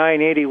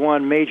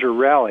 79-81 major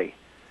rally.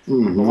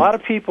 Mm-hmm. A lot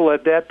of people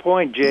at that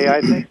point, Jay,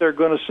 I think they're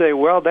going to say,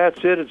 well,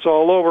 that's it, it's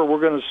all over, we're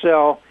going to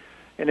sell.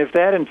 And if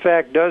that, in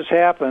fact, does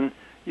happen,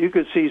 you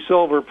could see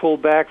silver pull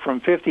back from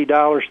 $50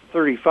 to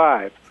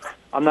 $35.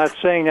 I'm not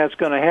saying that's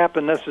going to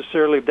happen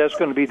necessarily, but that's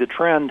going to be the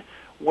trend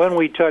when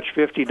we touch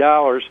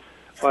 $50,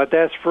 but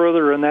that's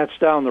further and that's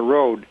down the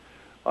road.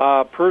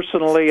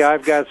 Personally,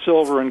 I've got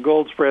silver and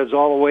gold spreads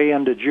all the way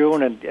into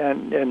June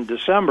and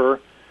December,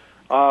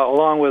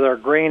 along with our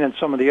grain and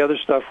some of the other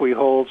stuff we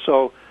hold.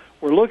 So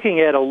we're looking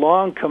at a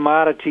long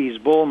commodities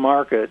bull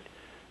market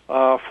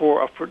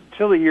for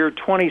till the year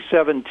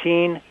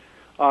 2017.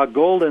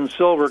 Gold and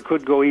silver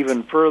could go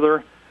even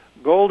further.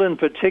 Gold in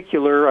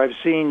particular, I've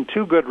seen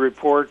two good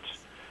reports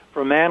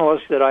from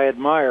analysts that I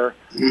admire.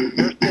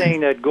 They're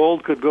saying that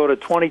gold could go to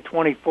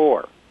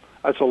 2024.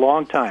 That's a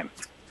long time.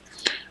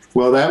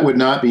 Well, that would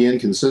not be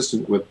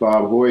inconsistent with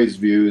Bob Hoy's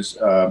views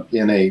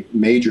in a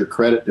major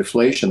credit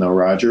deflation, though,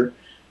 Roger.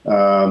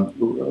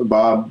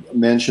 Bob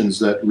mentions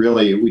that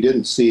really we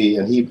didn't see,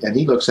 and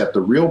he looks at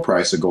the real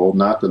price of gold,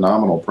 not the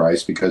nominal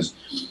price, because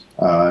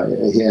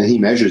and he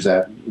measures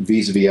that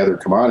vis-a-vis other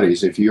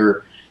commodities. If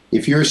you're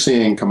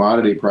seeing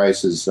commodity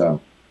prices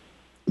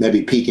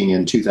maybe peaking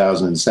in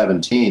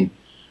 2017,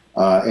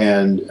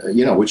 and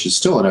which is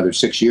still another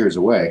 6 years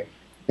away,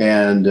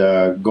 and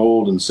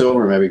gold and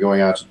silver maybe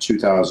going out to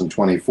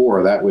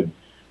 2024, that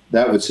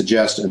would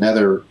suggest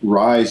another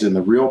rise in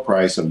the real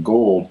price of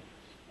gold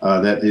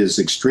that is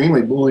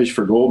extremely bullish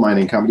for gold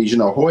mining companies.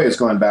 Hoy has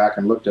gone back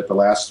and looked at the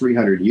last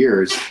 300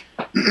 years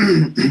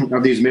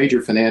of these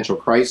major financial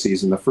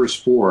crises, and the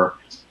first four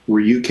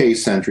were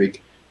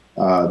UK-centric.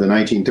 The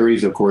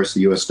 1930s, of course,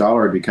 the U.S.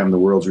 dollar had become the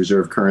world's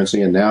reserve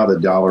currency, and now the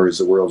dollar is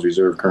the world's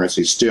reserve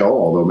currency still,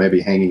 although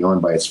maybe hanging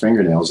on by its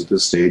fingernails at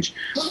this stage.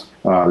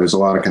 There's a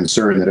lot of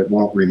concern that it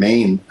won't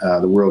remain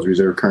the world's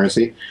reserve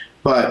currency.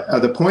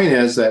 But the point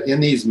is that in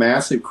these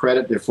massive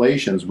credit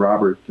deflations,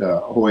 Robert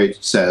Hoy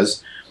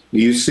says,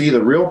 you see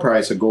the real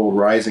price of gold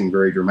rising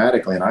very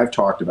dramatically, and I've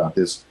talked about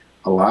this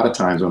a lot of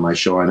times on my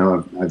show. I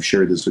know I've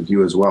shared this with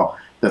you as well,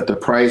 that the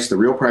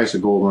real price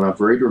of gold went up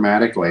very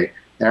dramatically.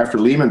 After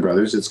Lehman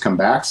Brothers, it's come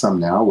back some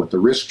now with the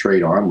risk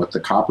trade on, with the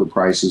copper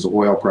prices,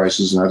 oil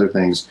prices, and other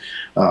things.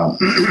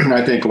 And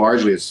I think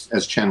largely,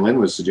 as Chen Lin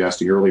was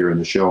suggesting earlier in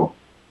the show,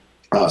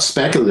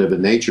 speculative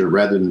in nature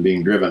rather than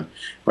being driven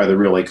by the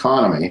real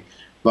economy.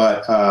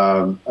 But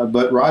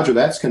Roger,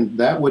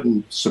 that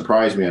wouldn't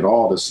surprise me at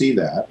all to see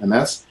that. And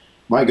that's,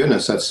 my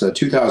goodness, that's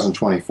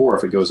 2024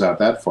 if it goes out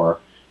that far.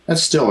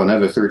 That's still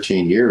another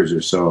 13 years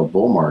or so of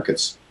bull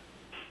markets.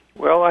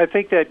 Well, I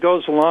think that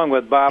goes along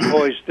with Bob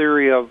Hoy's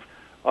theory of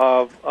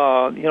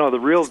the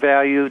real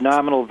value,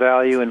 nominal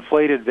value,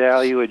 inflated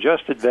value,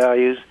 adjusted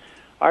values.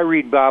 I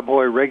read Bob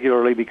Hoy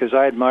regularly because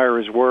I admire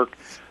his work,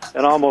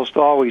 and almost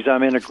always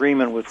I'm in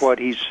agreement with what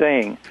he's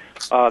saying.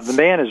 The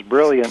man is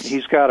brilliant.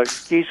 He's got a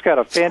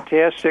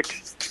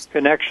fantastic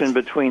connection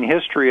between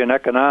history and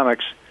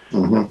economics.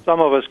 Mm-hmm. Some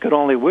of us could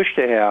only wish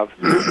to have.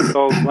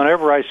 So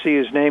whenever I see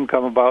his name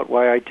come about,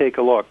 why I take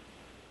a look.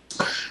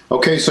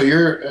 Okay, so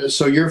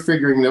you're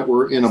figuring that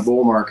we're in a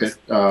bull market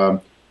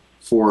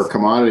for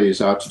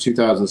commodities out to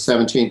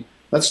 2017.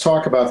 let's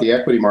talk about the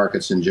equity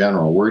markets in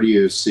general. Where do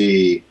you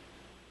see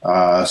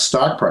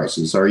stock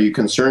prices? Are you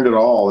concerned at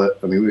all that,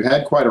 I mean, we've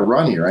had quite a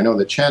run here. I know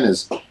that Chen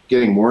is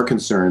getting more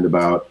concerned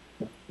about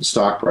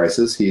stock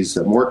prices. He's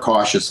more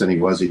cautious than he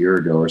was a year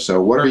ago or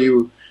so. What are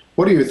you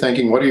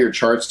thinking? What are your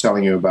charts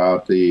telling you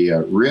about the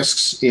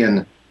risks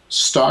in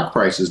stock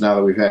prices now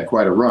that we've had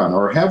quite a run?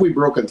 Or have we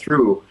broken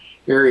through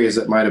areas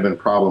that might have been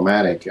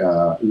problematic,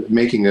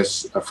 making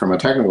this, from a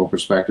technical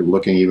perspective,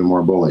 looking even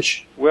more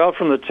bullish? Well,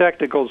 from the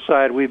technical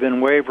side, we've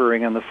been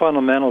wavering, and the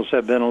fundamentals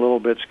have been a little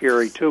bit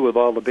scary, too, with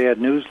all the bad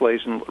news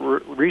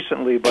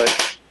recently.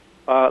 But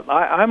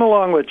I'm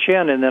along with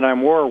Chen in that I'm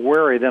more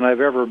wary than I've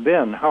ever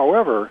been.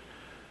 However,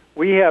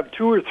 we have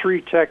 2 or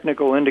 3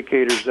 technical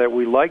indicators that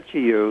we like to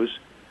use,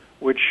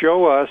 which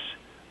show us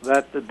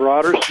that the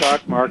broader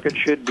stock market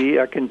should be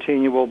a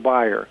continual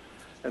buyer.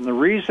 And the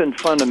reason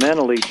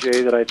fundamentally,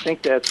 Jay, that I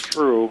think that's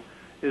true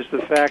is the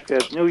fact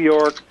that New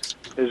York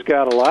has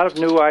got a lot of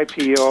new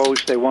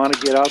IPOs they want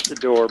to get out the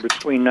door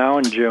between now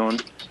and June.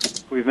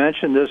 We've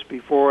mentioned this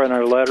before in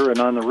our letter and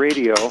on the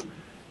radio.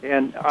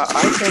 And I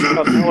think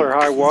come hell or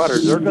high water,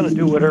 they're going to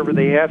do whatever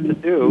they have to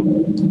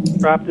do,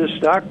 prop this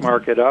stock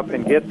market up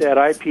and get that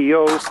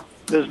IPO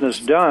business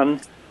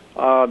done.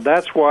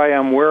 That's why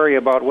I'm wary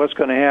about what's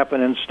going to happen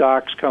in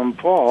stocks come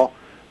fall,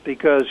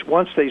 because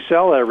once they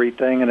sell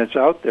everything and it's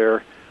out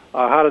there,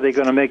 how are they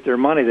going to make their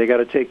money? They got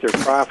to take their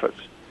profits.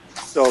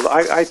 So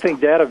I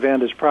think that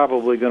event is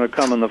probably going to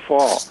come in the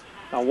fall.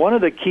 Now, one of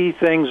the key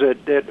things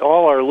that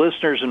all our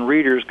listeners and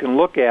readers can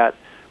look at,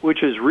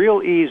 which is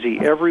real easy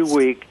every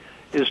week,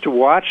 is to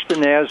watch the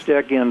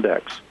NASDAQ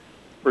index.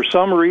 For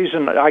some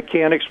reason, I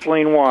can't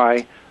explain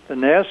why, the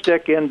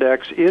NASDAQ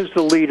index is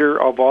the leader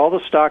of all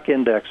the stock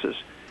indexes.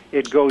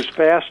 It goes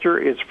faster,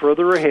 it's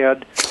further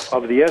ahead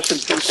of the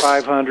S&P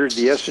 500,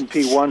 the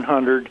S&P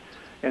 100,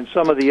 and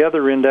some of the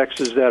other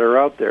indexes that are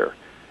out there.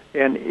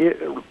 And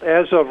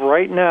as of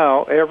right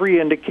now, every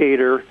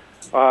indicator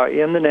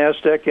in the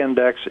NASDAQ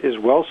index is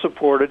well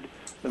supported.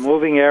 The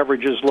moving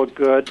averages look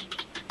good,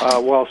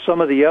 while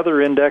some of the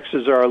other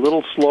indexes are a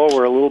little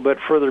slower, a little bit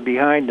further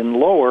behind and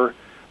lower.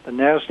 The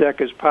NASDAQ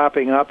is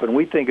popping up, and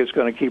we think it's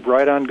going to keep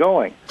right on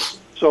going.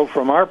 So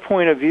from our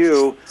point of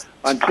view,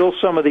 until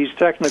some of these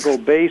technical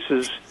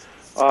bases,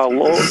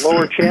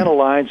 lower channel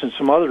lines and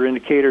some other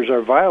indicators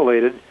are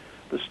violated,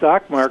 the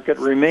stock market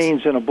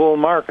remains in a bull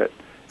market.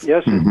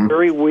 Yes, it's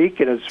very weak,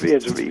 and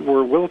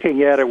we're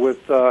looking at it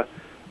with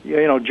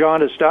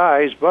jaundiced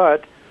eyes,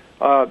 but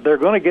they're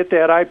going to get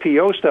that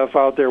IPO stuff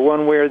out there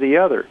one way or the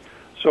other.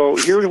 So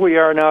here we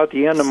are now at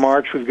the end of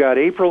March. We've got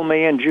April,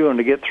 May, and June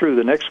to get through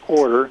the next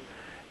quarter,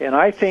 and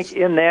I think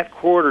in that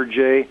quarter,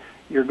 Jay,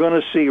 you're going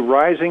to see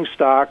rising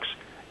stocks,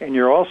 and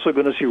you're also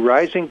going to see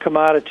rising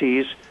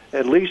commodities,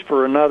 at least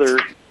for another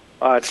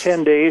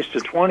 10 days to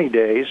 20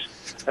 days,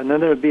 and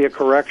then there would be a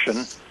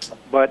correction.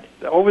 But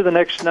over the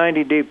next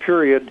 90-day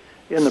period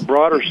in the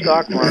broader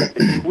stock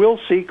market, we'll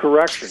see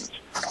corrections.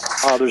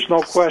 There's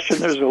no question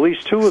there's at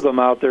least 2 of them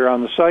out there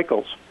on the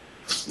cycles.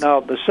 Now,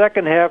 the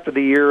second half of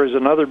the year is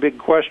another big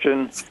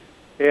question,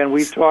 and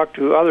we've talked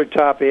to other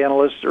top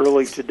analysts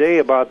early today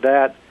about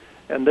that,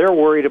 and they're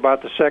worried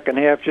about the second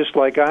half just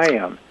like I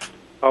am.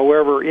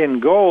 However, in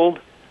gold,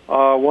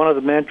 one of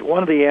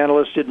the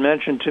analysts did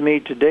mention to me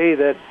today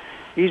that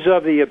he's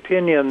of the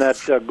opinion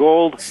that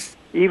gold,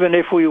 even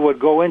if we would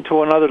go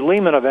into another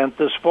Lehman event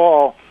this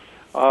fall,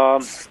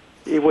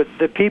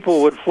 the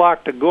people would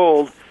flock to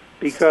gold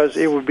because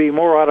it would be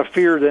more out of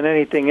fear than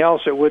anything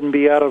else. It wouldn't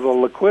be out of a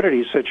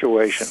liquidity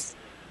situation.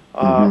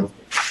 I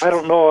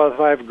don't know if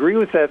I agree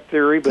with that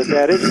theory, but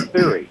that is a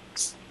theory.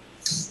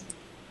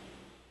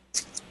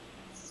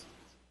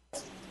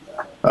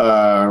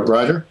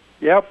 Roger?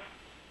 Yep.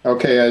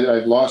 Okay, I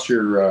lost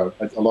I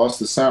lost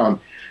the sound.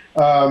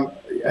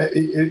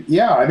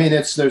 Yeah, I mean,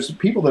 there's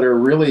people that are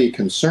really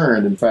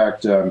concerned. In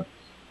fact,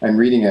 I'm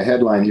reading a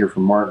headline here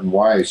from Martin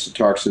Weiss. It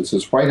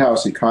says White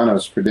House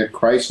economists predict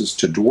crisis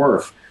to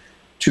dwarf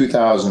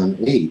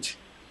 2008.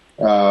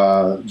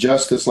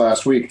 Just this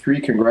last week,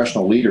 3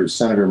 congressional leaders,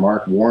 Senator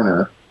Mark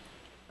Warner,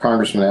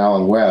 Congressman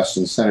Alan West,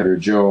 and Senator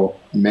Joe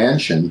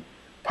Manchin,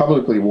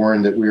 publicly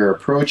warned that we are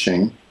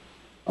approaching,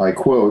 I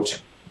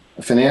quote,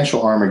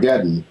 financial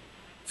Armageddon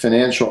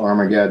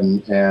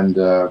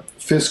and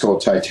fiscal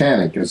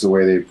Titanic is the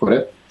way they put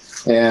it.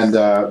 And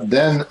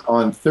then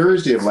on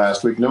Thursday of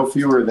last week, no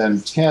fewer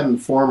than 10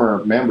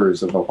 former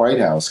members of the White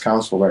House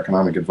Council of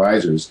Economic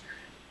Advisors,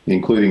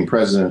 including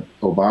President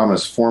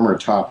Obama's former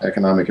top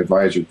economic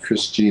advisor,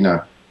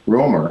 Christina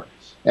Romer,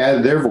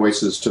 added their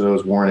voices to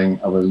those warning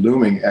of a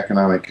looming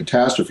economic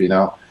catastrophe.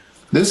 Now,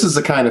 this is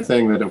the kind of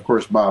thing that, of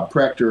course, Bob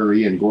Prechter,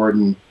 Ian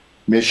Gordon,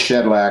 Ms.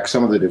 Shedlack,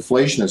 some of the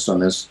deflationists on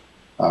this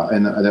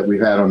and that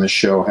we've had on this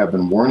show have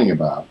been warning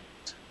about.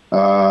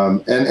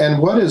 And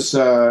what is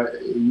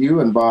you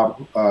and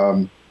Bob,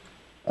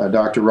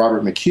 Dr.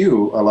 Robert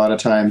McHugh, a lot of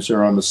times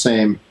are on the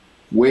same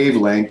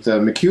wavelength.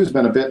 McHugh's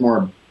been a bit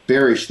more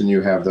bearish than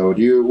you have, though.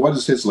 What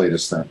is his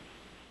latest thing?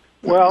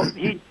 Well,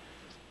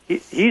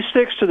 He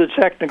sticks to the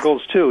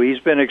technicals, too. He's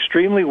been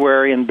extremely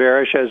wary and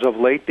bearish as of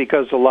late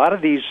because a lot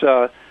of these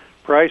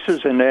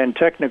prices and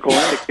technical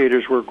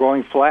indicators were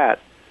going flat,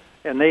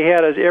 and they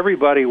had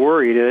everybody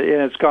worried,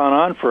 and it's gone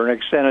on for an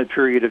extended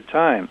period of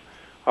time.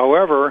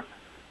 However,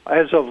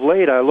 as of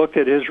late, I looked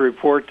at his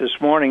report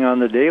this morning on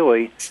the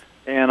daily,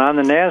 and on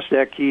the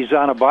NASDAQ, he's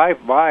on a buy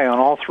on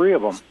all three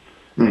of them.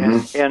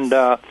 Mm-hmm.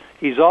 And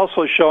he's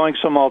also showing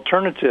some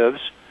alternatives.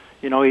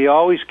 You know, he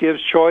always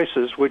gives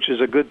choices, which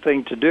is a good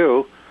thing to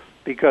do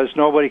because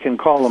nobody can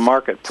call the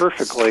market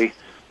perfectly.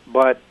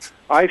 But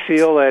I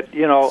feel that,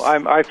 you know,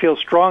 I feel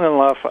strong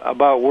enough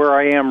about where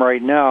I am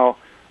right now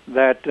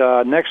that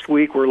next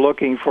week we're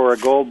looking for a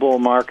gold bull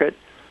market.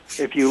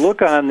 If you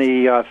look on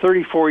the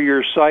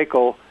 34-year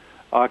cycle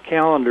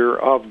calendar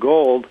of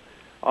gold,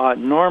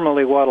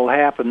 normally what will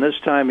happen this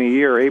time of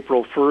year,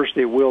 April 1st,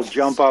 it will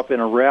jump up in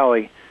a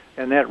rally,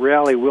 and that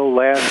rally will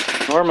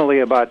last normally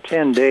about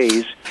 10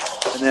 days,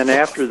 and then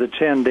after the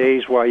 10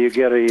 days, you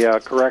get a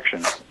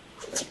correction.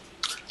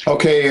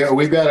 Okay,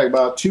 we've got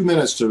about 2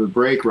 minutes to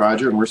break,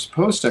 Roger, and we're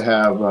supposed to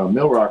have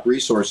Millrock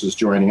Resources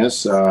joining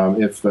us.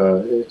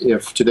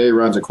 If today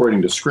runs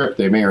according to script,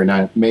 they may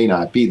or may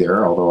not be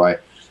there, although I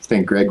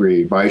think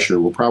Gregory Beischer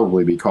will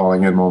probably be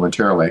calling in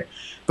momentarily.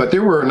 But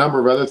there were a number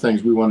of other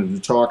things we wanted to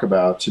talk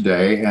about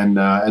today, and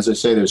as I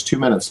say, there's 2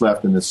 minutes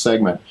left in this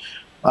segment.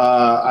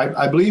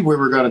 I believe we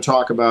were going to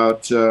talk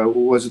about,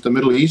 was it the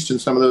Middle East and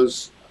some of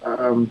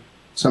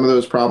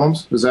those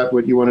problems? Is that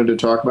what you wanted to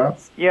talk about?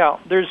 Yeah,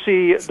 there's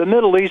the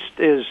Middle East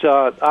is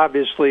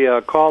obviously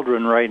a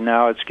cauldron right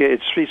now.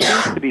 It seems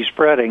to be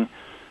spreading,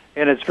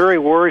 and it's very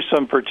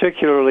worrisome,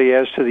 particularly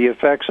as to the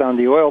effects on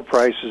the oil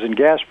prices and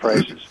gas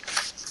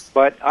prices.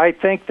 But I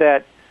think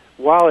that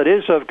while it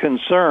is of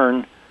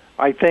concern,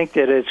 I think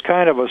that it's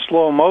kind of a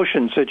slow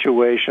motion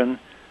situation.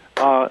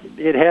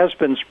 It has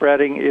been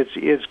spreading.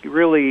 It's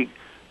really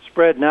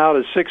spread now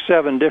to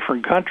 6-7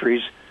 different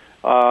countries.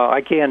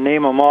 I can't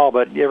name them all,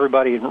 but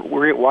everybody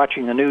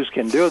watching the news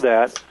can do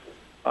that.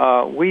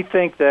 We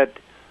think that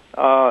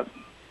it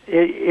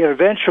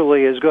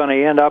eventually is going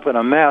to end up in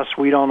a mess.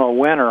 We don't know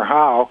when or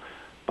how,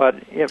 but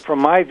from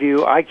my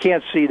view, I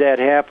can't see that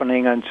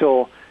happening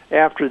until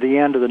after the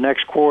end of the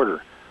next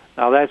quarter.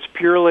 Now, that's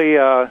purely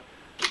a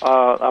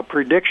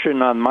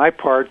prediction on my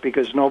part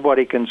because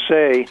nobody can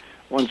say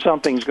when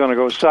something's going to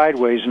go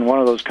sideways in one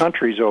of those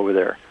countries over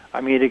there.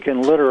 I mean, it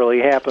can literally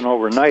happen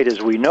overnight,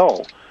 as we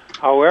know.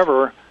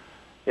 However,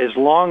 as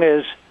long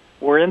as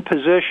we're in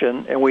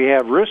position and we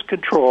have risk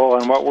control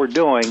on what we're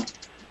doing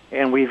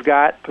and we've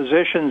got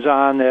positions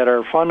on that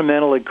are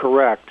fundamentally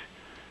correct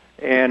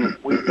and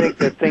we think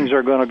that things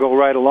are going to go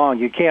right along,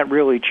 you can't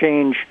really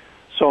change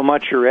so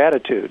much your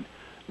attitude.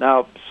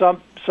 Now,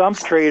 some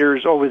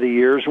traders over the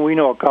years, and we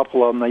know a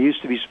couple of them, they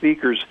used to be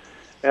speakers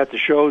at the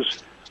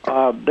shows,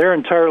 they're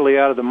entirely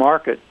out of the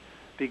market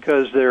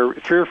because they're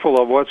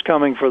fearful of what's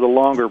coming for the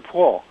longer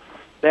pull.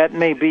 That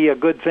may be a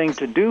good thing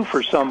to do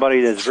for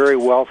somebody that's very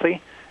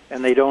wealthy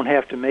and they don't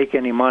have to make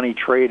any money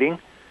trading.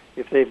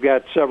 If they've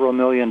got several $1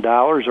 million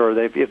or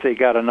if they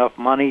got enough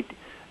money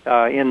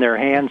in their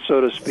hands,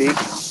 so to speak,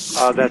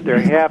 that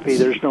they're happy,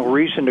 there's no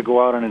reason to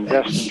go out and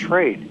invest and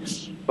trade.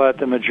 But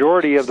the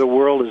majority of the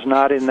world is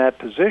not in that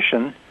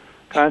position.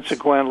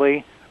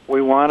 Consequently,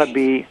 we want to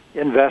be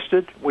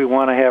invested. We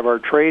want to have our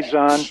trades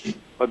on.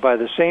 But by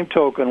the same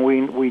token,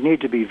 we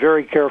need to be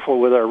very careful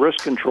with our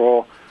risk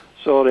control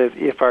so that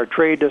if our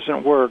trade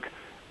doesn't work,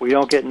 we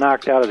don't get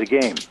knocked out of the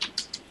game.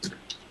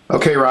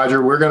 Okay,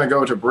 Roger, we're going to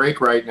go to break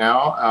right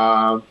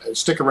now.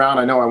 Stick around.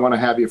 I know I want to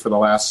have you for the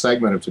last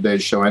segment of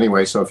today's show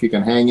anyway, so if you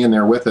can hang in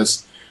there with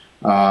us.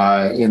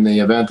 In the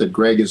event that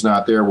Greg is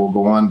not there, we'll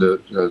go on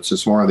to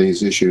some more of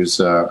these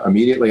issues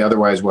immediately.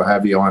 Otherwise, we'll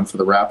have you on for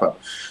the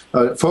wrap-up.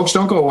 Folks,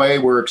 don't go away.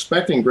 We're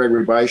expecting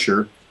Gregory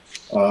Beischer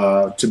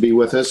to be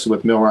with us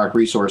with Millrock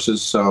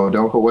Resources, so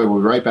don't go away. We'll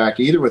be right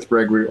back either with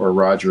Gregory or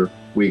Roger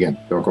Wiegand.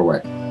 Don't go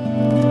away.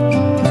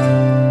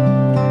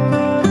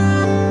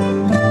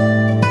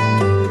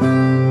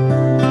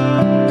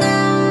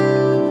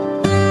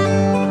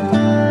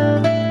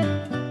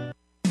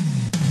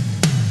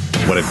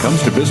 When it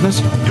comes to business,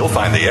 you'll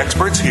find the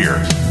experts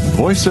here.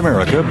 Voice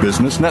America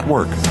Business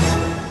Network.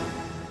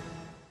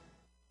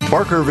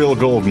 Barkerville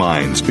Gold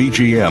Mines,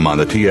 BGM on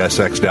the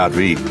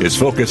TSX.V, is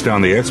focused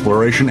on the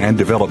exploration and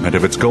development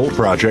of its gold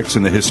projects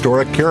in the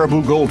historic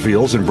Caribou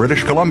Goldfields in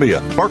British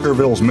Columbia.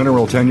 Barkerville's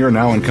mineral tenure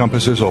now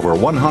encompasses over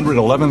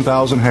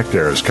 111,000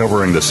 hectares,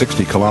 covering the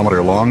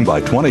 60-kilometer-long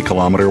by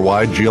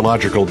 20-kilometer-wide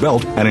geological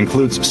belt, and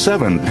includes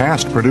 7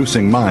 past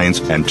producing mines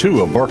and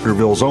 2 of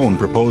Barkerville's own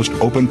proposed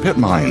open-pit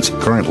mines,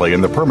 currently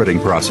in the permitting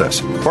process.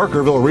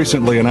 Barkerville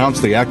recently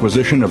announced the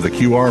acquisition of the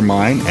QR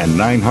mine and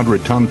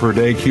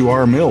 900-ton-per-day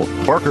QR mill.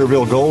 Barkerville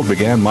Gold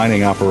began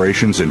mining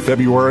operations in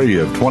February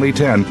of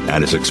 2010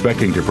 and is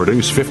expecting to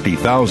produce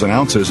 50,000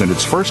 ounces in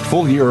its first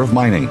full year of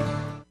mining.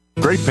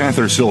 Great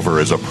Panther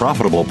Silver is a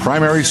profitable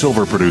primary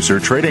silver producer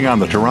trading on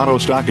the Toronto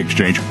Stock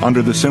Exchange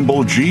under the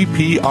symbol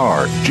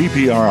GPR.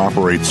 GPR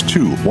operates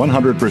two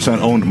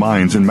 100% owned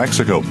mines in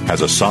Mexico,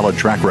 has a solid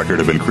track record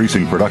of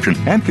increasing production,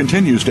 and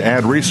continues to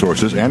add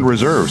resources and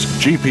reserves.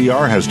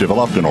 GPR has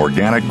developed an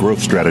organic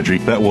growth strategy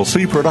that will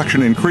see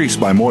production increase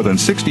by more than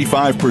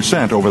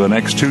 65% over the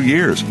next 2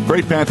 years.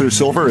 Great Panther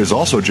Silver is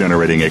also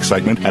generating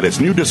excitement at its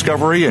new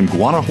discovery in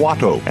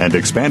Guanajuato and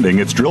expanding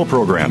its drill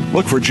program.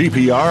 Look for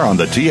GPR on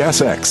the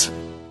TSX.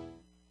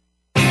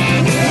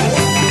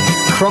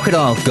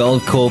 Crocodile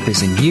Gold Corp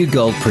is a new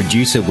gold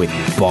producer with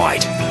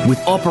bite. With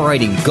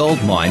operating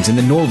gold mines in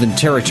the Northern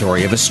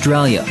Territory of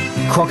Australia,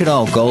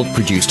 Crocodile Gold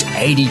produced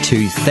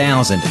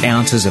 82,000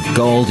 ounces of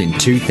gold in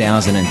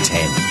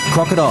 2010.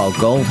 Crocodile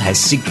Gold has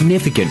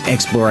significant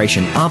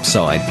exploration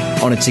upside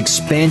on its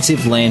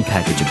expansive land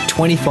package of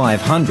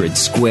 2,500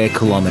 square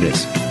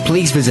kilometres.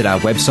 Please visit our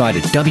website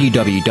at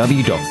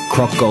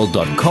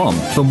www.crocgold.com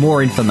for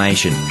more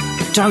information.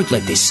 Don't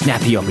let this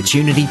snappy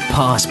opportunity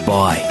pass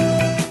by.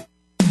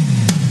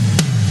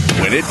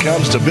 When it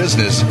comes to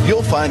business,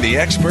 you'll find the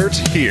experts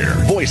here.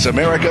 Voice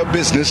America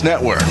Business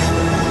Network.